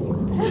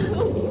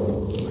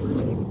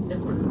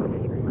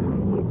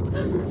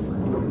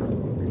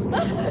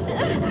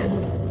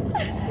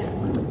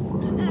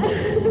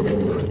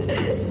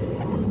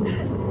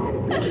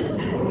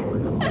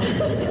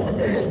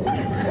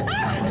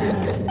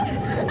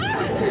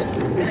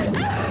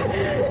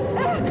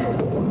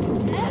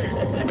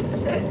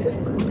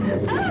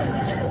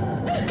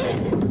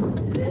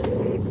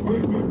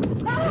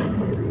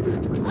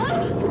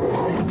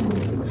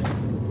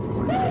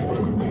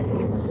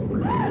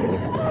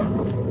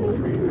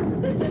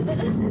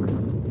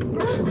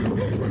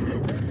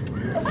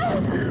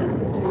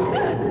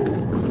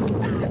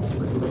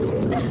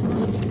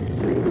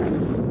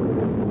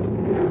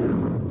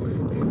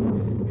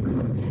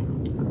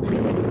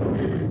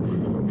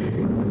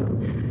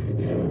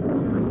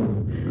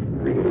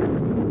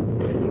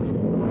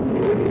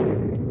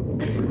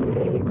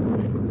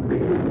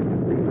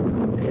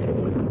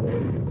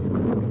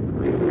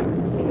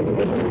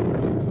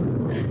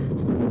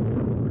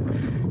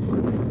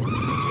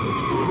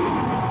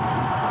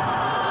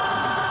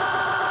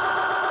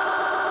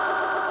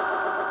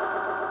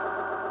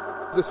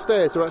 The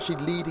stairs are actually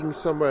leading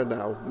somewhere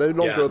now. No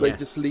longer are they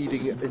just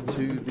leading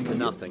into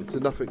nothing. To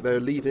nothing. They're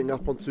leading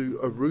up onto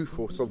a roof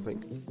or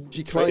something.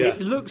 She climbs.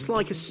 It looks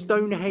like a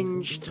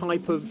Stonehenge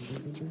type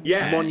of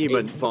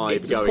monument vibe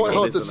it's going quite on,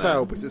 hard to isn't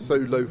tell it? because it's so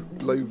low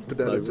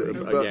fidelity.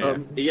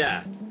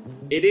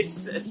 It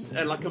is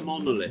like a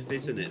monolith,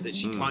 isn't it, that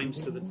she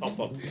climbs to the top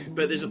of.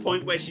 But there's a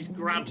point where she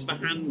grabs the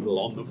handle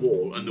on the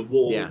wall, and the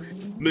wall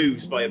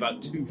moves by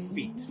about 2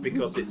 feet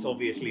because it's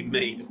obviously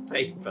made of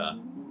paper.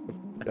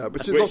 Yeah,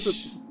 but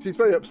she's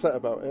very upset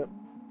about it.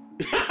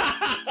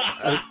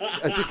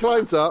 and she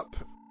climbs up,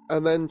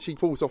 and then she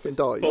falls off and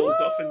dies.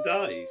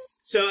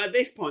 So at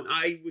this point,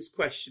 I was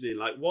questioning,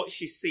 like, what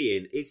she's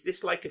seeing. Is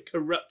this like a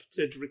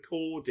corrupted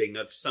recording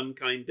of some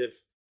kind of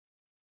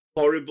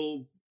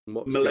horrible,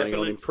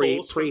 malevolent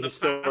force from the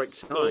prehistoric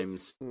past?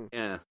 times?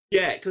 Yeah,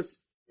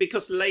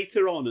 because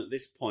later on at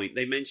this point,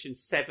 they mentioned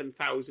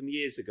 7,000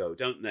 years ago,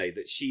 don't they,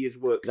 that she has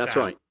worked out. That's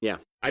right, yeah.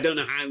 I don't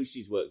know how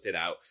she's worked it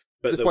out.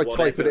 But just by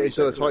typing it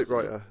into the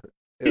typewriter.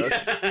 Yeah,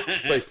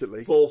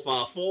 basically.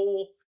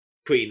 454,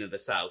 Queen of the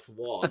South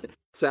 1.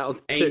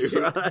 South 2.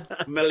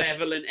 Ancient,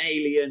 malevolent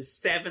aliens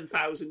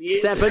 7,000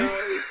 years ago. Seven.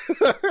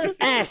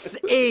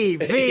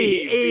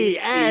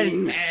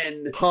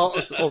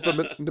 Heart of the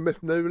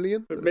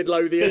Mythnolian?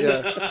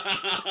 Midlothian.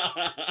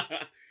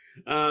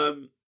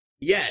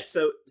 Yeah.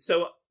 So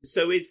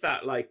is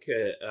that like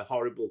a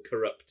horrible,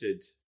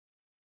 corrupted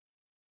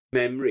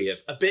memory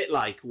of a bit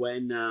like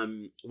when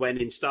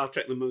in Star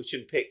Trek the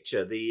Motion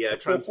Picture the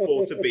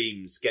transporter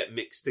beams get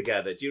mixed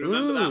together. Do you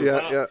remember that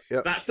part? Yeah.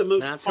 That's the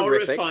most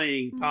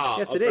horrifying part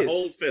of the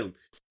whole film.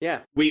 Yeah.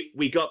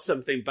 We got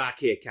something back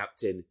here,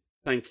 Captain.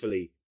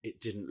 Thankfully,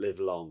 it didn't live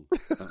long.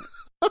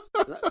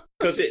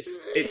 Because it's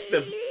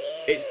the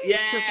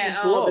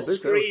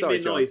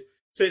screaming noise.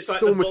 So it's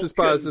like almost as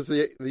bad as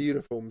the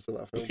uniforms of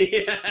that film.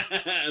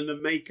 Yeah, and the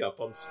makeup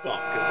on Spock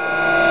as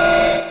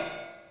well.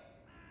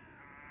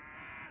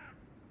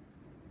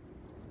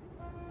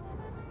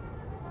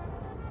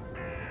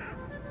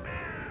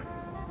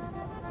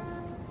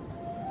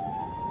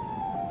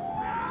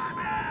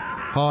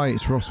 Hi,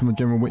 it's Ross from the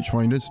General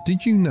Witchfinders.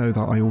 Did you know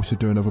that I also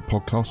do another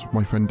podcast with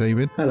my friend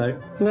David?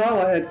 Hello. Well,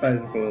 my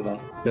headphones are full of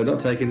that. You're not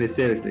taking this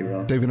seriously,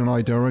 Ross. David and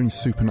I do our own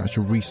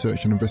supernatural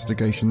research and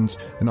investigations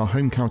in our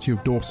home county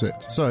of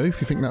Dorset. So, if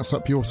you think that's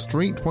up your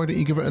street, why don't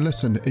you give it a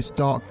listen? It's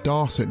Dark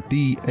Darset,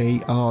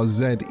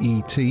 Darzet.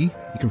 You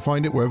can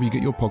find it wherever you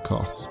get your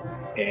podcasts.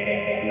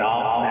 It's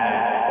not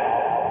natural.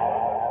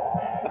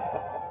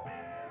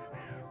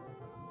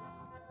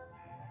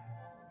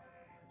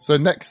 So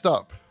next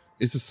up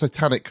is the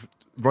Satanic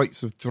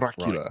Rites of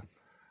Dracula.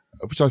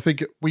 which I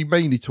think we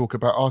mainly talk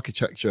about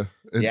architecture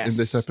in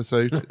this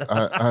episode,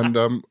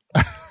 and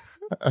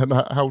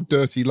how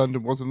dirty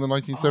London was in the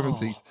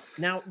 1970s.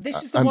 Now,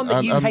 this is the one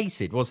that you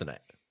hated, wasn't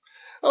it?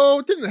 Oh,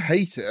 I didn't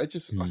hate it. I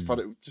just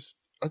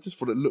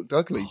thought it looked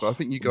ugly. But I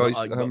think you guys.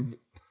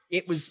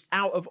 It was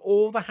out of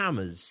all the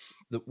Hammers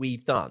that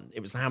we've done.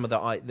 It was the Hammer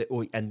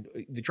and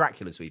the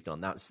Draculas we've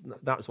done. That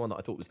was one that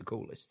I thought was the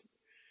coolest.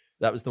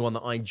 That was the one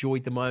that I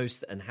enjoyed the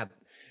most and had.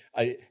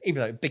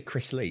 Even though Big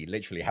Chris Lee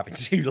literally having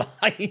 2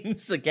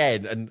 lines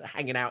again and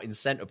hanging out in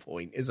Centre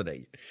Point, isn't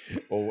he?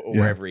 Or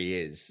wherever he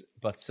is.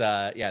 But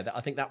I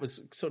think that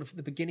was sort of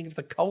the beginning of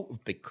the cult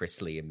of Big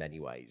Chris Lee in many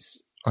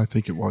ways. I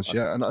think it was,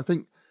 and I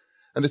think,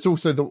 and it's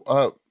also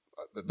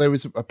there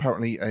was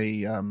apparently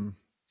a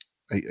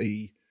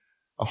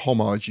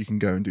homage you can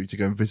go and do to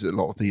go and visit a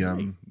lot of the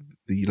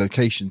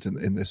locations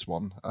in this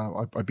one.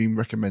 I've been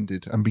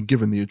recommended and been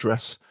given the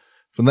address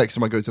for the next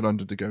time I go to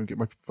London to go and get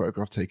my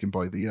photograph taken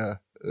by the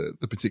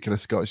particular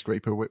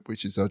skyscraper,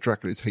 which is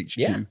Dracula's HQ.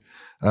 Yeah.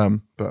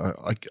 But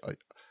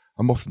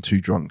I'm often too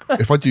drunk.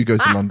 If I do go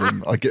to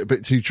London, I get a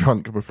bit too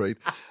drunk, I'm afraid.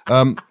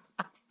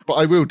 But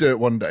I will do it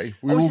one day.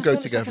 We will go together.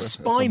 It's like a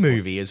spy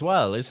movie as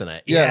well, isn't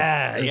it?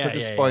 It's like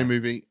a spy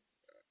movie.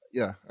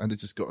 Yeah, and it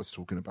just got us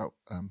talking about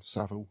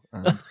Savile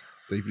and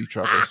David Lee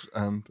Travis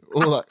and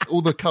all that,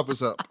 all the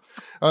covers up.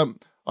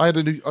 I had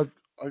I've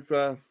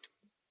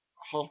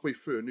halfway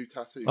through a new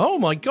tattoo. Oh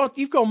my God,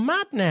 you've gone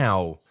mad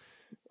now.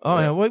 Oh,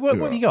 yeah. What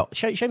have you got?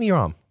 Show me your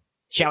arm.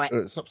 Show it.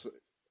 It's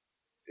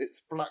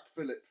Black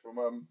Fillet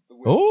from The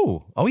Witch.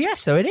 Oh yes,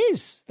 so it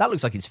is. That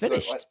looks like it's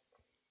finished.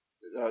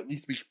 So it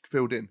needs to be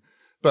filled in.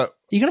 But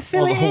you're going to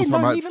fill it in?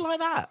 Don't leave it like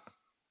that.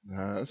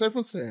 So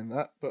everyone's saying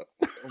that, but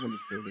I wanted to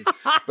fill it in.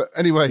 But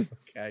anyway,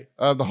 okay.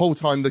 The whole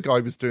time the guy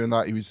was doing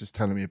that, he was just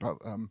telling me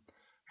about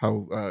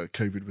how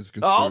COVID was a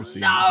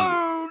conspiracy.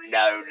 Oh,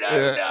 no.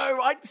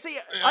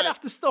 I'd have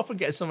to stop and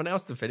get someone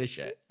else to finish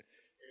it.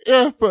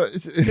 Yeah, but...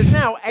 Because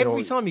now,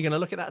 every time you're going to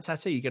look at that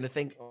tattoo, you're going to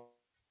think,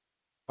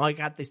 I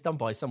had this done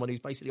by someone who's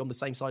basically on the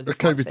same side as the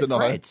COVID denier.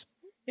 Fred.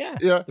 Yeah,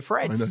 the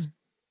Freds.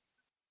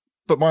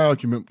 But my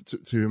argument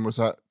to him was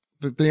that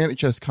the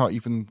NHS can't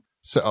even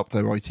set up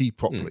their IT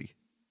properly.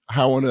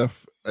 How on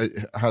earth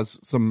has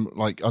some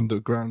like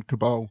underground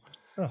cabal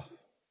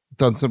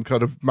done some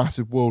kind of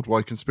massive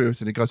worldwide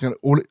conspiracy? And the guy's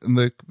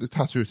the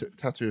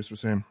tattooist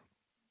was saying,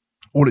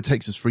 all it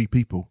takes is 3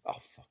 people. Oh,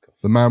 fuck off.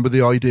 The man with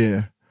the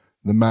idea,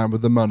 the man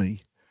with the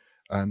money,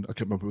 and I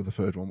can't remember what the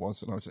third one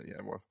was. And I was like,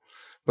 yeah, well,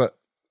 but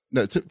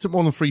no, it took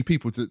more than 3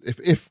 people to.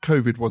 If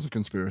COVID was a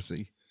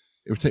conspiracy,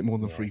 it would take more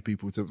than 3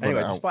 people to run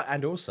it out.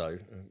 And also,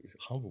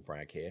 humble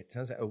brag here. It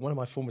turns out one of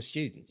my former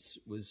students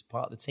was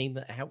part of the team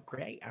that helped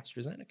create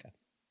AstraZeneca.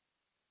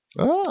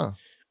 Ah.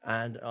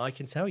 And I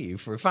can tell you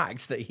for a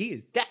fact that he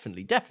is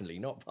definitely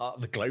not part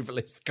of the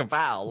globalist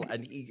cabal,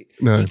 and he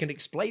can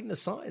explain the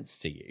science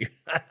to you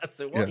as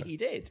to what he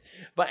did.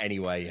 But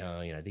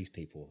anyway, these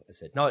people, I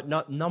said, no,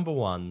 number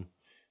one,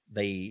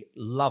 they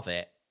love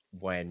it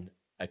when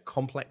a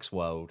complex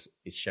world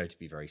is shown to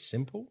be very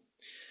simple.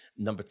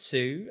 Number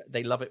 2,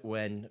 they love it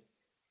when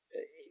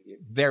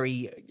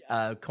very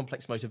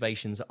complex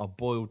motivations are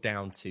boiled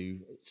down to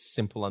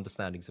simple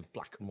understandings of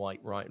black and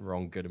white, right and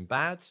wrong, good and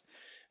bad.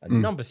 And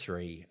number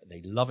 3,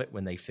 they love it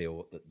when they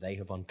feel that they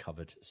have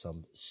uncovered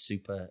some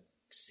super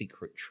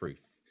secret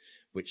truth,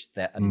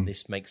 and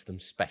this makes them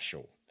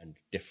special and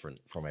different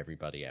from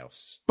everybody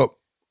else. But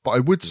I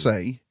would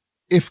say,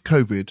 if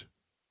COVID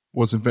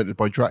was invented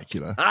by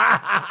Dracula,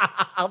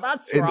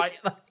 that's right.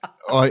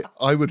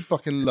 I would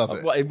fucking love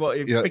it.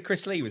 What Big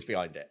Chris Lee was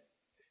behind it?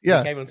 Yeah,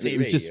 he came on TV. It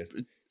was just,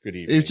 good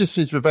evening. It was just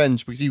his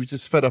revenge because he was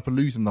just fed up and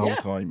losing the whole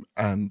time,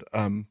 and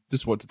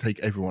just wanted to take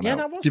everyone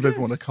out, give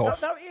everyone a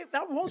cough.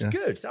 That was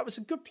good. That was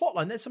a good plot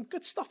line. There's some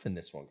good stuff in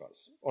this one,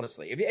 guys.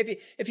 Honestly,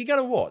 if you're going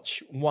to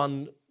watch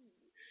one.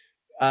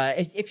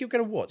 If you're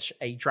going to watch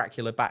a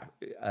Dracula Batman,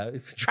 a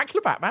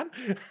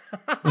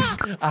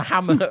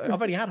Hammer. I've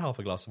only had half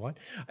a glass of wine.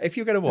 If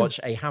you're going to watch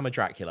a Hammer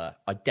Dracula,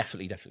 I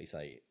definitely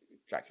say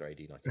Dracula AD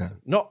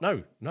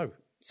 1970. No,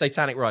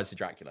 Satanic Rise of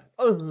Dracula.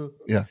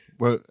 Yeah,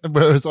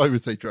 whereas I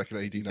would say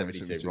Dracula AD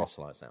 1972. Ross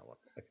likes that one.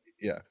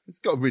 Yeah, it's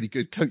got a really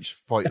good coach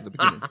fight at the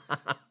beginning.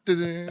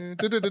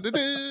 Look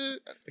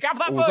out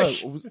for that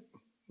bush!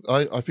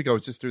 I think I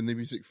was just doing the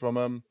music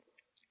from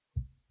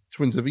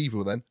Twins of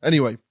Evil then.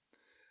 Anyway.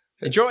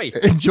 Enjoy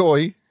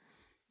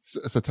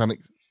Satanic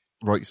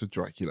Rites of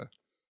Dracula.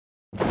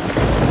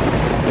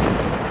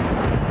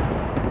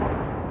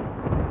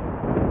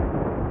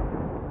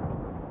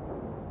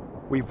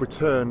 We've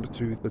returned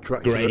to the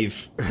Dracula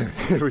grave.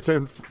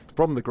 Returned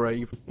from the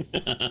grave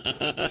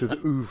to the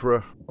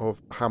oeuvre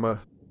of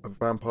Hammer, a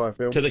vampire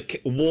film. To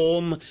the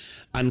warm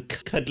and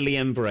cuddly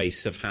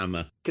embrace of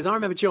Hammer. Because I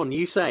remember, John,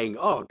 you saying,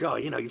 oh, God,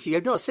 if you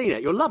have not seen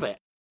it, you'll love it.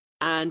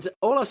 And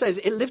all I say is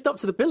it lived up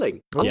to the billing.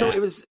 I thought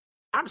it was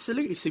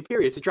absolutely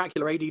superior to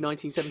Dracula AD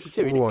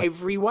 1972 in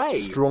every way.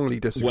 Strongly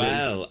disagree.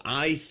 Well,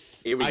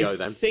 Here we go,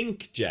 then.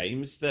 think,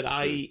 James, that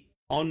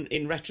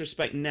in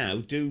retrospect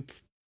now, do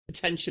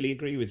potentially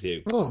agree with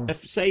you. Oh.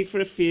 Save for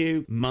a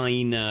few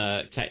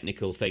minor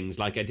technical things,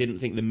 like I didn't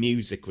think the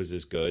music was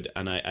as good,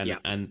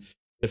 and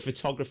the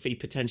photography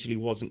potentially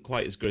wasn't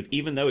quite as good,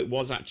 even though it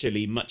was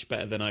actually much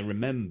better than I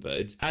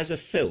remembered. As a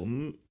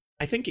film,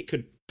 I think it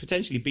could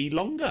potentially be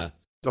longer.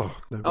 Oh,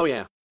 no. Oh,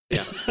 yeah.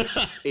 Yeah,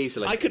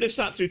 easily. I could have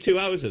sat through 2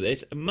 hours of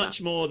this,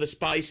 much more of the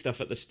spy stuff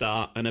at the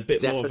start and a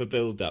bit more of a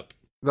build-up.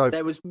 No.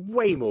 There was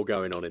way more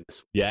going on in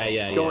this.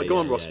 Yeah. Go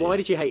on, Ross. Why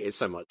did you hate it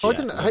so much? I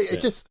didn't hate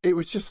it. It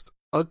was just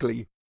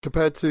ugly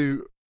compared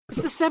to...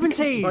 It's the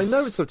 70s! I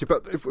know it's 70s,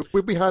 but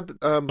if we had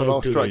the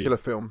last Dracula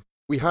film,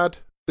 we had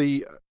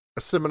a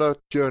similar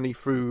journey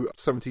through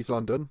 70s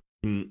London,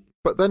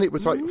 but then it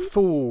was like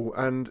full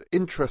and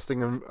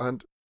interesting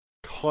and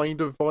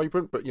kind of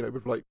vibrant, but,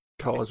 with like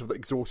cars with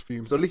exhaust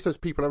fumes. At least there's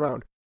people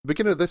around. The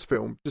beginning of this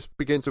film just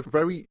begins with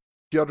very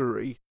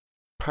juddery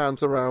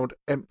pans around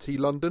empty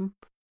London.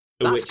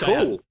 That's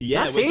cool.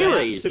 That's eerie.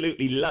 I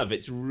absolutely love.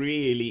 It's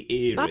really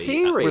eerie. That's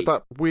eerie. With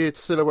that weird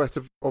silhouette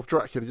of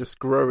Dracula just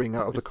growing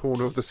out of the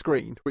corner of the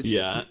screen, which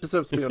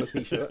deserves to be on a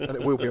T-shirt, and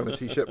it will be on a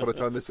T-shirt by the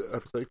time this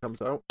episode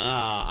comes out.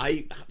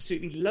 I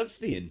absolutely love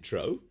the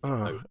intro.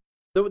 The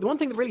one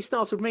thing that really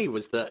startled me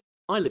was that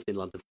I lived in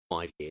London for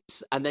 5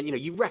 years, and then,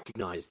 you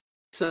recognise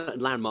certain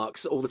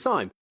landmarks all the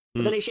time.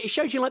 But then it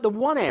showed you, like, the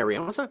one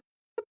area, I was like,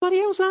 what the bloody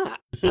hell's that?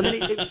 And then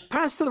it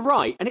pans to the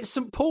right, and it's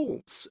St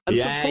Paul's. And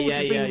St Paul's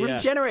has been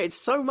regenerated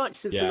so much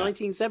since the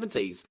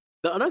 1970s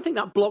that I don't think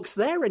that block's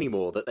there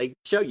anymore, that they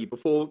show you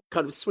before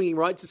kind of swinging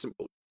right to St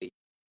Paul's.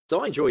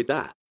 So I enjoyed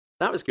that.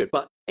 That was good.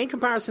 But in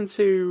comparison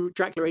to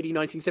Dracula AD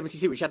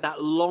 1972, which had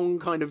that long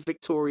kind of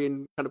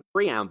Victorian kind of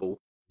preamble,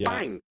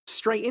 bang,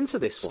 straight into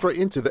this one. Straight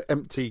into the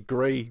empty,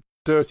 grey,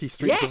 dirty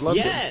streets of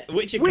London. Yeah,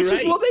 which is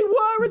what they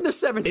were in the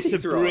 70s.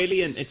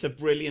 It's a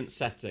brilliant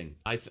setting.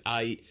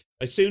 I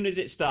as soon as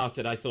it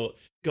started, I thought,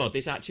 God,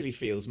 this actually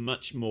feels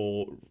much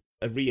more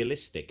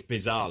realistic,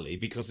 bizarrely,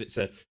 because it's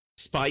a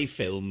spy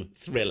film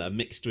thriller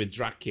mixed with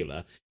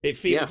Dracula. It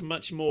feels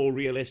much more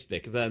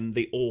realistic than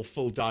the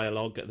awful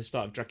dialogue at the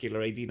start of Dracula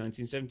AD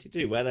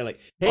 1972, where they're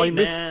like, "Hey,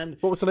 man,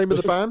 what was the name of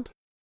the band?"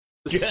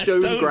 The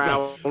Stone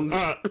Ground.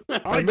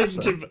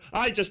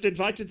 I just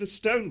invited the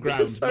Stone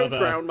Ground,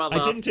 mother.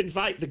 I didn't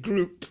invite the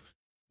group.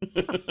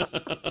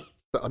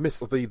 I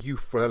missed the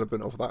youthful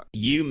element of that.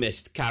 You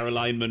missed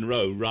Caroline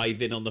Munro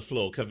writhing on the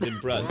floor covered in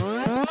blood.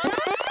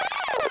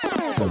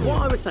 But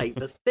what I would say,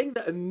 the thing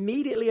that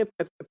immediately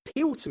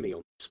appealed to me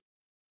on this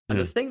one, and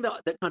the thing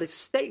that kind of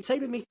stayed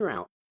with me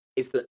throughout,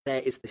 is that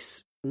there is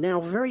this now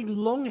very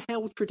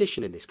long-held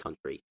tradition in this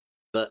country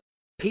that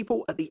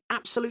people at the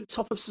absolute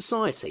top of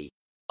society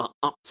are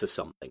up to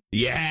something.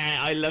 Yeah,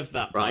 I love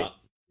that part. Right?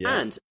 Yeah.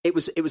 And it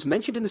was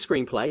mentioned in the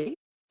screenplay,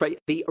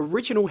 the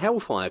original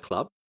Hellfire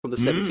Club from the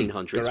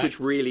 1700s, which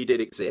really did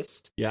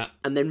exist. Yeah.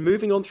 And then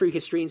moving on through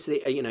history into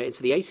the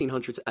into the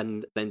 1800s,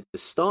 and then the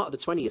start of the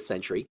 20th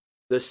century,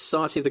 the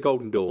Society of the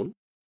Golden Dawn.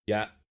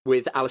 Yeah.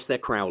 With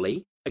Aleister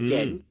Crowley,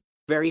 again,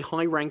 very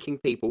high-ranking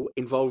people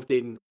involved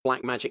in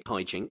black magic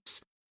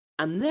hijinks.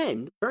 And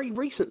then, very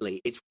recently,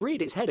 it's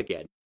reared its head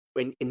again.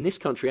 In this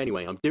country,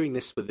 anyway, I'm doing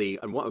this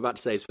and what I'm about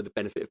to say is for the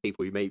benefit of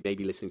people who may be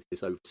listening to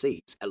this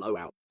overseas. Hello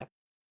out there.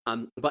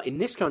 But in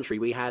this country,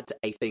 we had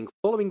a thing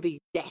following the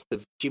death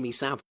of Jimmy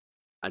Savile,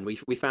 and we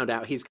found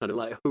out his kind of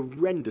like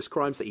horrendous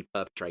crimes that he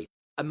perpetrated.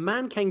 A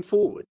man came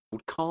forward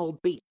called Carl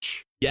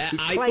Beach. Yeah,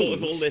 I thought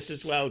of all this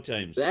as well,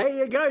 James. There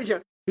you go,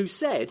 John. Who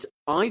said,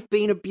 I've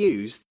been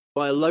abused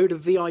by a load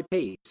of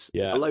VIPs,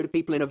 a load of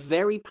people in a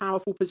very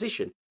powerful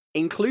position,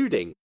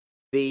 including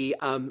the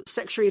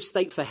Secretary of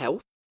State for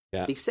Health,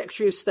 the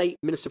Secretary of State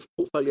Minister for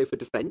Portfolio for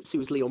Defence, who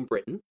was Leon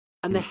Britton,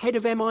 and the head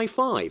of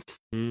MI5,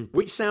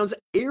 which sounds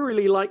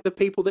eerily like the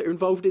people that are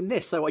involved in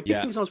this. So I did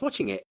think as I was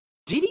watching it,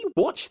 did he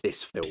watch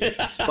this film?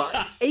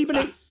 But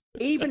even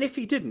if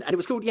he didn't, and it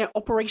was called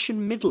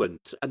Operation Midland,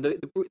 and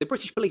the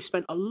British police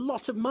spent a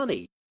lot of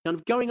money kind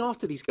of going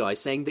after these guys,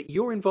 saying that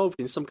you're involved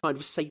in some kind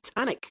of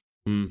satanic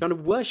kind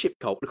of worship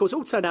cult. And of course, it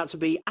all turned out to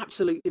be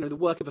absolute, the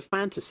work of a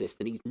fantasist,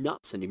 and he's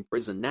nuts and in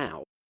prison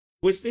now.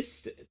 Was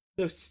this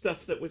the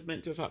stuff that was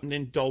meant to have happened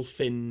in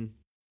Dolphin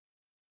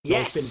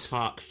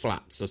Park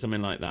Flats or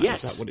something like that?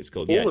 Yes. Is that what it's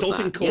called? All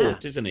Dolphin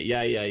Court, isn't it?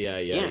 Yeah.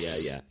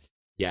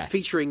 Yes.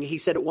 Featuring, he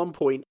said at one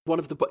point,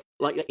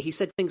 he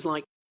said things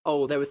like,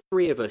 "Oh, there were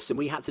 3 of us, and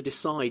we had to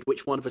decide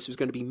which one of us was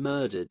going to be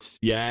murdered."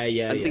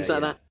 And things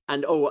like that.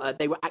 And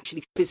they were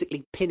actually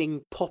physically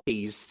pinning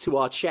poppies to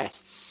our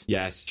chests.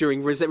 Yes.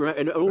 During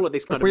and all of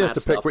this kind of we mad had to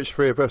stuff. pick which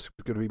 3 of us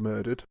were going to be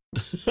murdered.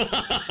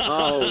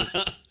 Oh,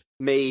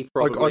 me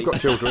probably. I've got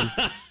children.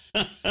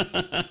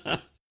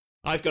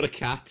 I've got a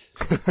cat.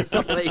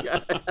 There you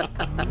go.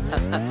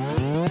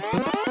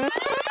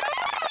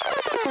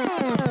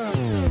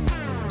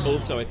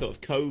 Also, I thought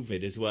of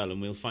COVID as well,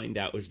 and we'll find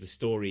out as the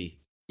story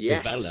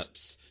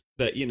develops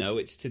that,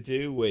 it's to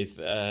do with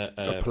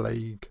a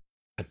plague.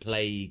 A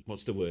plague,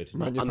 what's the word?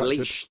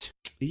 Unleashed.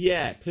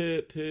 Yeah,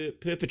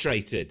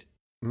 perpetrated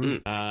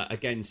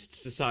against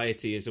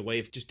society as a way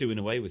of just doing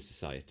away with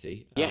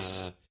society.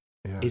 Yes.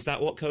 Is that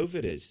what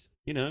COVID is?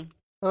 No.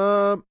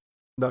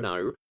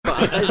 No.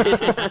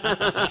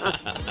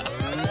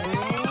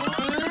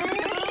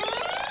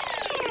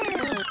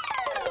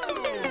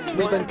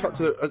 We then cut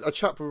to a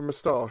chap with a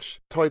moustache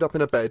tied up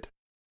in a bed.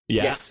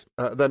 Yes.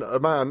 Then a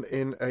man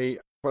in an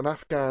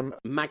Afghan...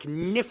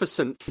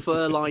 Magnificent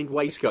fur-lined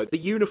waistcoat. The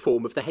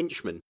uniform of the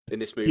henchman in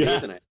this movie,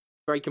 isn't it?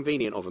 Very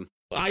convenient of them.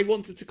 I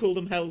wanted to call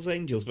them Hell's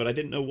Angels, but I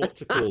didn't know what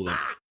to call them.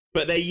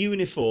 But their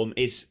uniform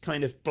is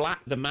kind of black,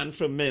 the man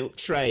from Milk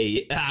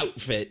Tray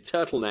outfit.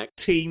 Turtleneck.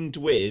 Teamed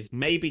with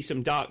maybe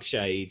some dark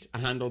shades, a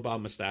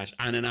handlebar moustache,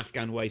 and an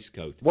Afghan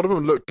waistcoat. One of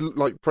them looked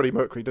like Freddie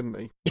Mercury, didn't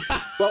he?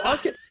 Well, I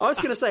was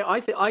going to say, I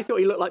thought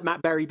he looked like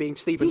Matt Berry being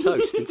Stephen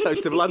Toast in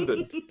Toast of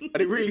London.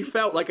 And it really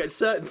felt like, at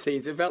certain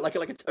scenes, it felt like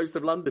a Toast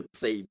of London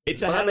scene.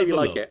 It's a hell of a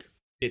look. It.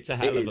 It's a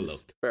hell of a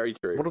look. Very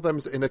true. One of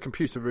them's in a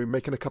computer room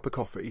making a cup of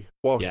coffee,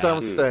 whilst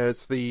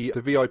downstairs the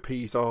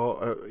VIPs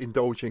are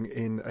indulging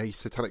in a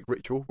satanic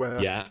ritual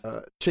where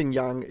Ching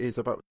Yang is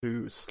about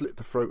to slit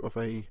the throat of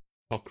a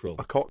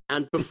cock.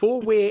 And before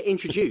we're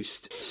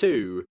introduced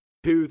to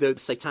who the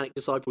satanic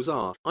disciples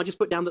are, I just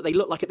put down that they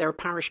look like they're a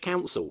parish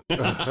council.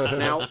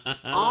 Now,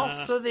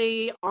 after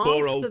the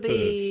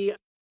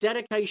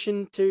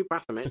dedication to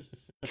Baphomet,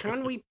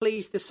 can we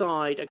please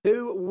decide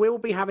who will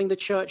be having the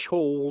church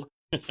hall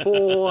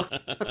for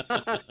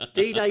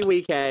D-Day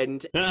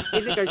weekend?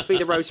 Is it going to be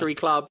the Rotary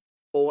Club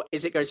or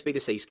is it going to be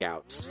the Sea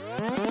Scouts?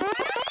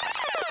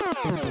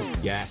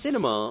 Yes.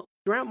 Cinema,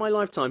 throughout my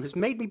lifetime, has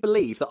made me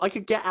believe that I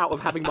could get out of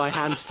having my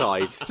hands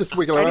tied. Just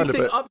wiggle around a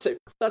bit. Up to.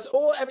 That's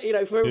all,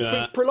 for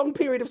a prolonged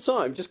period of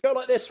time. Just go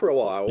like this for a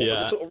while. And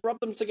just sort of rub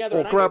them together.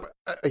 Or grab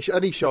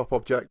any sharp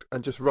object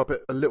and just rub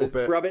it a little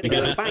bit. Rub it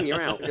together, bang,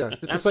 you're out. Yeah,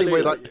 it's the same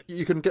way that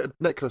you can get a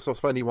necklace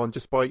off anyone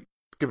just by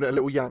giving it a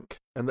little yank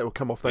and it will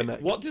come off their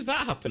neck. What does that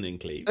happen in,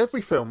 Cleves?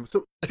 Every film.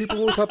 So people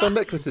always have their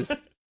necklaces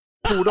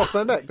pulled off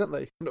their neck, don't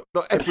they?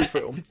 Not every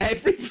film.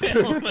 Every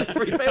film.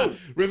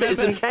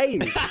 Citizen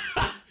Kane.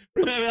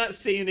 Remember that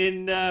scene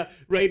in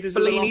Raiders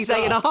of the Lost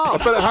Ark?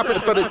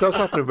 8.5. But it does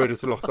happen in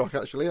Raiders of the Lost Ark,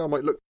 actually. I'm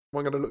going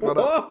to look that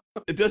up.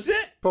 Does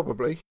it?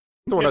 Probably.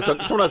 Someone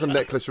has a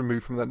necklace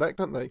removed from their neck,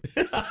 don't they?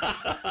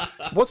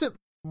 Was it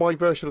my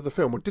version of the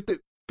film, or did it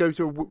go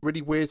to a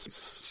really weird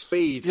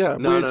speed? Yeah,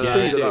 weird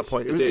speed at that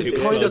point.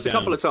 It kind of a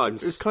couple of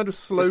times. It was kind of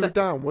slowed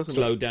down, wasn't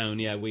it? Slowed down,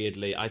 yeah,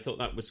 weirdly. I thought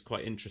that was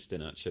quite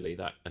interesting, actually,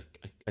 that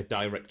a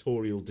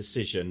directorial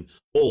decision,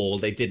 or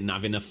they didn't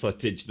have enough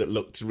footage that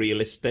looked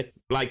realistic.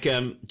 Like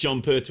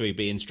John Pertwee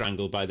being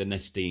strangled by the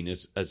Nestine,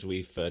 as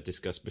we've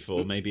discussed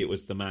before. Maybe it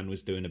was the man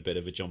was doing a bit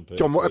of a John Pertwee.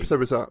 John, what episode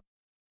was that?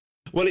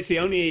 Well, it's the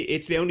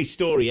only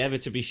story ever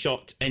to be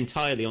shot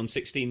entirely on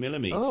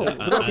 16mm. Oh,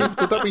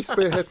 would that be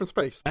Spearhead from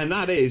Space? And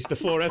that is the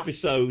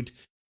 4-episode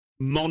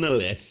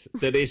monolith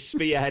that is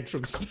Spearhead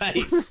from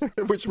Space.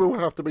 Which will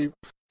have to be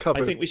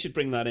covered. I think we should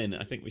bring that in. Yeah.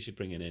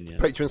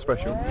 Patreon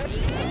special.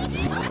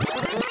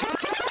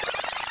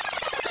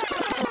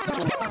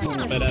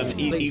 But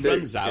he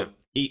runs out.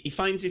 Yeah. He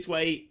finds his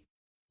way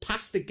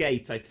past the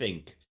gate, I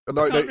think.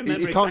 No,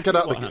 he can't get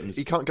out the gate.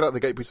 He can't get out the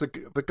gate because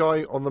the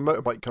guy on the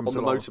motorbike comes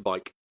along. On the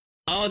motorbike.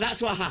 Oh,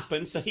 that's what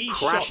happened. So he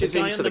crashes shot the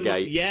guy into the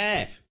gate.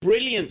 Yeah,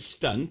 brilliant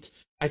stunt.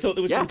 I thought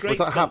there was some great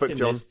stunts Havoc, in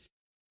John? this.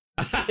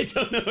 I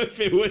don't know if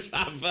it was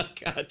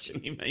Havoc,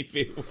 actually.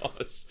 Maybe it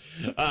was.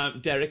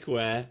 Derek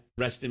Ware,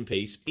 rest in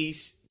peace.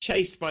 He's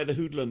chased by the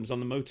hoodlums on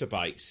the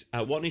motorbikes.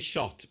 One is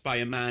shot by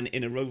a man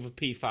in a Rover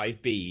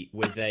P5B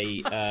with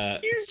a...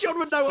 John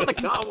would know what the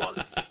car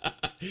was.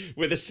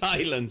 With a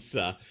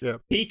silencer. Yeah.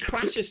 He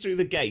crashes through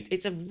the gate.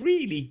 It's a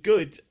really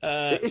good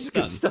It is a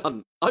good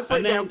stunt. I've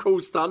put down cool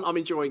stunt. I'm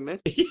enjoying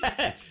this.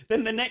 Yeah.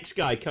 Then the next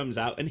guy comes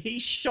out and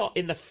he's shot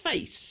in the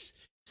face.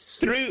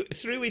 Through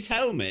his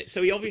helmet,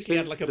 so he obviously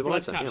had like a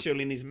blood capsule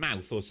in his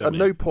mouth or something.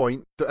 At no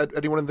point did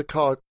anyone in the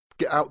car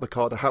get out the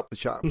car to help the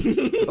chap.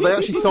 They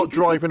actually start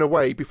driving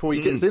away before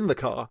he gets in the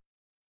car.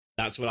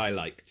 That's what I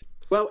liked.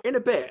 Well, in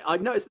a bit, I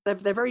noticed they're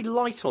very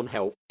light on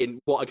help in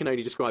what I can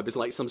only describe as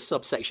like some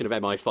subsection of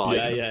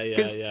MI5. Yeah.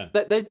 Because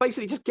they're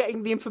basically just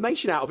getting the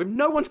information out of him.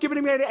 No one's giving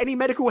him any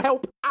medical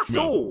help at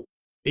all.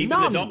 Even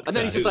None. the doctor. And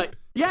then he's just like,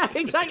 yeah,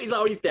 exactly. He's like,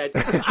 oh, he's dead.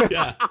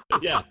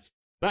 yeah.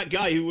 That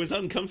guy who was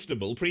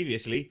uncomfortable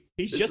previously,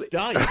 he's just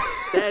died.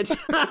 Dead.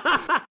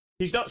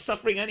 He's not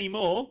suffering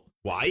anymore.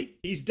 Why?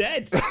 He's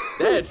dead.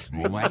 Dead.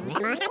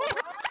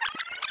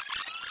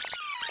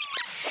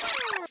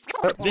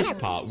 This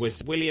part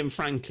was William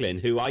Franklin,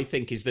 who I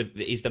think is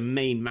the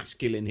main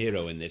masculine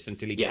hero in this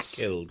until he gets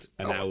killed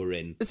an hour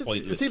in.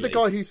 Pointlessly. Is he the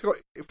guy who's got,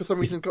 for some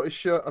reason, got his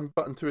shirt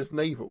unbuttoned to his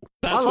navel?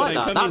 That's I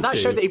like that. That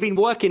showed that he'd been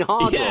working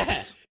hard. Yeah.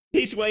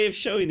 His way of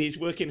showing he's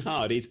working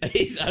hard is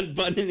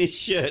unbuttoning his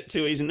shirt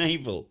to his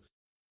navel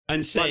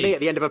and saying, like me at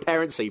the end of a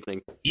parents'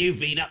 evening.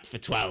 You've been up for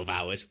 12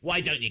 hours.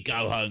 Why don't you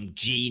go home,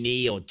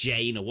 Jeannie or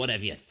Jane or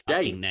whatever your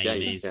fucking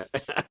name is?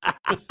 Yeah.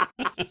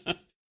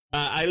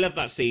 I love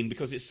that scene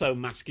because it's so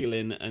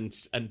masculine and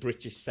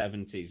British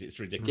 70s. It's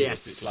ridiculous.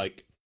 Yes. It's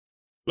like,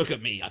 look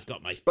at me, I've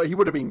got my... But he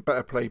would have been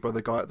better played by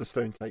the guy at the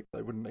Stone Tape,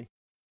 though, wouldn't he?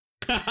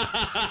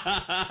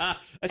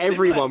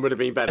 Everyone would have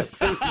been better.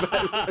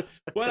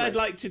 What I'd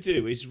like to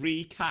do is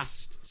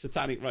recast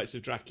Satanic Rites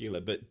of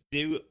Dracula, but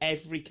do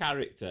every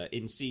character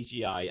in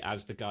CGI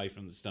as the guy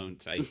from the Stone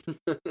Tape,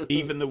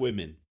 even the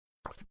women.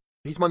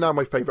 He's now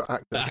my favourite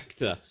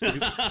actor.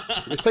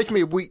 It's taken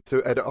me a week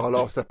to edit our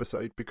last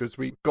episode because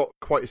we got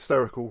quite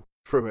hysterical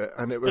through it,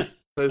 and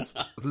there's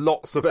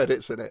lots of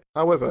edits in it.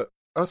 However,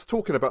 us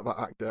talking about that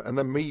actor and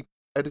then me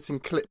editing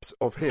clips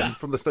of him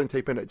from the Stone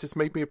Tape in it just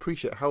made me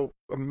appreciate how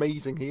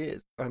amazing he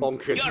is. And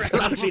bonkers. You're a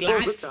country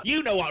lad.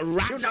 You know what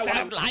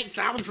rats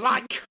sounds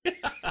like.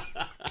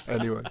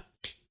 Anyway.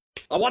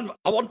 I want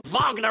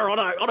Wagner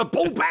on a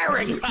ball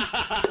bearing.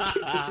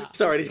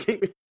 Sorry, to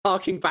keep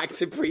harking back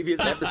to previous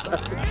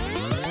episodes.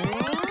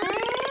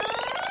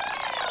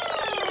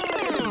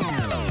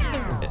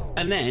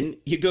 And then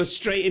you go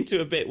straight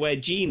into a bit where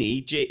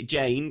Janie has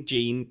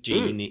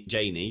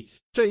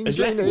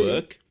left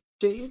work.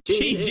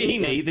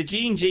 Genie, the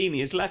Genie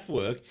has left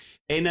work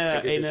in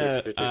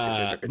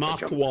a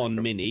Mark 1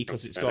 Mini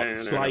because it's got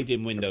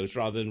sliding windows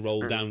rather than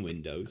roll down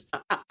windows.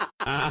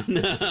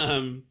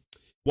 And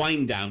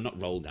wind down,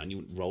 not roll down. You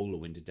wouldn't roll a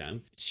window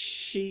down.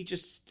 She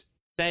just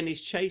then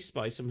is chased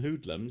by some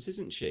hoodlums,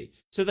 isn't she?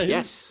 So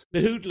the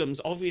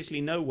hoodlums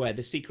obviously know where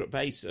the secret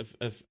base of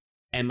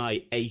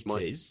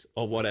MI8 is,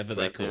 or whatever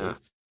they're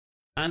called.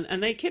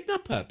 And they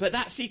kidnap her. But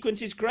that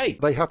sequence is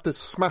great. They have to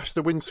smash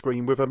the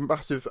windscreen with a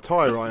massive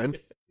tire iron.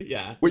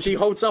 Yeah. Which she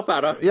holds up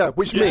at her. Yeah,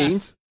 which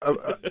means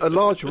a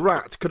large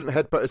rat couldn't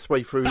headbutt its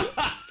way through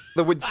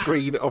the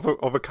windscreen of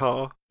a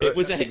car. It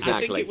was I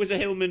think it was a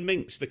Hillman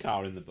Minx, the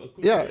car in the book.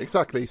 Yeah,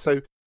 exactly.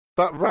 So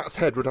that rat's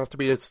head would have to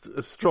be a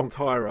strong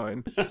tire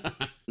iron.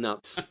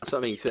 Nuts. So,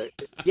 I mean,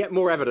 yet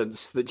more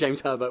evidence that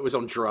James Herbert was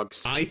on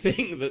drugs. I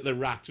think that the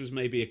rat was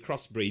maybe a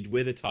crossbreed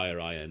with a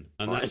tire iron,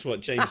 and that's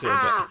what James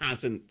Herbert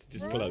hasn't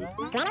disclosed.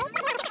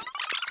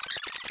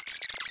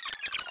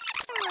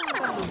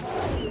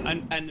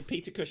 And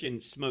Peter Cushing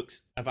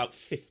smokes about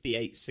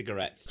 58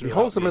 cigarettes. He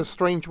holds them in a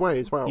strange way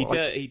as well.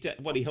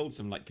 He holds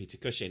them like Peter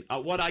Cushing.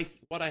 What I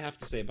have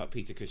to say about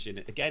Peter Cushing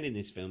again in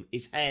this film,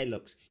 his hair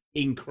looks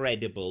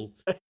incredible.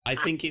 I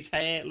think his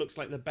hair looks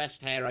like the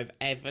best hair I've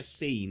ever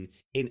seen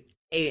in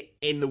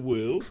the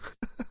world.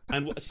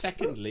 And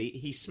secondly,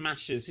 he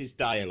smashes his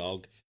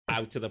dialogue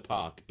out of the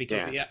park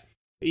because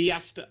he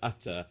has to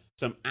utter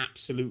some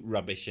absolute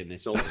rubbish in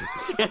this film.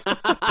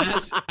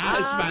 as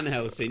Van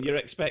Helsing, you're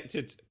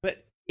expected,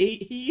 but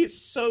he is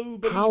so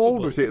believable. How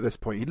old was he at this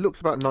point? He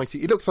looks about 90.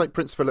 He looks like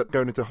Prince Philip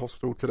going into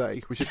hospital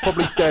today, which is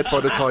probably dead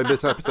by the time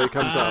this episode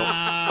comes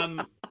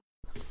out.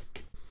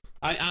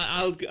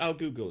 I'll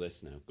Google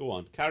this now. Go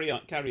on, carry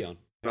on.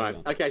 Right.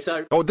 Okay.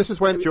 So. Oh, this is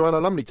when Joanna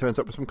Lumley turns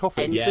up with some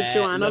coffee. Enter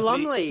Joanna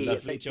Lumley,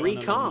 Joanna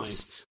recast.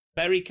 Lumley.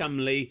 Very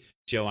comely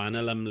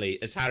Joanna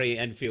Lumley, as Harry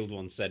Enfield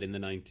once said in the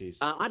 90s.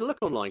 I had a look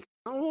online.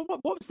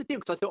 What was the deal?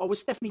 Because I thought, was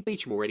Stephanie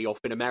Beacham already off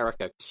in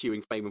America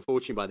pursuing fame and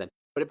fortune by then?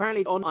 But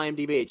apparently on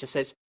IMDb it just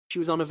says she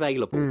was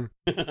unavailable.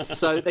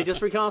 So they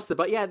just recast her.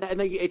 But yeah,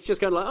 it's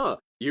just kind of like, oh,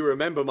 you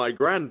remember my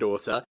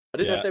granddaughter? I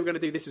didn't know if they were going to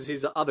do this as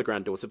his other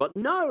granddaughter, but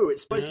no,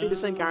 it's supposed to be the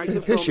same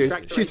character.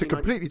 She's a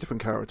completely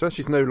different character.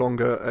 She's no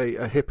longer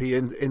a hippie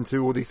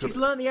into all these. She's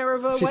learned the error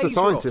of her ways. She's a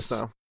scientist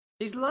now.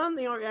 She's learned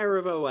the error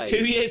of her ways.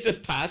 2 years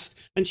have passed,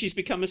 and she's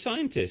become a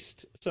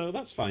scientist, so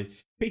that's fine.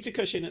 Peter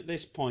Cushing at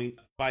this point,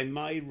 by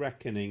my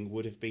reckoning,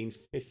 would have been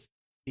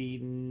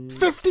 58,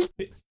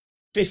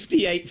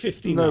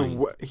 59.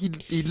 No,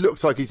 he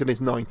looks like he's in his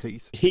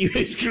 90s. He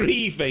was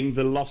grieving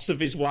the loss of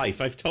his wife.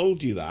 I've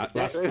told you that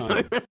last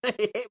time. It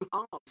hit him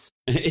hard.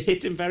 It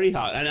hit him very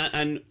hard.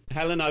 And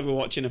Helen and I were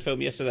watching a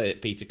film yesterday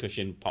that Peter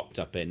Cushing popped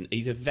up in.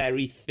 He's a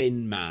very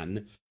thin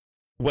man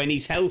when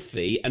he's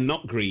healthy and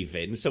not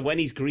grieving. So when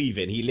he's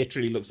grieving, he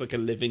literally looks like a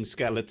living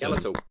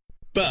skeleton.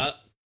 But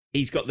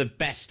he's got the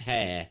best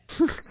hair.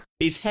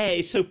 His hair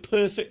is so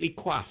perfectly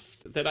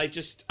coiffed that I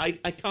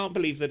can't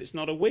believe that it's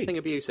not a wig. Thing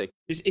of beauty.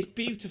 It's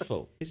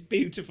beautiful. It's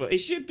beautiful. It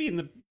should be in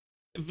the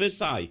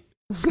Versailles.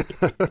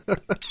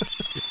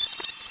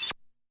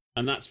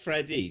 And that's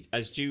Freddie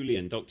as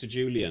Julian, Dr.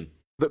 Julian.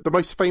 The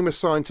most famous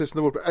scientist in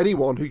the world, but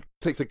anyone who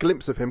takes a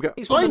glimpse of him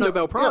he's won the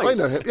Nobel Prize. Yeah, I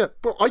know him. Yeah,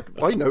 but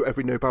I know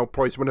every Nobel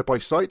Prize winner by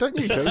sight, don't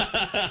you, James?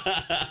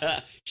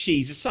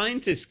 She's a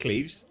scientist,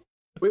 Cleves.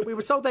 We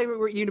were told they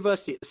were at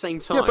university at the same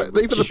time. Yeah,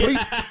 but even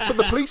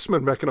the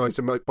policeman recognised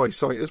him by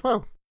sight as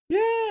well.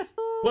 Yeah.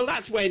 Well,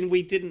 that's when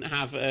we didn't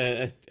have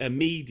a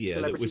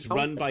media that was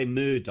run by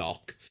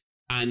Murdoch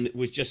and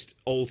was just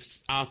all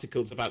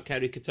articles about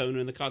Kerry Katona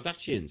and the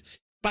Kardashians.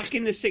 Back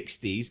in the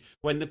 60s,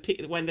 when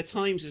the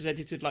Times was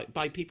edited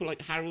by people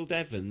like Harold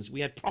Evans, we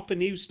had proper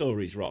news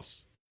stories,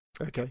 Ross.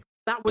 Okay.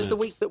 That was the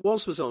week that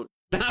was on.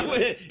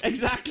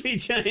 Exactly,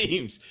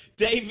 James.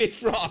 David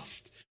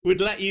Frost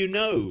would let you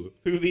know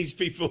who these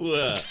people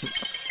were.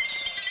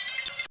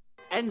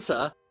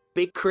 Enter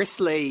Big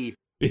Chris Lee.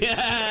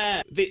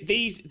 Yeah,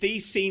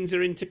 these scenes are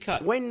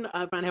intercut. When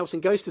Van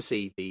Helsing goes to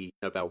see the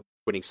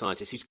Nobel-winning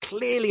scientist, who's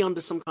clearly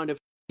under some kind of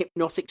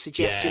hypnotic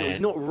suggestion. Yeah. He's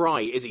not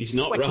right, is he? He's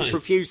not sweating right.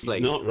 profusely.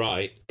 He's not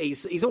right.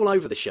 He's all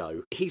over the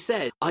show. He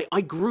said,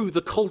 I grew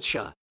the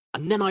culture,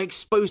 and then I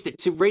exposed it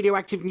to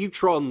radioactive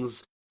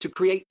neutrons to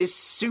create this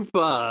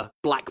super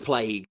Black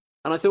Plague.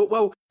 And I thought,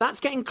 well, that's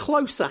getting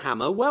closer,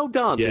 Hammer. Well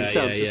done in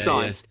terms of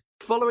science.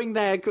 Following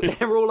their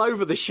all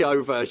over the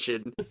show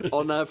version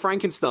on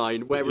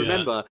Frankenstein, where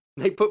remember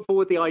they put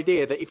forward the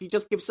idea that if you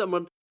just give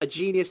someone a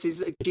genius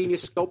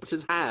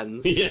sculptor's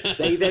hands,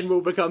 they then will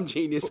become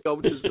genius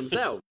sculptors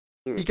themselves.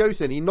 He goes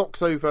in, he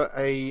knocks over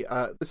a.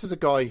 This is a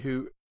guy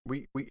who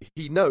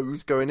he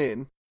knows going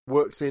in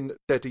works in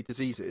deadly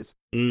diseases.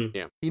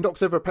 Yeah, he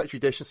knocks over a petri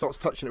dish and starts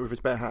touching it with his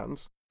bare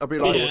hands. I'll be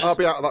like, I'll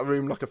be out of that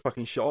room like a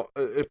fucking shot.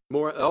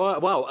 What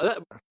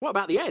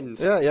about the end?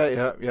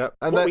 Yeah.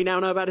 And what we now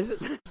know about is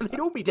that they'd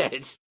all be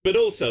dead. But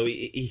also,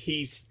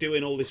 he's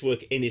doing all this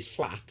work in his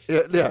flat.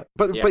 Yeah.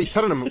 But he's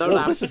telling them,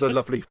 this is a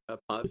lovely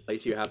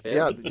place you have here.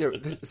 Yeah,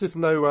 this is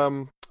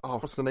no.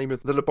 What's the name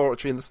of the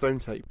laboratory in the Stone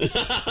Tape?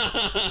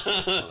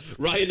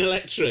 Ryan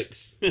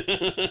Electrics.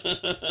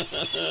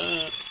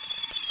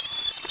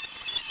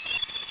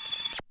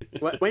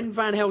 When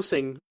Van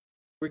Helsing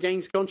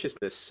regains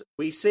consciousness,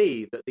 we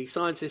see that the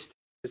scientist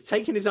has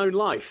taken his own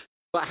life.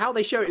 But how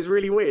they show it is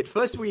really weird.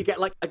 First of all, you get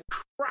like a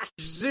crash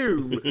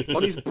zoom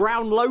on his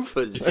brown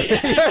loafers.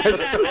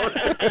 Yes.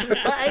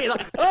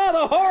 The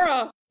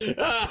horror!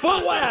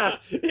 Footwear!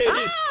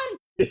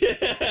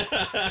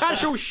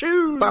 Casual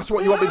shoes! That's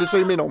what you want me to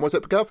zoom in on, was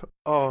it, Gav?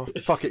 Oh,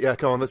 fuck it, yeah,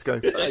 come on, let's go.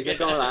 Go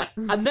on that.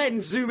 And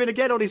then zoom in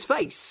again on his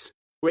face.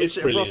 Which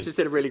Ross just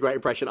did a really great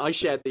impression. I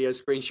shared the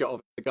screenshot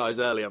of the guys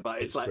earlier,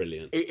 but it's like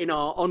brilliant. In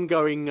our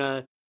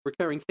ongoing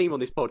recurring theme on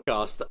this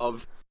podcast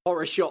of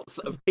horror shots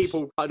of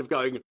people kind of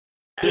going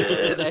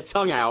their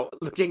tongue out,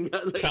 looking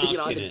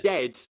either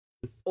dead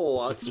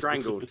or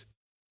strangled.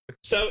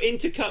 So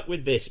intercut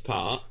with this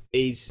part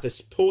is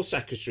this poor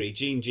secretary,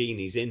 Jean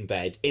Geeney's in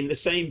bed, in the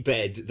same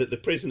bed that the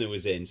prisoner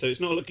was in, so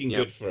it's not looking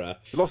good for her.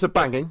 Lots of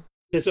banging.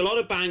 There's a lot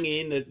of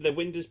banging, the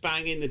windows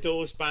banging, the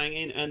doors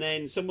banging, and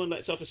then someone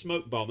lets off a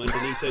smoke bomb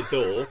underneath her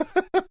door.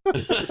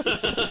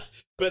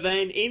 But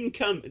then in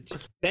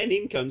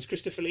comes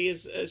Christopher Lee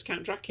as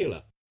Count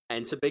Dracula.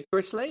 Enter Big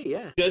Chris Lee,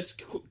 yeah. Does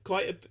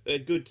quite a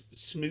good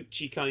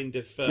smoochy kind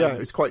of... yeah,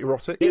 it's quite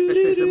erotic.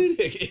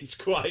 It's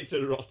quite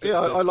erotic. Yeah,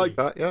 I like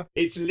that, yeah.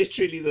 It's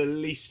literally the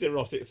least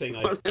erotic thing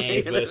I've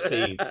ever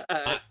seen.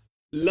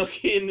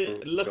 Looking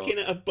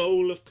at a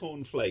bowl of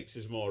cornflakes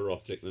is more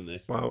erotic than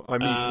this. Wow,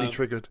 I'm easily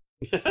triggered.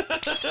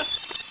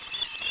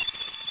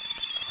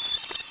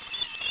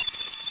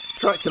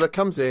 Dracula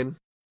comes in.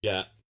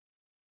 Yeah.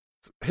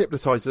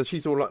 Hypnotizes her.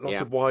 She's all like lots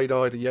of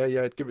wide-eyed.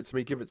 Yeah, give it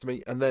to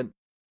me. And then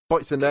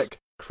bites her neck,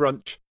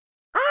 crunch.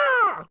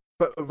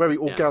 But a very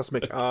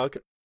orgasmic arg.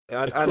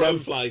 And crow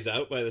flies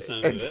out by the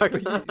sound of it.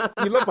 Exactly.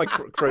 You love my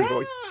crow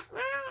voice.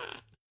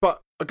 But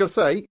I've got to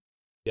say,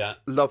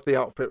 love the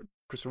outfit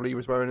Christopher Lee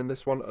was wearing in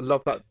this one. I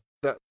love that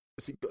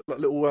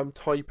little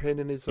tie pin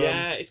in his...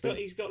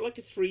 he's got like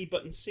a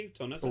 3-button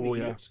suit on, hasn't he?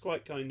 He looks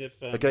quite kind of...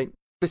 Again,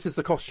 this is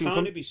the costume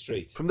Carnaby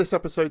Street. From this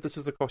episode, this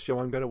is the costume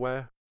I'm going to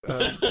wear.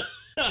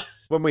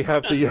 When we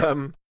have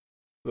the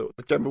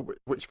General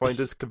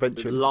Witchfinders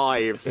convention.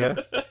 Live. Yeah.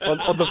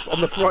 On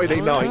the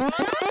Friday night.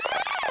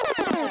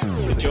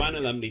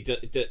 Joanna Lumley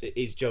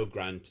is Joe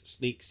Grant,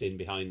 sneaks in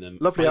behind them.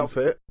 Lovely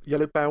outfit,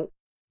 yellow belt.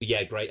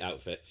 Yeah, great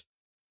outfit.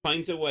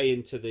 Finds a way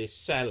into this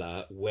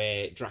cellar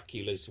where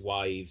Dracula's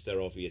wives are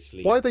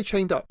obviously... Why are they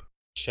chained up?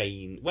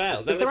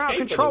 Well, they're out of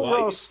control,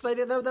 Ross.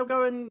 They'll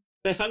go and...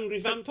 They're hungry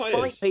vampires.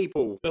 Bite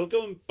people. They'll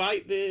go and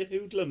bite the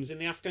hoodlums in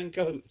the Afghan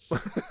goats.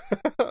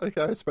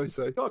 Okay, I suppose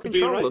so. Got to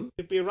control them.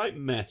 It'd be a right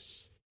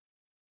mess.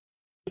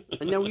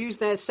 And they'll use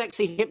their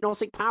sexy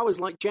hypnotic powers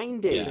like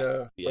Jane did.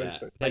 Yeah.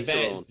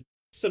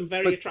 Some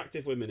very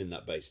attractive women in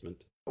that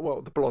basement.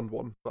 Well, the blonde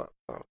one. That's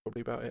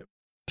probably about it.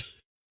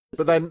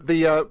 But then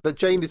the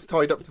Jane is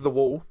tied up to the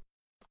wall.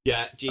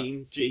 Yeah,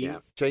 Jean. Jane,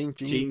 tied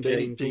to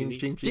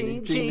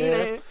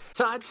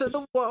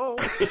the wall.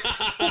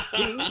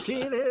 Jean.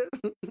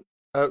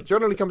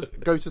 Joan Only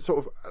goes to sort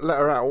of let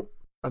her out,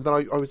 and then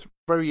I was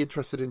very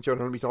interested in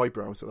Joan Only's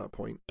eyebrows at that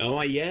point.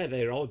 Oh yeah,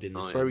 they're odd in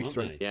this. Very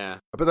strange. Yeah.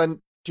 But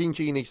then Jean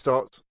Genie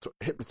starts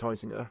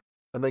hypnotising her,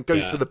 and then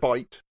goes for the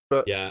bite.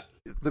 But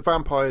the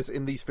vampires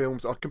in these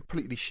films are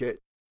completely shit.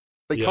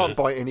 They can't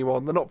bite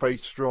anyone. They're not very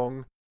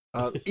strong.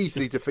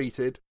 Easily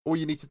defeated. All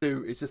you need to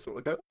do is just sort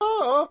of go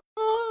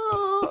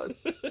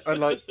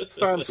and like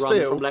stand still.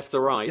 Run from left to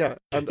right. Yeah,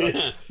 and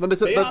then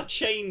they are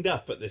chained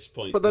up at this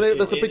point. But then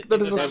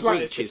there's a slap.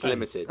 Reach is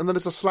limited, and then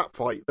there's a slap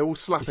fight. They're all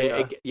slapping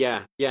her.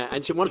 Yeah,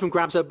 and one of them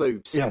grabs her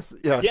boobs. Yes,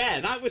 yeah.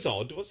 Yeah, that was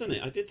odd, wasn't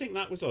it? I did think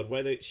that was odd,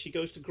 where she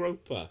goes to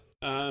grope her.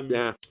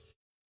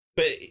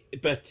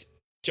 But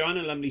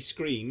Joanna Lumley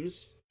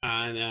screams,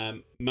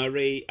 and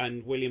Murray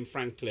and William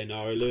Franklin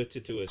are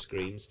alerted to her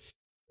screams.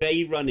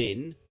 They run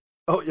in.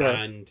 Oh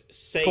yeah, and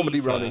save comedy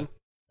her. running.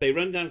 They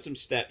run down some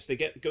steps. They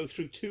go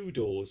through 2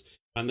 doors,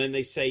 and then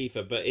they save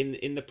her. But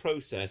in the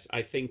process,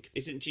 I think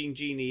isn't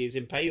Genie is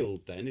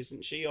impaled? Then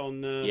isn't she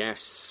on?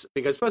 Yes,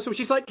 because first of all,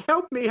 she's like,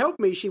 "Help me, help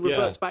me!" She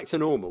reverts back to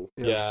normal.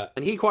 Yeah,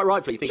 and he quite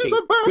rightfully thinking, "She's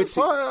a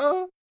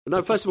vampire."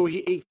 No, first of all,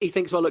 he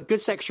thinks, well, look, good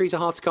secretaries are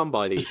hard to come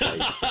by these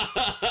days.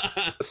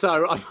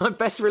 So I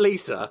best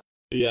release her.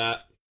 Yeah.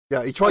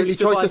 Yeah, he tries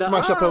to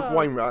smash up a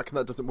wine rack, and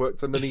that doesn't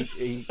work. And then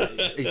he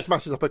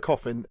smashes up a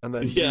coffin, and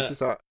then uses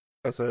that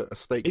as a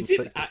stake. Is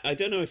it? I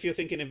don't know if you're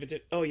thinking of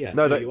it. Oh yeah.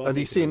 No, and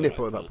you see a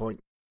nipple at that point.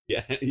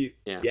 Yeah.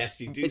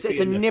 Yes, you do. It's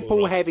a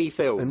nipple-heavy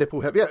film. A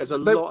nipple heavy. Yeah,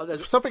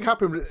 there's something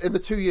happened in the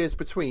 2 years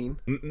between.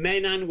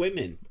 Men and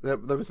women. There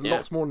was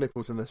lots more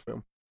nipples in this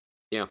film.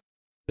 Yeah.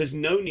 There's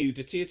no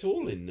nudity at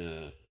all in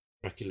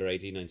Dracula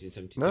AD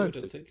 1972. No. I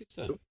don't think it's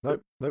there. No.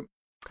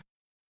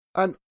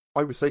 And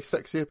I would say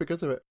sexier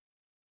because of it.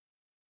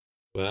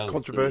 Well,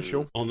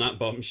 controversial. On that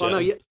bombshell. Oh, no,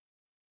 yeah.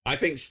 I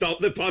think stop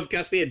the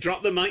podcast here.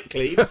 Drop the mic,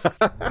 please.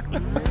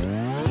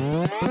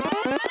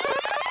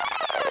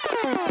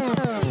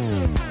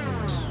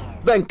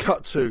 Then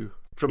cut to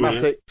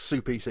dramatic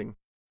soup eating.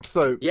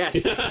 So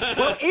yes.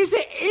 Well, is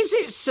it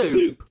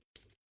soup?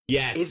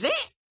 Yes. Is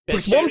it?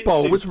 Which one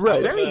bowl was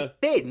red? Very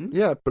thin.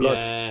 Yeah, blood.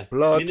 Yeah.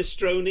 Blood.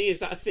 Minestrone, is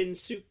that a thin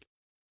soup?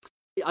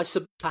 I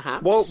said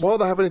perhaps. While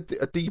they're having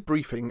a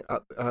debriefing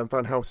at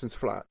Van Helsing's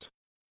flat,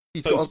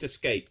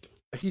 Post-escape.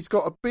 He's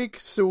got a big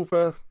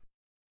silver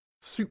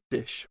soup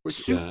dish.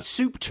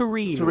 Soup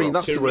tureen. Tureen,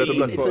 that's the word I'm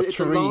looking for. It's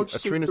a large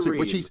tureen of soup,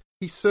 which he's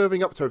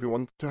serving up to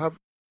everyone to have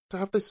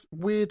this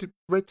weird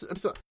red.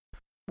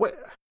 What?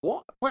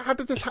 How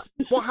did this?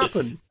 What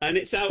happened? And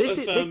it's out of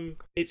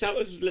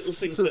little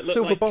things that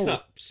look like bowl.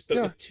 cups, but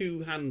with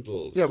 2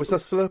 handles. Yeah, which they're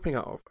slurping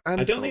out of. And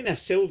I don't think they're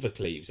silver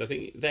cleaves. I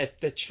think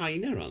they're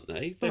china, aren't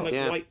they?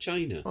 They're white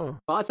china. Oh.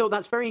 But I thought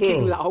that's very in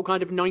keeping with that whole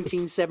kind of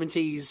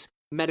 1970s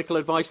medical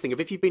advice thing of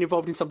if you've been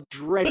involved in some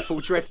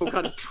dreadful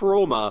kind of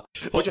trauma,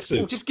 or just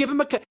give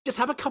them just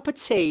have a cup of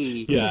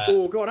tea. Yeah.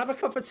 Oh, go on, have a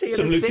cup of tea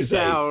and sit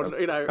down.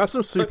 Have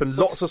some soup and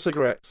lots of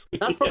cigarettes.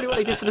 That's probably what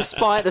they did to the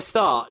spy at the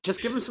start.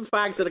 Just give him some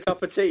fags and a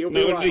cup of tea. You'll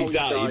be Nobody right,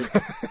 died.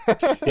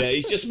 Yeah,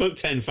 he's just smoked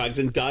 10 fags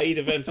and died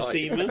of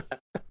emphysema.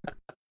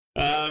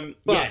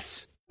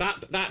 Yes,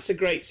 that's a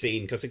great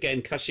scene because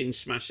again, Cushing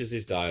smashes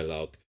his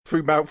dialogue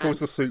through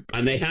mouthfuls of soup,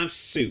 and they have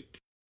soup.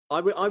 I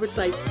would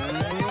say.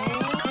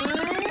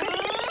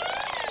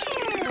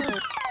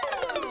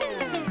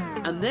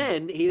 And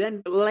then he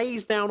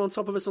lays down on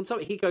top of us on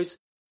top. He goes,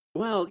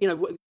 well,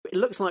 it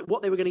looks like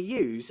what they were going to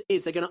use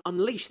is they're going to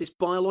unleash this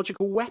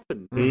biological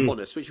weapon on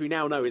us, which we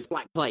now know is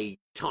Black Plague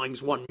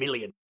times 1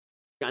 million.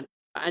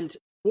 And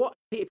what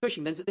Peter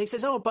Cushing then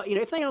says, but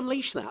if they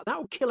unleash that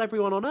will kill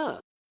everyone on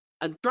Earth.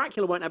 And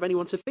Dracula won't have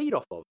anyone to feed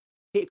off of.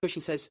 Peter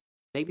Cushing says,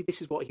 maybe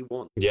this is what he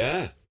wants.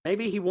 Yeah.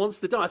 Maybe he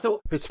wants to die. I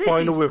thought, his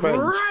final revenge.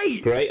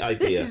 Great idea.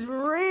 This is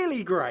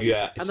really great.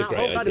 Yeah, it's a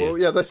great idea. Well,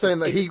 yeah, they're saying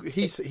that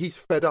he's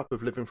fed up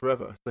of living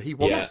forever. That he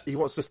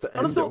wants this to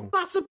end. And I thought,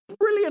 that's a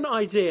brilliant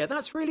idea.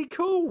 That's really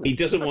cool. He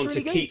doesn't want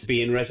to keep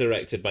being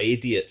resurrected by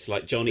idiots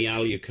like Johnny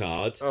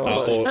Alucard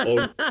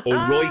or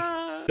Roy.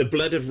 The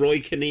blood of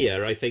Roy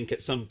Kinnear, I think, at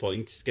some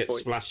point gets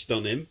splashed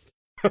on him.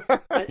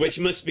 Which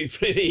must be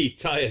pretty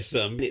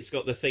tiresome. It's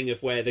got the thing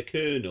of where the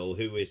Colonel,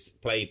 who is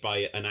played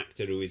by an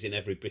actor who is in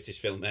every British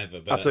film ever,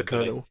 as a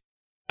Colonel,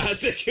 and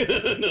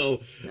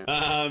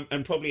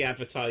probably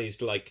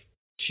advertised like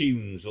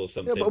tunes or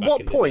something. Yeah, but at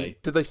what point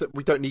did they say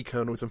we don't need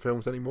colonels in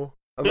films anymore?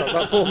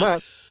 That poor man.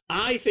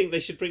 I think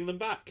they should bring them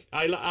back.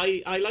 I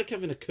like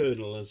having a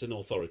colonel as an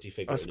authority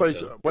figure. I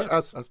suppose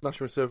as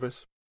National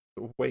Service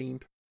sort of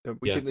waned,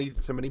 we didn't need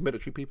so many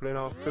military people in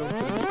our films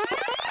anymore.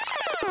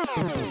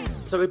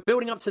 So we're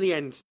building up to the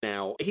end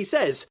now. He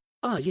says,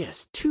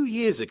 yes, 2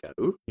 years ago,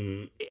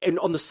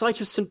 on the site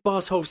of St.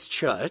 Barthol's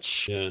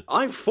Church,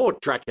 I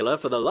fought Dracula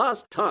for the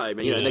last time.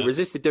 And, and they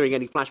resisted doing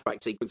any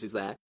flashback sequences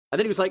there. And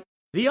then he was like,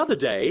 the other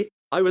day,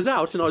 I was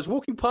out and I was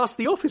walking past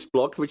the office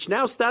block, which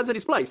now stands in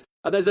its place.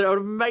 And there's an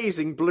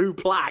amazing blue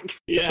plaque.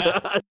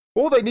 Yeah.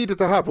 All they needed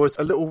to have was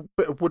a little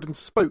bit of wooden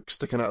spokes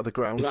sticking out of the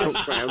ground.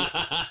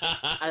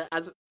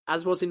 As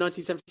was in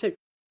 1972.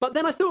 But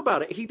then I thought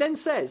about it. He then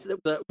says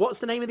that what's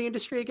the name of the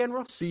industry again,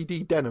 Ross?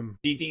 DD Denim.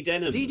 DD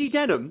Denim. DD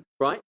Denim,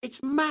 right?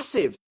 It's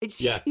massive. It's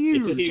huge.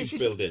 It's a huge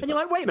building. And you're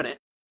like, wait a minute.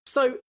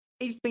 So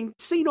he's been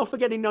seen off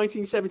again in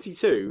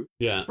 1972,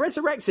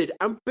 resurrected,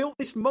 and built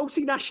this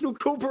multinational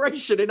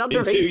corporation in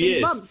under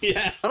 18 months.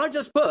 Yeah. And I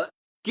just put,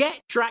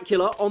 get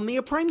Dracula on The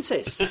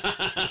Apprentice.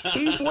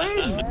 He'd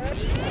win.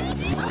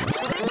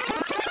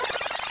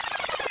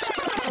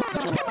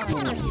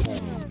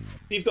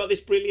 You've got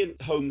this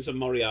brilliant Holmes and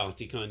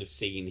Moriarty kind of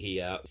scene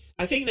here.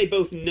 I think they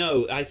both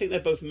know. I think they're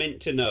both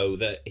meant to know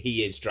that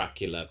he is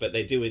Dracula, but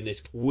they're doing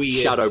this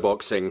weird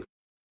shadowboxing.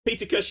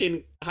 Peter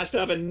Cushing has to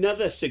have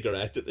another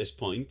cigarette at this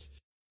point,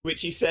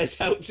 which he says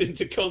helps him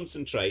to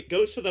concentrate.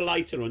 Goes for the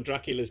lighter on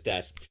Dracula's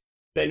desk,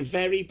 then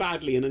very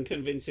badly and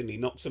unconvincingly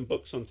knocks some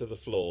books onto the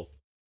floor.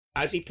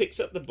 As he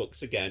picks up the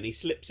books again, he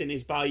slips in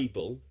his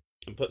Bible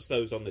and puts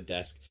those on the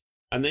desk.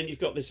 And then you've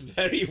got this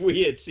very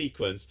weird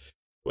sequence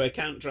where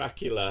Count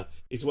Dracula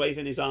is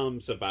waving his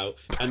arms about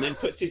and then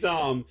puts his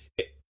arm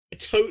in a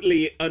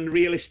totally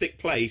unrealistic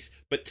place,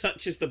 but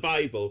touches the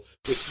Bible,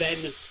 which then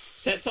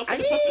sets off a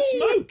puff of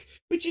smoke,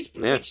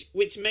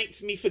 which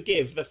makes me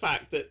forgive the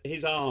fact that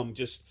his arm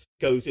just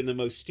goes in the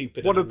most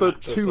stupid. One of the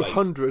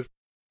place.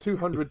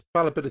 200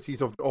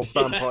 fallibilities of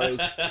vampires.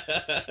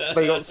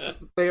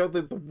 they are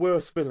the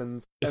worst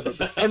villains ever.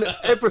 And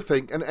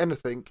everything and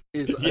anything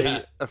is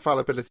a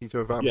fallibility to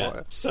a vampire.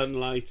 Yeah.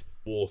 Sunlight,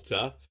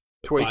 water,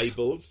 Twigs.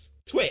 Bibles,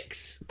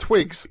 Twigs.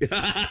 Twigs.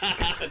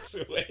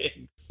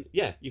 Twigs.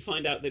 Yeah, you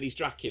find out that he's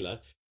Dracula.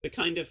 The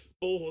kind of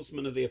 4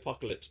 horsemen of the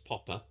apocalypse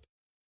pop up.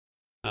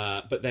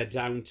 But they're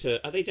down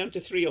to... Are they down to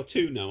 3 or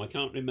 2 now? I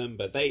can't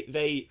remember.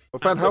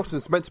 Van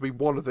Helsing's meant to be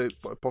one of the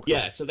apocalypse.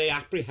 Yeah, so they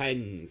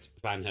apprehend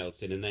Van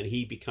Helsing, and then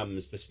he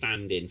becomes the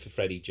stand-in for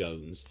Freddie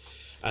Jones.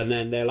 And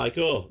then they're like,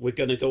 oh, we're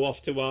going to go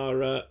off to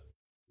our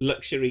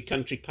luxury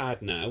country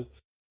pad now,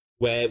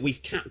 where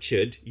we've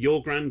captured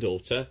your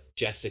granddaughter,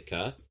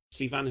 Jessica.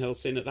 See, Van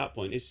Helsing at that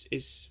point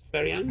is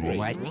very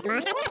angry.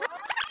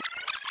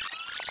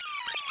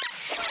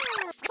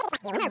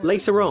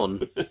 Later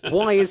on,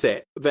 why is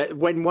it that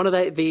when one of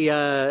the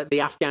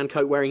Afghan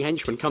coat-wearing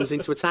henchmen comes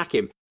in to attack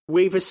him,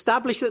 we've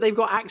established that they've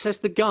got access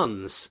to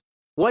guns?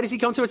 Why does he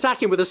come to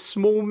attack him with a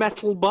small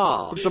metal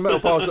bar? Because the metal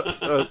bars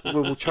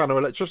will channel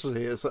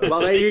electricity. Well,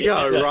 there you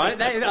go, right?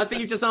 I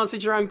think you've just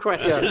answered your own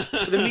question. Yeah.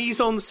 The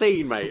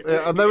mise-en-scene, mate.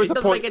 Yeah, and there is it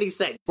doesn't make any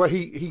sense. Where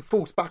he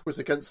falls backwards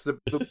against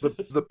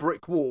the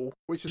brick wall,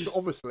 which is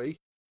obviously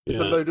a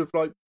load of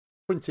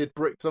printed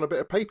bricks on a bit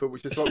of paper,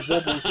 which is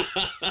wobbles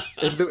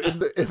in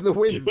the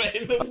wind.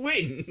 In the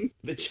wind,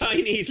 the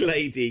Chinese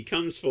lady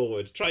comes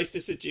forward, tries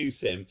to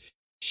seduce him.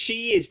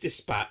 She is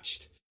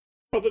dispatched,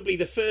 probably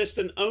the first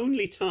and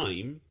only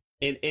time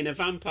in a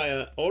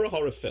vampire or a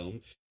horror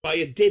film, by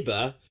a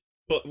dibber,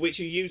 but which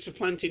you use for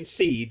planting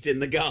seeds in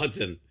the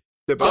garden.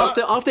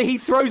 So after he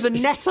throws a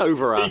net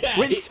over her,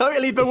 which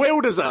totally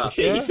bewilders her.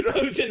 He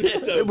throws a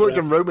net over her. It worked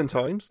in Roman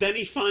times. Then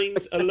he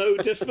finds a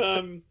load of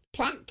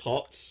plant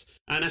pots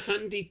and a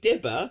handy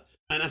dibber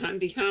and a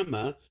handy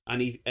hammer,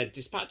 and he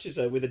dispatches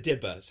her with a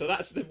dibber. So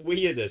that's the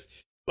weirdest.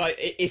 Like,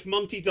 if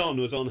Monty Don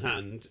was on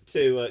hand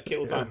to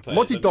kill vampires...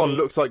 Monty Don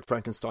looks like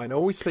Frankenstein. I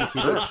always think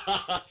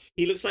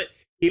he looks...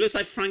 he looks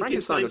like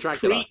Frankenstein's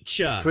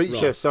creature.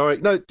 Creature, sorry.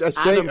 No,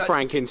 Adam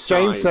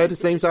Frankenstein. James said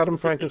his name's Adam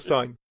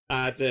Frankenstein.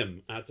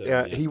 Adam.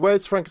 Yeah, he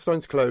wears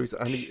Frankenstein's clothes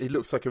and he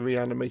looks like a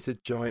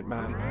reanimated giant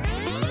man.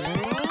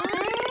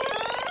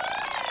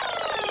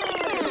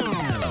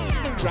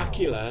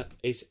 Dracula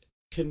is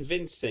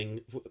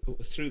convincing,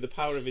 through the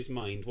power of his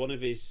mind, one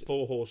of his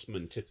 4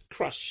 horsemen to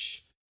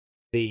crush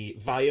the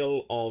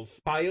vial of...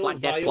 Black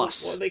Death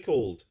Plus. What are they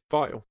called?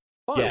 Vial.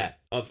 Yeah,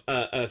 of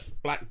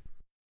Black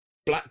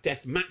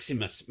Death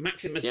Maximus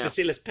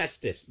Bacillus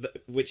Pestis,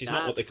 which is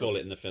not what they call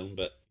it in the film,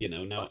 but,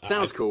 now...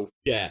 Sounds cool.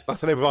 Yeah.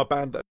 That's the name of our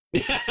band, then.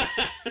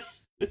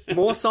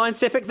 More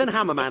scientific than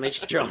Hammer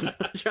managed, John.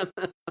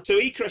 So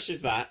he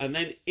crushes that, and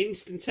then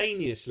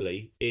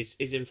instantaneously is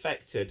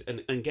infected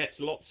and gets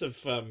lots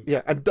of...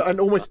 and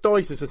almost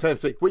dies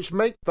instantaneously, which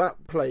make that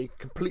plague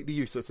completely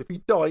useless. If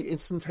you die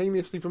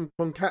instantaneously from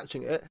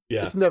catching it,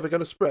 it's never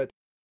going to spread.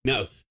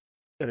 No.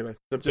 Anyway,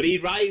 but he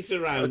rides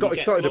around. I got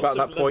excited about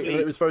that point, and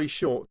it was very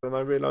short, and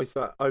I realised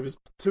that I was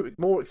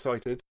more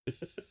excited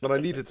than I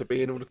needed to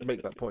be in order to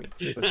make that point.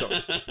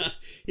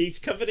 He's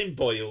covered in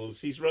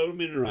boils. He's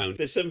roaming around.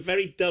 There's some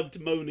very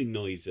dubbed moaning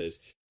noises,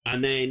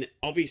 and then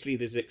obviously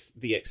there's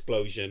the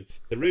explosion.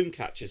 The room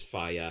catches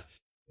fire.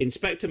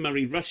 Inspector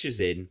Murray rushes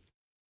in,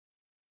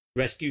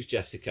 rescues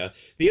Jessica.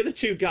 The other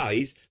 2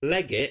 guys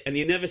leg it, and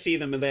you never see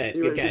them there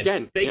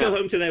again. They go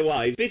home to their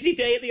wives. Busy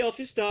day at the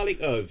office, darling.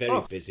 Oh,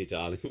 very busy,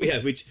 darling.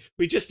 Yeah,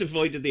 we just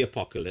avoided the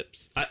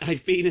apocalypse.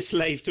 I've been a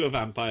slave to a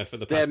vampire for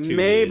the past 2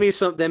 years.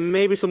 There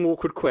may be some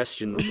awkward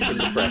questions in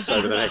the press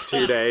over the next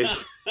few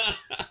days.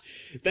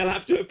 They'll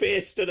have to appear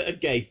stood at a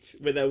gate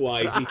with their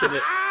wives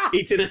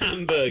eating a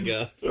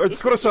hamburger. I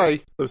just got to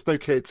say, there's no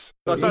kids.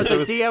 I was about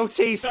to say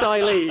DLT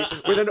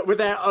stylee with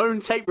their own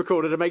tape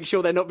recorder to make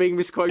sure they're not being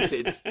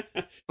misquoted.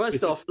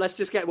 First off, let's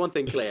just get one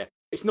thing clear.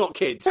 It's not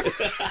kids.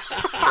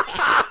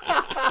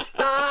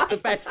 The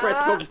best press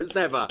conference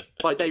ever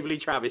by David Lee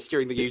Travis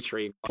during the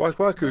U-Train.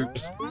 Quack,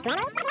 oops.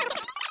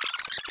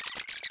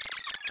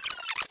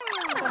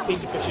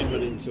 Peter Cushing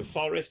run into a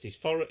forest. He's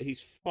followed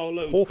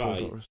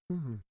by...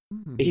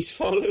 He's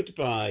followed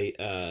by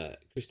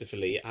Christopher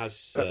Lee as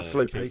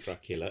slow pace.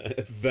 Dracula,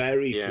 a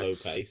very slow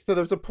pace. So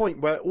there was a point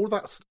where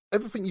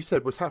everything you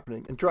said was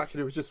happening, and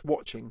Dracula was just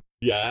watching.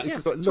 Yeah,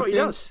 just like that's what he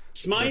does.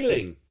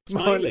 Smiling,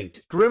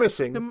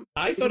 grimacing.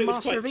 I thought it was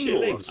quite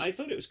chilling. I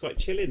thought it was quite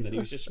chilling that he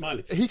was just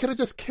smiling. He could have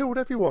just killed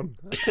everyone,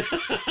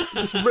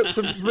 just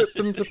ripped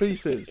them to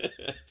pieces.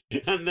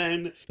 And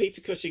then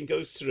Peter Cushing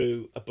goes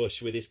through a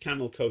bush with his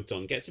camel coat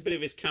on, gets a bit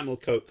of his camel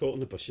coat caught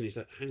in the bush, and he's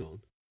like, "Hang on,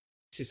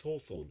 this is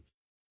Hawthorne."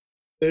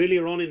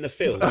 Earlier on in the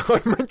film... I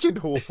mentioned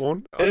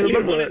Hawthorne. Earlier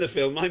on in the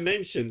film, I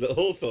mentioned that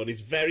Hawthorne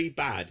is very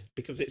bad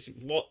because it's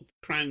what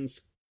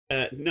crowns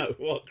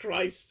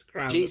Christ's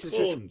crown of Jesus'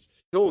 thorns.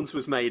 Thorns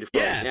was made of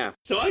yeah.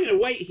 So I'm going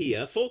to wait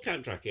here for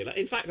Count Dracula.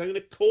 In fact, I'm going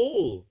to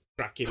call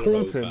Dracula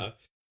Taunt over him.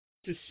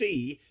 to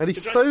see. And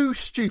he's so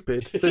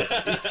stupid.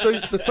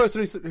 This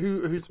person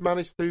who's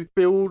managed to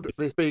build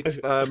this big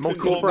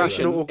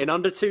multinational in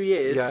under 2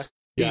 years.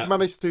 Yeah, he's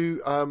managed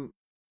to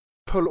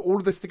pull all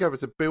of this together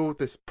to build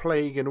this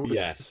plague and all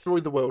this, destroy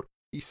the world.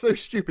 He's so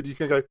stupid. You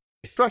can go,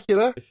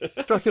 Dracula,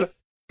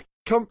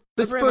 come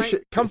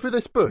come through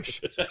this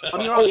bush.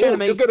 I'm your arch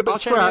enemy. You'll get a bit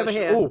Arch enemy over scratched.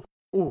 here.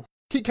 Oh,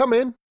 keep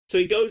coming. So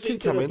he goes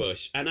into the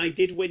bush, and I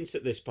did wince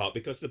at this part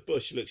because the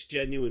bush looks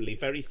genuinely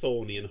very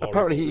thorny and horrible.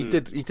 Apparently,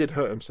 he did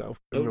hurt himself.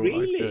 Oh,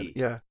 really?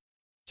 Yeah.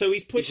 So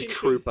he's pushing. He's a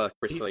trooper,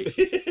 Chris Lee.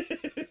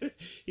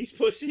 He's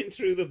pushing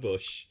through the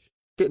bush.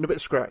 Getting a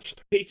bit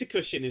scratched. Peter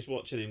Cushing is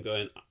watching him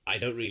going, I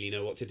don't really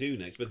know what to do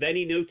next. But then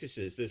he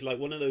notices there's like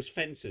one of those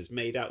fences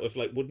made out of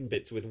like wooden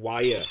bits with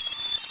wire.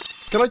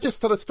 Can I just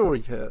tell a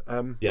story here?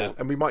 Yeah.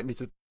 And we might need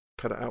to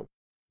cut it out.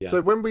 Yeah.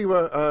 So when we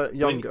were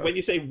younger... When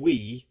you say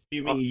we, do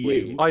you mean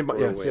you?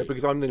 Yes,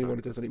 because I'm the only one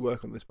who does any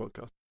work on this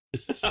podcast.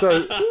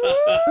 So...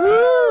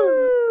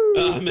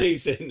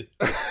 amazing.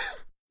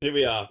 Here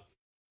we are.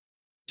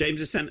 James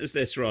has sent us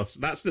this, Ross.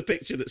 That's the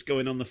picture that's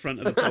going on the front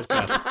of the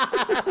podcast.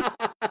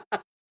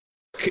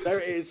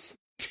 There it is.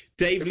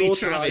 Dave Lee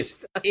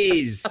Travis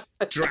is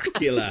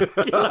Dracula.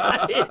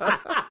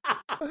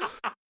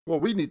 Well,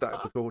 we need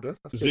that recorder.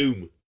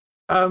 Zoom.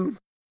 Ang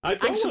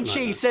Sung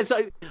Chi says.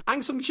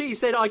 Ang Sung Chi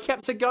said, "I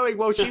kept her going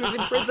while she was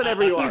in prison."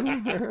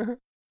 Everyone,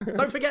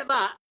 don't forget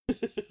that.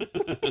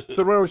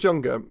 So when I was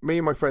younger, me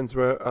and my friends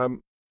were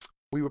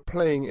we were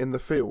playing in the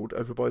field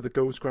over by the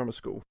girls' grammar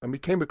school, and we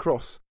came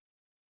across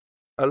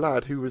a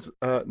lad who was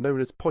known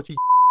as Podgy.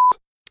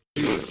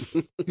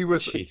 He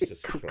was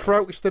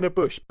crouched in a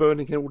bush,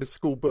 burning in all his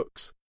school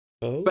books.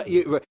 Oh. But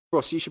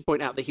Ross, you should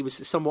point out that he was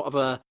somewhat of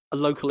a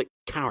local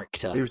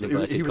character. He was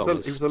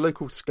a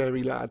local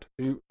scary lad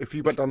who, if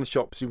you went down the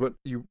shops,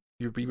 you'd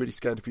be really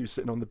scared if you were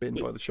sitting on the bin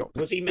by the shops.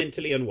 Was he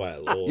mentally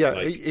unwil? Or yeah,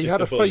 like he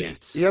had a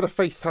face. He had a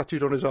face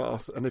tattooed on his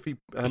arse, and if he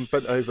bent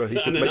over, he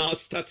and an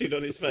arse tattooed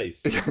on his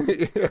face.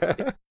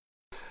 Yeah.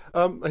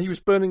 He was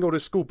burning all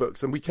his school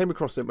books, and we came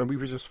across him, and we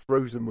were just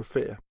frozen with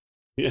fear.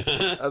 Yeah.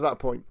 At that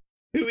point.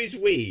 Who is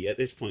we at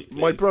this point, please?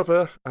 My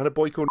brother and a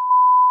boy called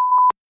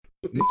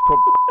he's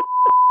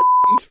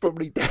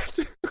probably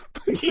dead.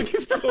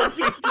 He's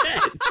probably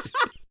dead.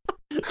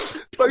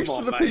 Most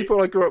of the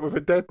people I grew up with are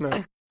dead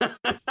now. And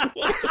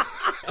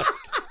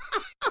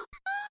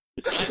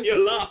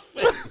you're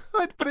laughing.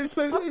 But it's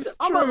true.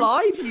 I'm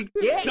alive, you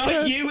get.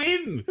 Not you,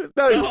 him.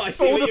 No, I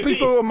see all the you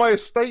people mean. on my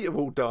estate have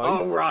all died.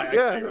 Oh, right.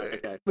 Yeah,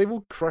 okay. They've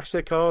all crashed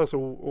their cars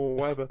or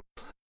whatever.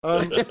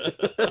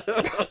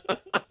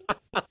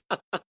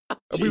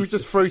 We were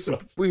just frozen.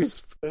 It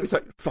was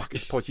like, fuck,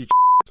 it's Podgy.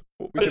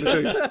 What are we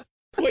going to do?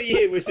 What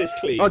year was this,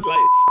 Cleves?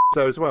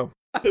 So as well.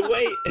 The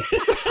way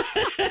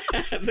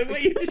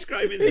you're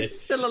describing this,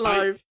 it's still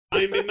alive.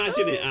 I'm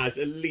imagining it as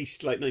at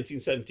least like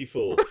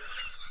 1974.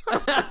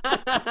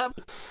 I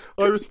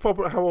was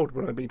probably how old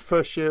would I be?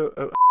 First year.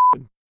 How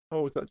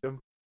old was that,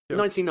 Jim?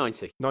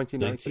 1990.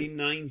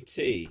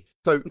 1990.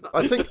 So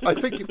I think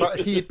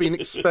that he had been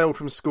expelled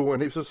from school,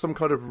 and it was some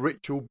kind of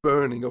ritual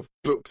burning of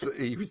books that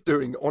he was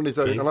doing on his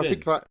own. Amazing. And I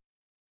think that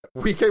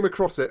we came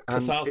across it,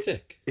 and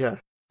cathartic.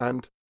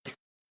 And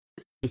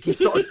he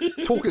started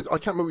talking. I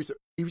can't remember.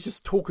 He was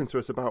just talking to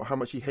us about how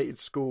much he hated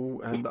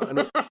school, and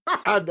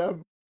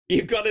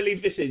you've got to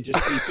leave this in.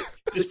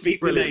 Just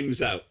beep the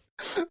names out.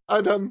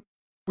 And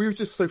we were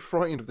just so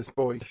frightened of this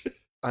boy,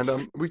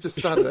 and we just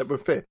standing there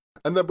with fear,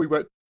 and then we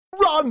went,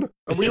 run!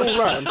 And we all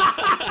ran.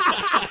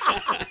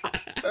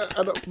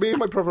 And me and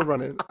my brother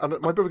running, and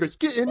my brother goes,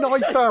 get your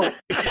knife out! And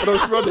I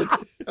was running,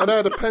 and I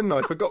had a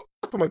penknife I got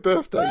for my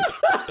birthday.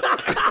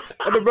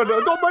 And I'm running,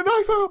 I got my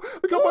knife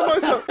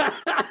out!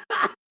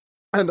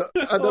 And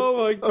oh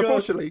my God.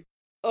 Unfortunately,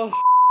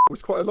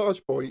 was quite a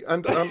large boy,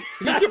 and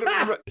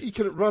he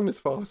couldn't run as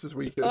fast as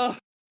we could.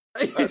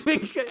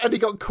 And he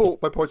got caught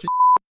by Podgy.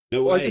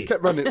 No way. I just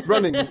kept running,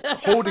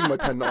 holding my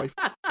penknife,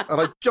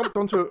 and I jumped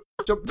onto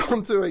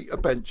a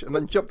bench, and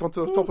then jumped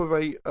onto the top of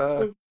a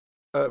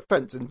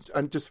fence,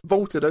 and just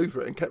vaulted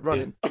over it and kept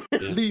running,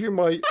 leaving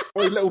my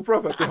little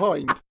brother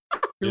behind,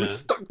 who was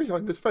stuck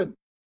behind this fence,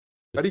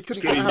 and he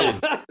couldn't get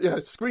out. Yeah,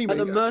 screaming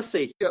at the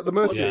mercy. Yeah, at the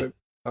mercy of him.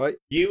 All right.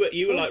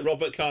 You were like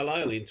Robert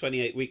Carlyle in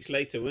 28 Weeks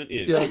Later, weren't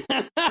you? Yeah.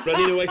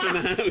 Running away from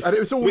the house. And it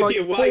was all with like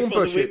your thorn wife on the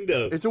bushes.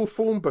 window. It's all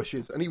thorn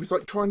bushes, and he was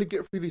like trying to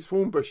get through these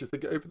thorn bushes to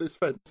get over this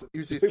fence. He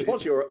was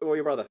your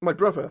brother? My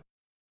brother.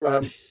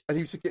 Right. And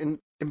he was getting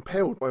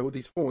impaled by all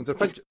these thorns. And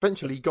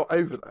eventually he got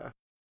over there.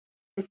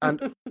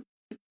 And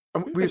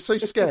we were so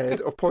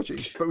scared of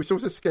Podgy, but we were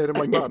also scared of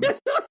my mum,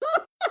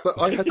 that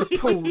I had to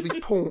pull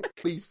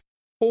these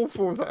four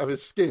thorns out of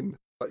his skin,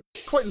 like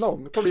quite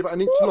long, probably about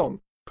an inch long,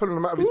 pulling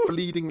them out of his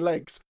bleeding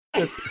legs.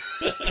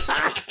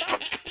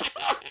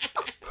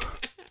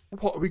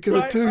 What are we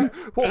gonna do?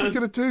 What are we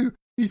gonna do?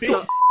 He's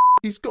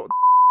got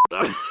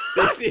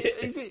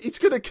He's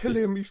going to kill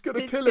him. He's going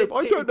to kill him.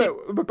 I don't know.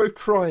 We're both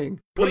crying.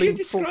 What you're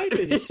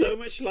describing is so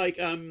much like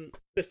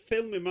the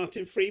film with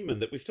Martin Freeman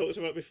that we've talked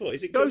about before.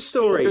 Is it Ghost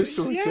Stories? Ghost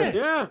Stories,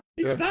 Yeah.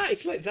 It's that.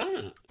 It's like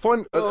that.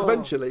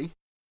 Eventually,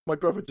 my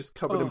brother just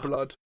covered in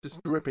blood,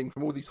 just dripping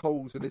from all these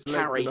holes in his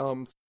legs and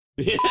arms.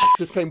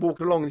 Just came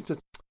walking along and he said,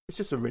 it's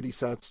just a really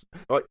sad...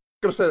 Like,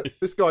 gotta say,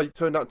 this guy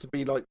turned out to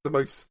be like the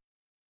most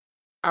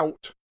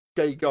out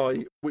gay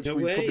guy, which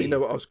we probably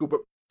know at our school,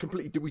 but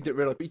completely we didn't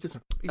realise. But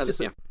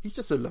he's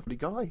just a lovely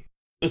guy.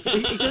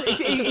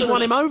 He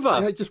won him over.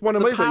 Yeah, just won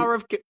him over.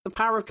 The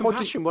power of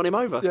compassion won him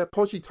over. Yeah,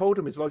 Podgy told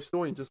him his life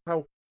story and just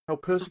how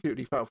persecuted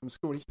he felt from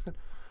school. And he just said,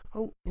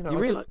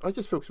 I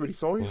just feel really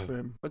sorry for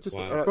him.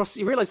 Ross,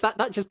 you realise that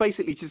just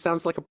basically just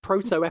sounds like a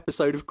proto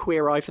episode of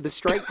Queer Eye for the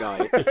Straight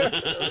Guy.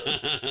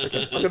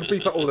 Okay, I'm going to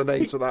beep out all the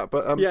names for that,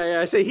 but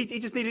So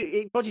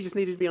Podgy just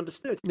needed to be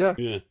understood. Yeah.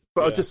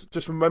 But I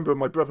just remember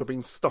my brother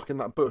being stuck in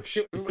that bush,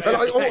 and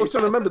I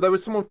also remember there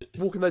was someone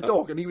walking their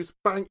dog, and he was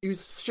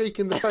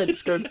shaking the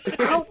fence, going,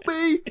 "Help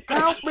me,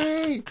 help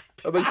me!"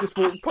 And they just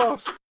walked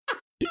past.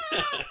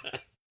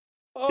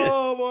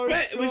 Oh my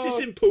God! Was this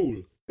in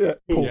Poole? Yeah,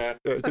 Poole. Yeah,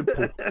 it's in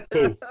Poole.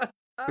 It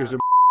was in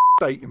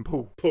state in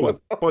Poole.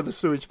 By the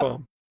sewage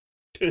farm.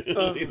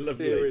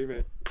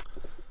 Lovely.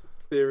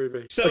 Deary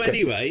me. So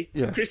anyway,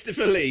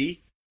 Christopher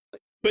Lee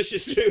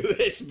pushes through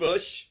this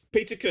bush.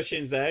 Peter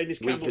Cushing's there in his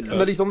camel coat. And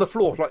then he's on the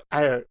floor, like,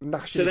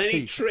 gnashing So then his he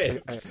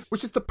teeth. trips.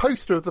 Which is the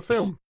poster of the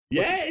film.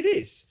 Yeah, it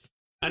is.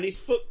 And his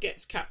foot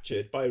gets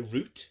captured by a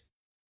root.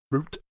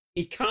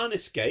 He can't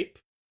escape.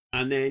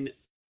 And then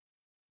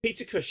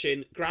Peter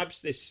Cushing grabs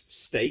this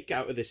stake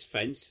out of this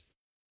fence,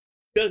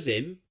 does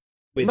him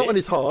with Not in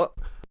his heart.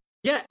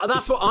 Yeah,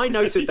 that's what I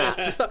noted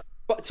that.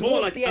 But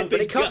towards like the end, up but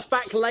his it cuts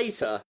guts. back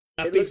later.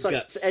 It looks like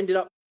it's ended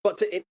up...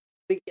 But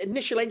the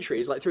initial entry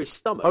is like through his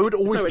stomach. I would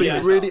always be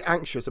really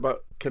anxious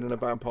about killing a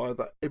vampire.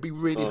 That it'd be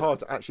really hard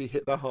to actually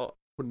hit their heart,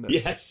 wouldn't it?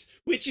 Yes,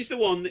 which is the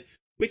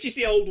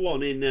old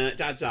one in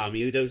Dad's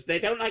Army who does. They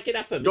don't like it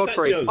happen.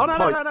 Godfrey. Jones? Oh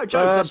no,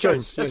 Jones. That's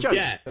Jones. That's Jones.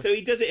 Yeah, so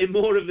he does it in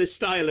more of the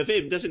style of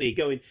him, doesn't he?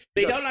 Going,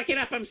 they don't like it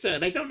happen, sir.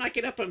 They don't like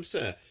it happen,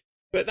 sir.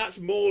 But that's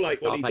more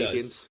like what he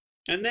does.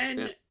 And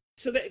then,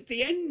 so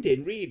the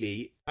ending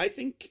really, I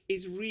think,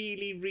 is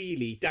really,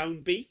 really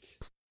downbeat.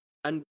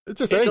 And it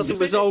doesn't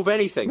resolve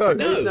anything. No.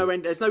 There's no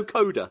end. There's no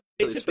coda.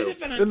 It's a bit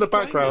of an in the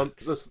background.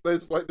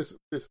 There's like this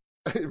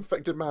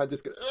infected man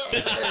just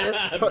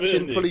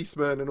touching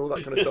policemen and all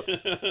that kind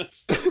of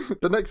stuff.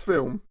 The next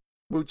film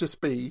will just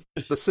be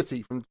The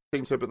City from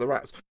James Herbert The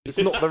Rats. It's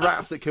not the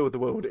rats that killed the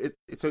world.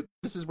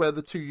 This is where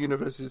the two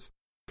universes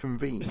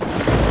convene.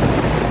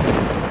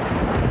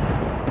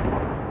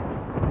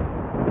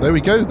 There we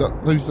go.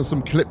 Those are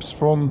some clips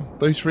from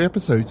those 3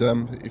 episodes.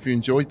 If you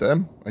enjoyed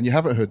them and you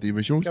haven't heard the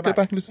originals, go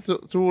back and listen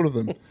to all of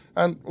them.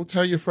 And or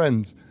tell your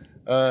friends.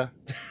 Or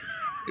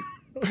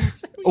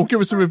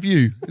give us a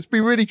review. It's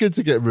been really good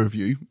to get a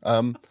review.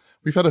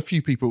 We've had a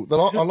few people.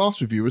 Our last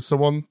review was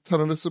someone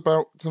telling us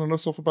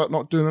off about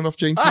not doing enough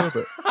James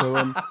Herbert.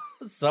 So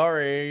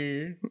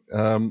sorry.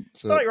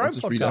 Start your own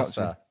podcast,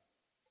 sir.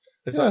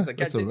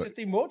 Just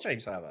do more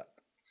James Herbert.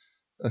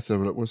 Let's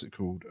have a look. What's it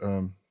called?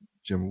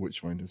 General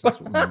Witchfinders. That's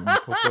what the name of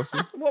the podcast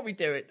is. What are we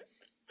doing?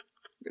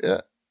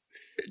 Yeah.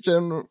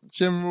 General.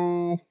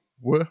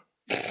 Oh,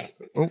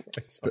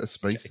 bit of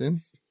space in.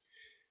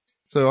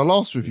 So our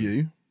last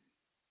review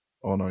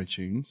on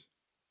iTunes,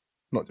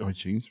 not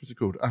iTunes, what's it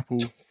called?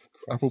 Apple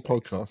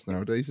Podcasts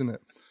nowadays, isn't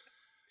it?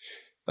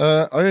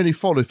 I only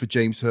followed for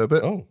James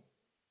Herbert. Oh.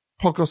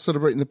 Podcast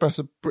celebrating the best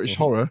of British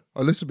horror.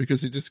 I listened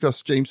because he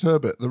discussed James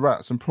Herbert, The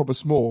Rats, and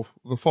Probus Moore,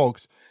 The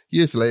Fogs.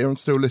 Years later, I'm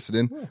still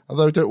listening.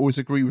 Although I don't always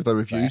agree with their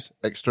reviews,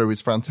 Extra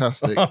is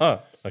fantastic.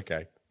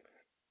 Okay.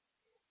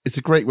 It's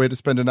a great way to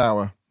spend an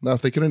hour. Now,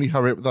 if they can only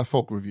hurry up with that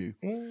Fog review.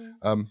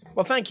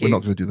 Well, thank you. We're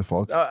not going to do the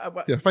Fog.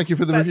 Thank you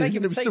for the review. Thank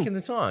you for taking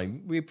the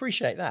time. We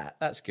appreciate that.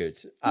 That's good.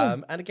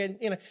 And again,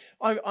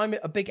 I'm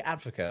a big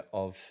advocate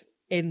of,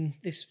 in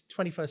this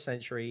 21st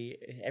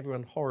century,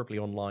 everyone horribly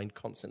online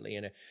constantly,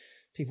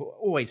 people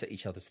always at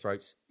each other's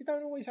throats. You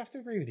don't always have to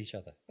agree with each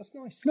other. That's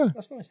nice. No.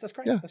 That's nice. That's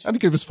great. Yeah. That's and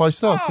give us 5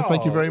 stars, so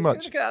thank you very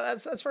much. Look at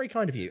that. That's very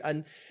kind of you.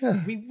 And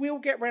we will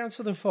get round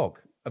to the Fog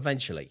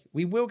eventually.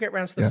 We will get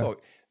round to the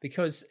Fog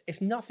because if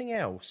nothing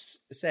else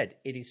said,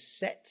 it is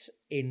set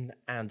in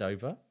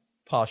Andover,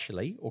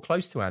 partially or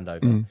close to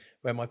Andover,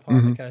 where my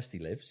partner Kirsty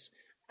lives,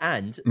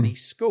 and the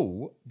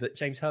school that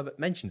James Herbert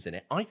mentions in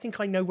it. I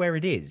think I know where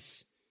it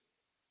is.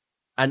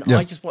 And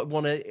I just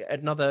want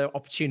another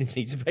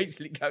opportunity to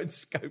basically go and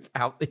scope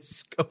out this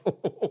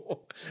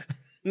school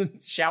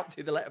and shout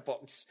through the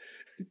letterbox,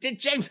 did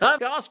James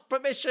Herbert ask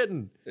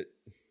permission?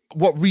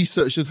 What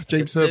research did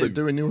James Herbert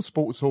do in your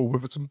sports hall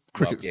with some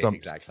cricket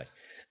stumps? Exactly.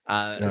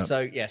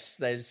 So, yes,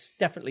 there's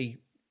definitely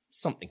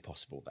something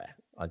possible there.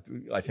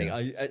 I think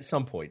at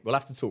some point, we'll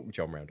have to talk with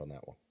John Round on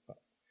that one.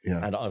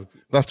 Yeah, and there'll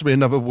have to be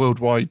another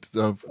worldwide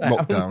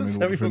lockdown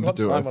in order for him to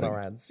do it. Time on our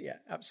hands, yeah,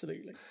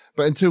 absolutely.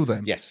 But until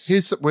then, yes,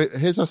 here's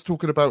us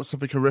talking about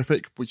something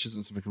horrific, which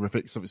isn't something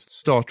horrific, something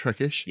Star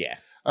Trek-ish. Yeah,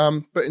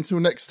 But until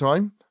next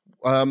time,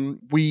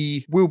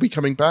 we will be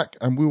coming back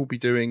and we will be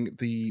doing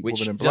the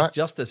Woman in Black.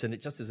 Just as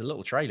a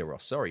little trailer,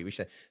 Ross. Sorry,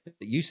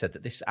 you said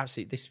that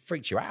this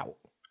freaked you out.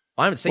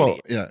 I haven't seen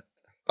it. Yeah.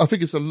 I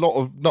think it's a lot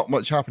of not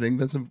much happening.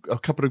 There's a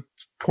couple of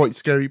quite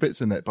scary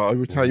bits in it, but I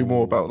will tell you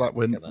more about that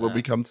when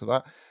we come to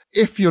that.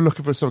 If you're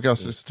looking for something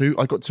else to listen to,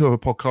 I got 2 other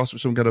podcasts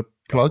which I'm going to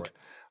plug.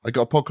 I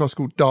got a podcast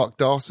called Dark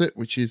Darset,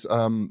 which is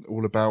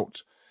all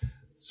about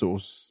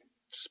sort of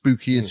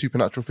spooky and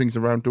supernatural things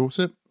around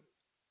Dorset.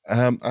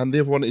 And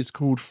the other one is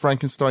called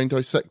Frankenstein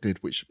Dissected,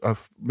 which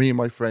me and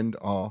my friend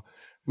are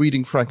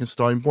reading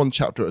Frankenstein one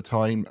chapter at a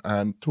time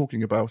and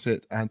talking about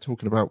it and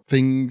talking about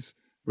things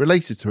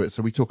related to it.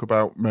 So we talk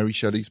about Mary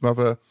Shelley's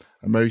mother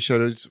and Mary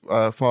Shelley's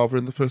father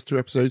in the first 2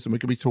 episodes, and we're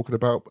going to be talking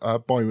about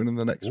Byron in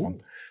the next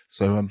one.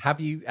 So have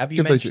you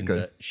mentioned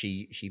that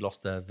she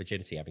lost her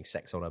virginity having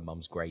sex on her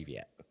mum's grave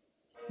yet?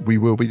 We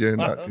will be doing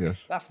that.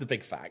 Yes, that's the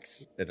big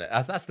facts.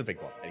 That's the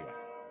big one. Anyway.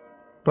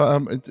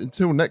 But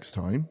until next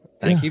time,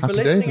 thank you for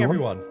listening,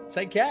 everyone.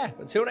 Take care.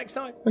 Until next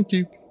time. Thank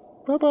you.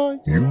 Bye-bye.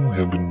 You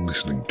have been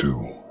listening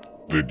to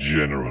The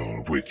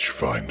General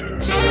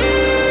Witchfinders.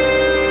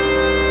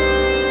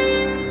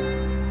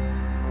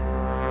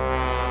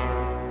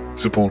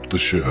 Support the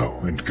show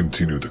and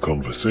continue the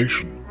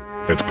conversation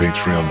at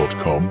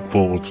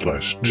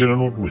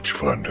patreon.com/General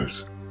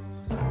Witchfinders.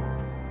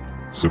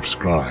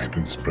 Subscribe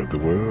and spread the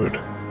word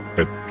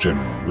at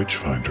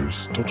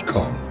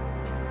generalwitchfinders.com.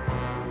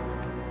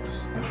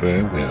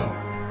 Farewell,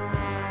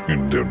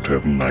 and don't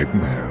have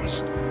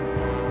nightmares.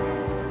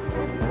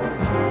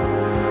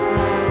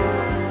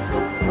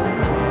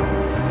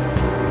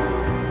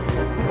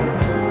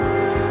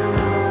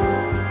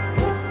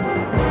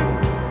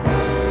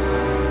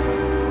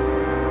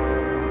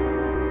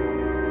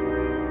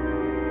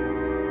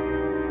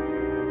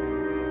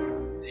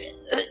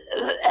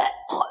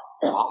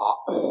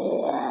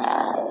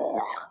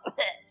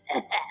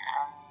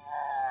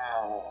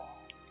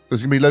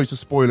 There's going to be loads of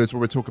spoilers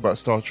when we talk about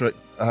Star Trek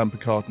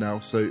Picard now,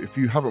 so if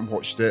you haven't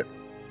watched it,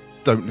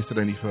 don't listen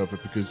any further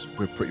because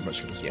we're pretty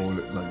much going to spoil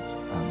it loads.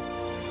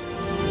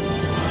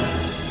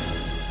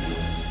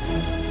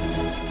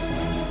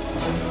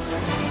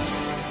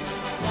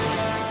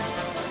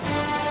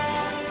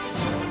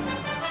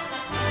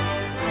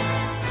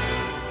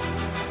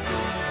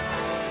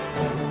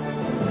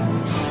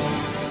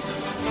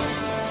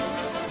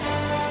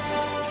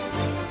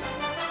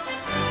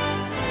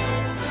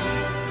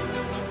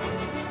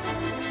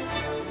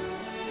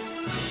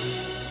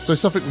 So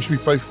something which we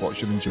both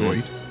watched and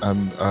enjoyed,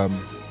 and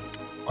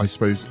I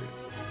suppose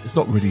it's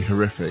not really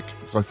horrific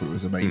because I thought it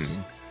was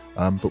amazing,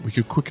 but we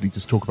could quickly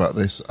just talk about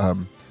this.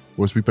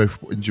 Was we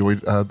both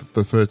enjoyed the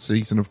 3rd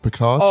season of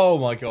Picard? Oh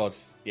my god,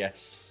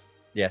 yes.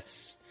 I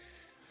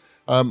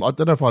don't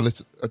know if I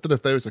don't know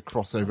if there is a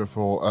crossover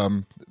for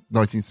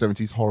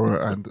 1970s horror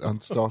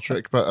and Star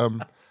Trek, but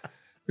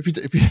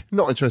if you're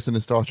not interested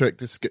in Star Trek,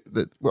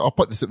 I'll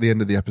put this at the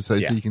end of the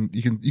episode so you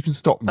can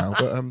stop now.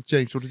 But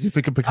James, what did you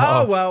think of Picard?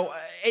 Oh well,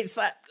 it's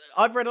that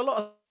I've read a lot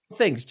of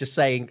things just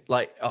saying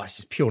like, oh, it's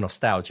just pure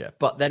nostalgia.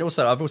 But then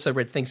also I've also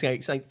read things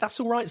saying that's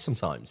all right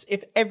sometimes.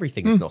 If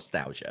everything is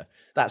nostalgia,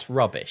 that's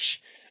rubbish,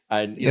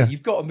 and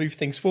you've got to move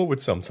things forward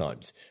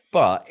sometimes.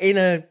 But in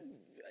a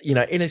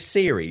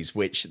series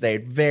which they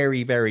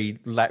very, very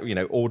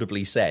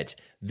audibly said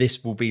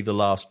this will be the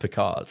last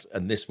Picard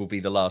and this will be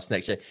the last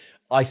Next Gen.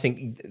 I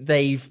think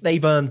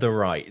they've earned the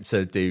right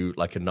to do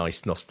like a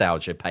nice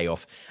nostalgia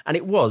payoff, and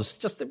it was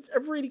just a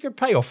really good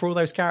payoff for all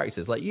those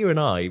characters. Like you and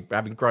I,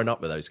 having grown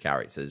up with those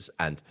characters,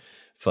 and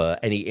for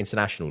any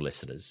international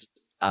listeners,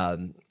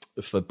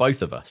 for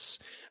both of us,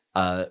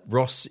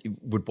 Ross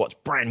would watch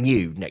brand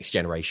new Next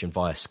Generation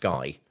via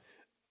Sky,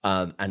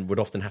 and would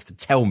often have to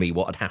tell me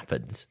what had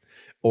happened,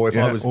 or if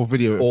I was, or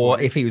video it or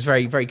if he was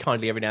very, very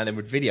kindly every now and then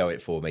would video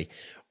it for me,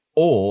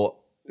 or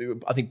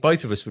I think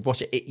both of us would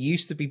watch it. It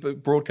used to be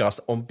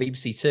broadcast on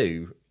BBC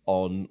Two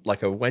on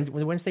like a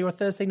Wednesday or a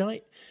Thursday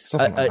night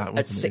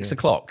at 6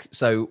 o'clock.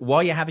 So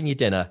while you're having your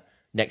dinner,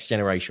 Next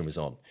Generation was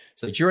on.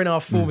 So during our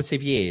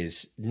formative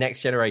years,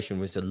 Next Generation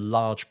was a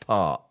large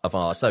part of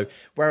our. So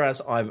whereas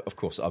I'm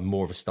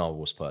more of a Star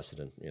Wars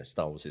person, and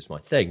Star Wars is my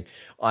thing.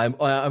 I'm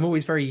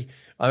always I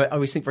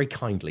always think very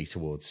kindly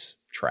towards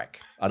Trek,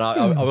 and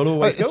I will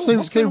always go.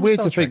 It's so weird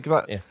to think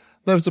that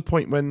there was a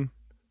point when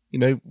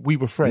we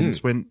were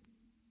friends when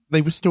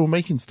they were still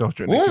making Star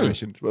Trek Next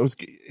Generation.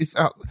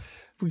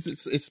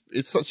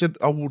 It's such an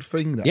old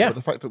thing now. But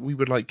the fact that we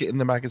would like get in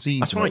the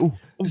magazines, that's right.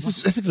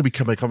 This is going to be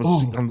coming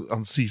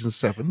on season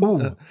 7.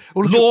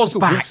 Law's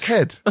back.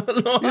 Head.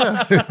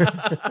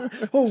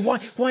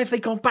 Why have they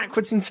gone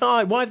backwards in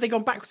time? Why have they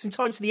gone backwards in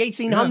time to the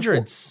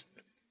 1800s?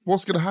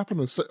 What's going to happen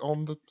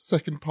on the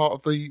second part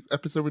of the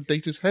episode with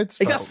Data's head?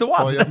 That's the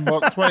one by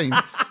Mark Twain.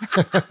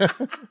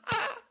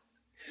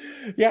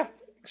 Yeah.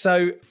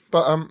 So,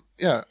 but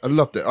I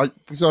loved it. I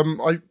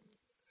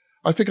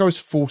think I was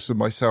forcing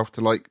myself to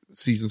like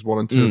seasons 1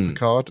 and 2 of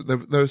Picard.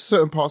 There were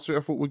certain parts of it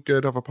I thought were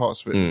good, other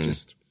parts of it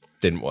just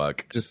didn't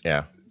work. Just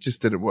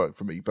didn't work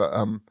for me. But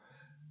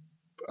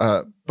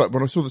But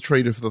when I saw the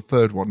trailer for the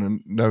third one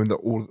and knowing that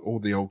all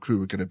the old crew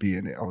were going to be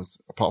in it, I was,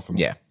 apart from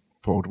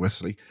poor old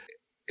Wesley,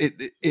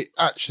 it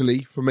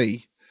actually, for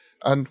me,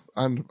 and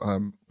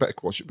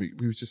Beck watched it,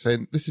 we was just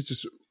saying, this is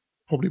just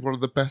probably one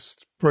of the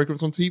best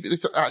programs on TV.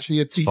 It's actually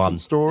a decent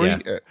story.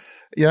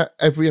 Yeah.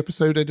 Every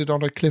episode ended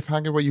on a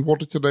cliffhanger where you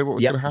wanted to know what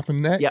was going to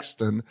happen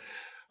next. And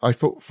I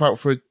felt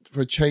for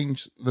a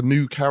change, the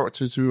new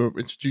characters who were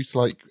introduced,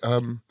 like,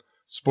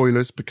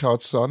 spoilers,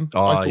 Picard's son.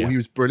 I thought he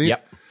was brilliant.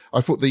 Yep.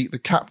 I thought the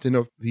captain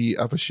of the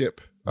other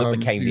ship that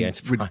became the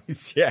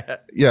Enterprise. Yeah,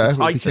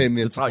 became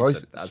the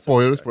Enterprise.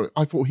 Spoilers, but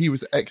I thought he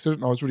was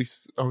excellent. I was really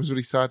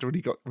sad when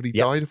he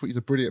died. I thought he's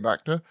a brilliant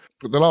actor.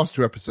 But the last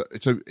two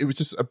episodes, so it was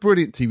just a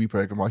brilliant TV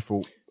program. I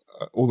thought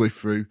all the way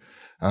through.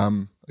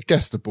 I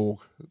guess the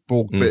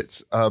Borg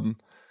bits.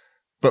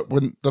 But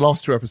when the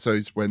last two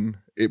episodes, when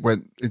it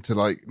went into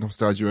like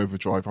nostalgia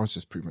overdrive, I was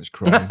just pretty much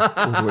crying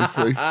all the way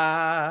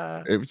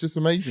through. It was just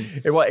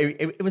amazing.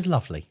 It was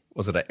lovely,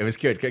 wasn't it? It was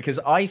good because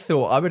I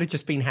thought I would have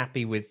just been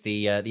happy with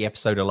the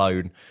episode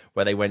alone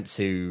where they went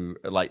to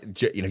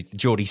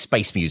Geordie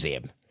Space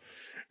Museum.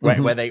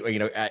 Where they,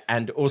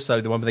 and also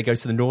the one where they go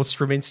to the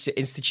Nordstrom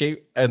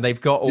Institute and they've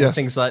got all the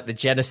things like the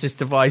Genesis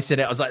device in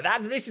it. I was like,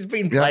 this has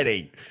been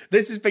plenty.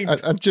 This has been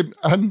and Jim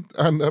and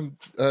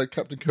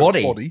Captain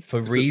Kirk's body for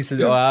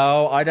reasons.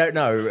 Well, I don't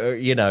know.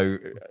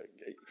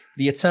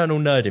 The eternal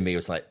nerd in me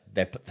was like,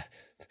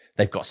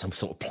 they've got some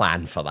sort of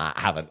plan for that,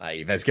 haven't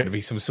they? There's going to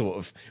be some sort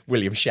of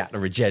William Shatner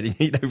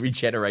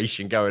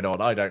regeneration going on.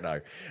 I don't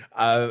know,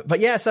 but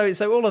yeah. So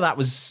all of that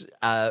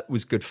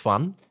was good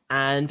fun.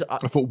 And I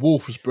thought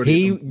Worf was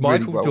brilliant.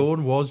 Michael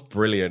Dorn was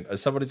brilliant.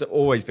 As someone who's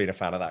always been a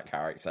fan of that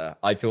character,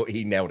 I thought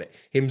he nailed it.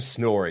 Him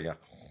snoring,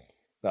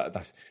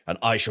 and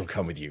I shall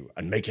come with you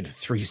and make it a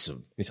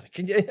threesome. He's like,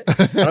 can you?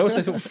 And I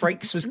also thought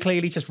Frakes was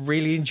clearly just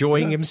really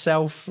enjoying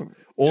himself.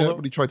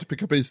 When he tried to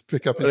pick up his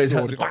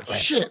sword, like,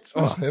 shit.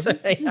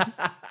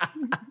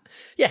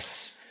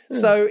 Yes.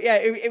 So yeah,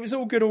 it was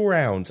all good all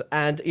round,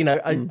 and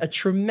a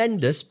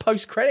tremendous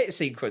post-credit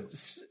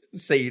sequence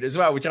scene as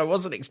well, which I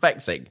wasn't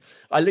expecting.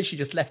 I literally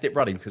just left it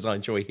running because I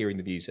enjoy hearing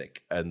the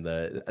music and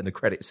the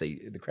credits at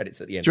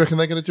the end. Do you reckon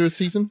they're going to do a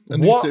season?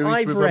 What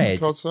I've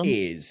read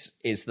is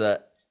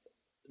that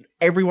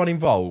everyone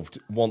involved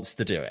wants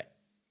to do it.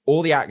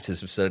 All the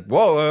actors have said,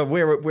 "Whoa,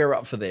 we're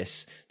up for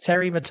this."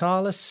 Terry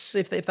Matalas,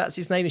 if that's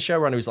his name, the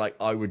showrunner, was like,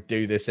 "I would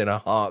do this in a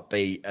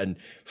heartbeat." And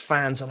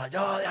fans are like,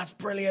 "Oh, that's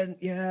brilliant!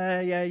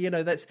 Yeah,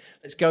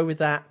 let's go with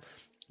that."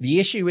 The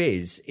issue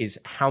is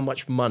how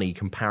much money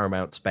can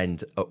Paramount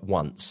spend at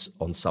once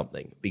on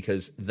something,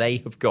 because they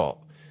have got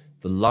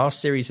the last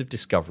series of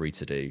Discovery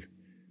to do.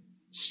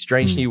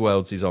 Strange New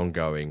Worlds is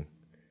ongoing.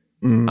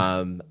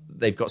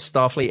 They've got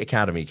Starfleet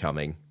Academy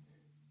coming,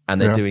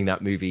 and they're doing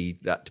that movie,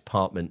 that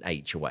Department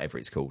H or whatever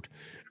it's called,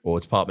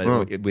 or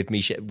Department with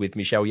Michelle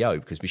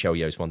Yeoh, because Michelle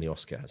Yeoh's won the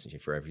Oscar, hasn't she?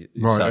 For every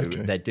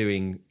they're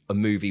doing a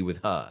movie with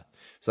her.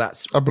 So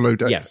that's Below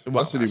Decks. Yeah,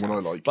 well, that's the only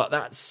one I like. But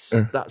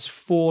that's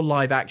 4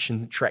 live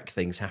action Trek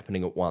things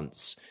happening at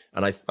once.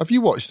 And have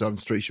you watched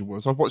Strange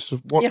Worlds? I watched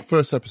the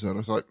first episode. I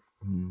was like,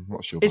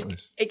 not sure about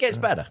this. It gets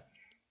better.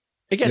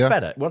 It gets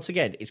better. Once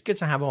again, it's good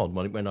to have on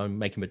when I'm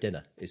making my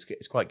dinner.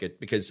 It's quite good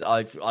because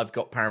I've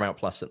got Paramount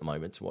Plus at the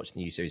moment to watch the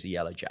new series of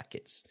Yellow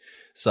Jackets.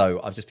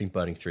 So I've just been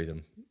burning through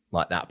them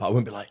like that. But I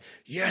wouldn't be like,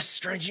 yes,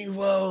 Strange New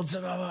Worlds.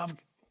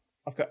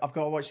 I've got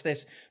to watch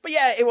this. But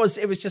yeah, it was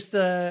just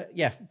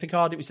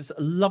Picard. It was just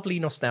a lovely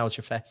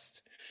nostalgia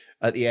fest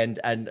at the end,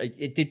 and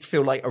it did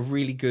feel like a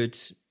really good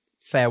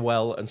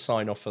farewell and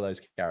sign off for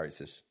those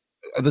characters.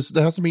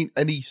 There hasn't been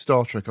any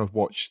Star Trek I've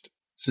watched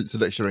since the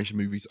Next Generation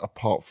movies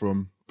apart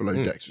from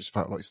Below Decks, which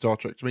felt like Star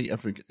Trek to me.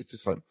 Everything, it's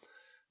just like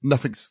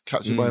nothing's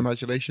catching my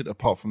imagination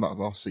apart from that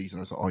last season.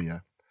 I was like, oh yeah,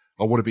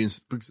 I want to be in.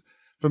 Because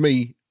for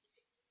me,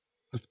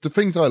 the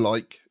things I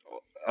like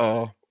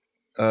are.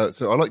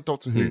 So I like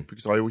Doctor Who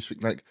because I always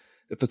think like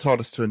if the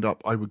TARDIS turned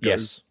up, I would go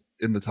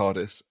in the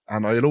TARDIS,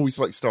 and I always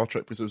like Star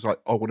Trek because it was like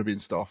I want to be in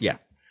Starfleet. Yeah,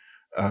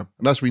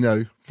 and as we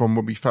know from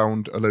when we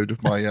found a load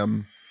of my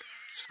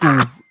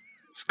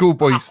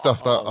schoolboy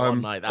stuff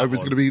that I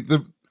was going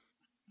to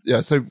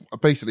be So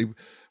basically,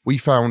 we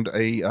found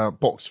a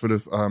box full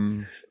of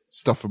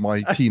stuff from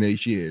my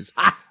teenage years.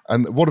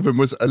 And one of them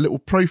was a little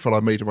profile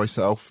I made of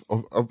myself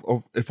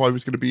of if I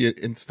was going to be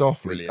in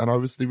Starfleet. Brilliant. And I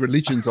was the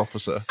religions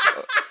officer.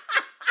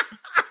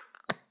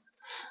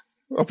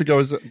 I think I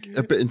was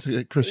a bit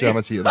into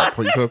Christianity at that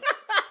point. But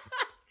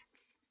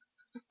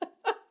I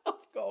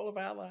forgot all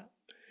about that.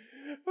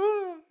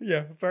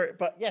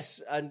 But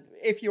yes, and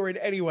if you're in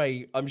any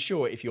way, I'm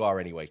sure if you are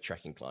anyway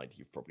Trek inclined,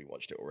 you've probably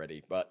watched it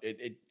already. But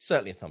it's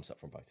certainly a thumbs up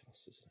from both of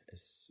us.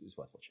 It's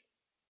worth watching.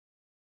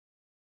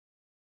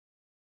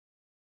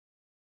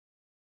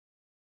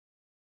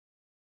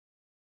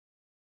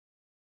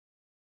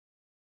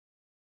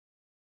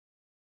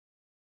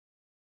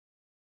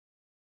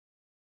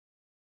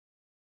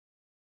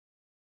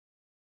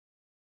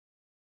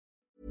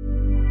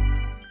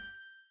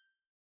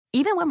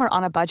 Even when we're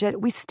on a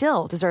budget, we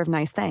still deserve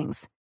nice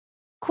things.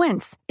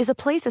 Quince is a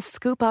place to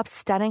scoop up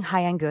stunning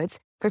high-end goods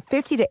for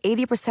 50 to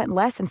 80%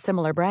 less than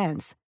similar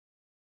brands.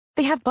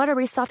 They have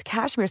buttery soft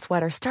cashmere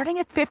sweaters starting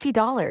at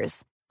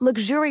 $50,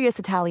 luxurious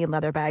Italian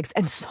leather bags,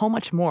 and so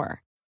much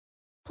more.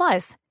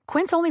 Plus,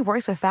 Quince only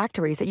works with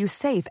factories that use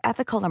safe,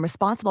 ethical, and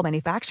responsible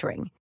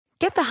manufacturing.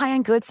 Get the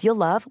high-end goods you'll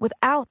love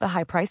without the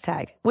high price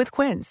tag with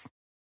Quince.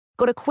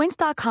 Go to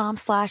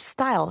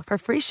quince.com/style for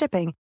free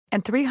shipping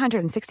and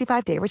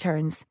 365-day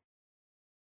returns.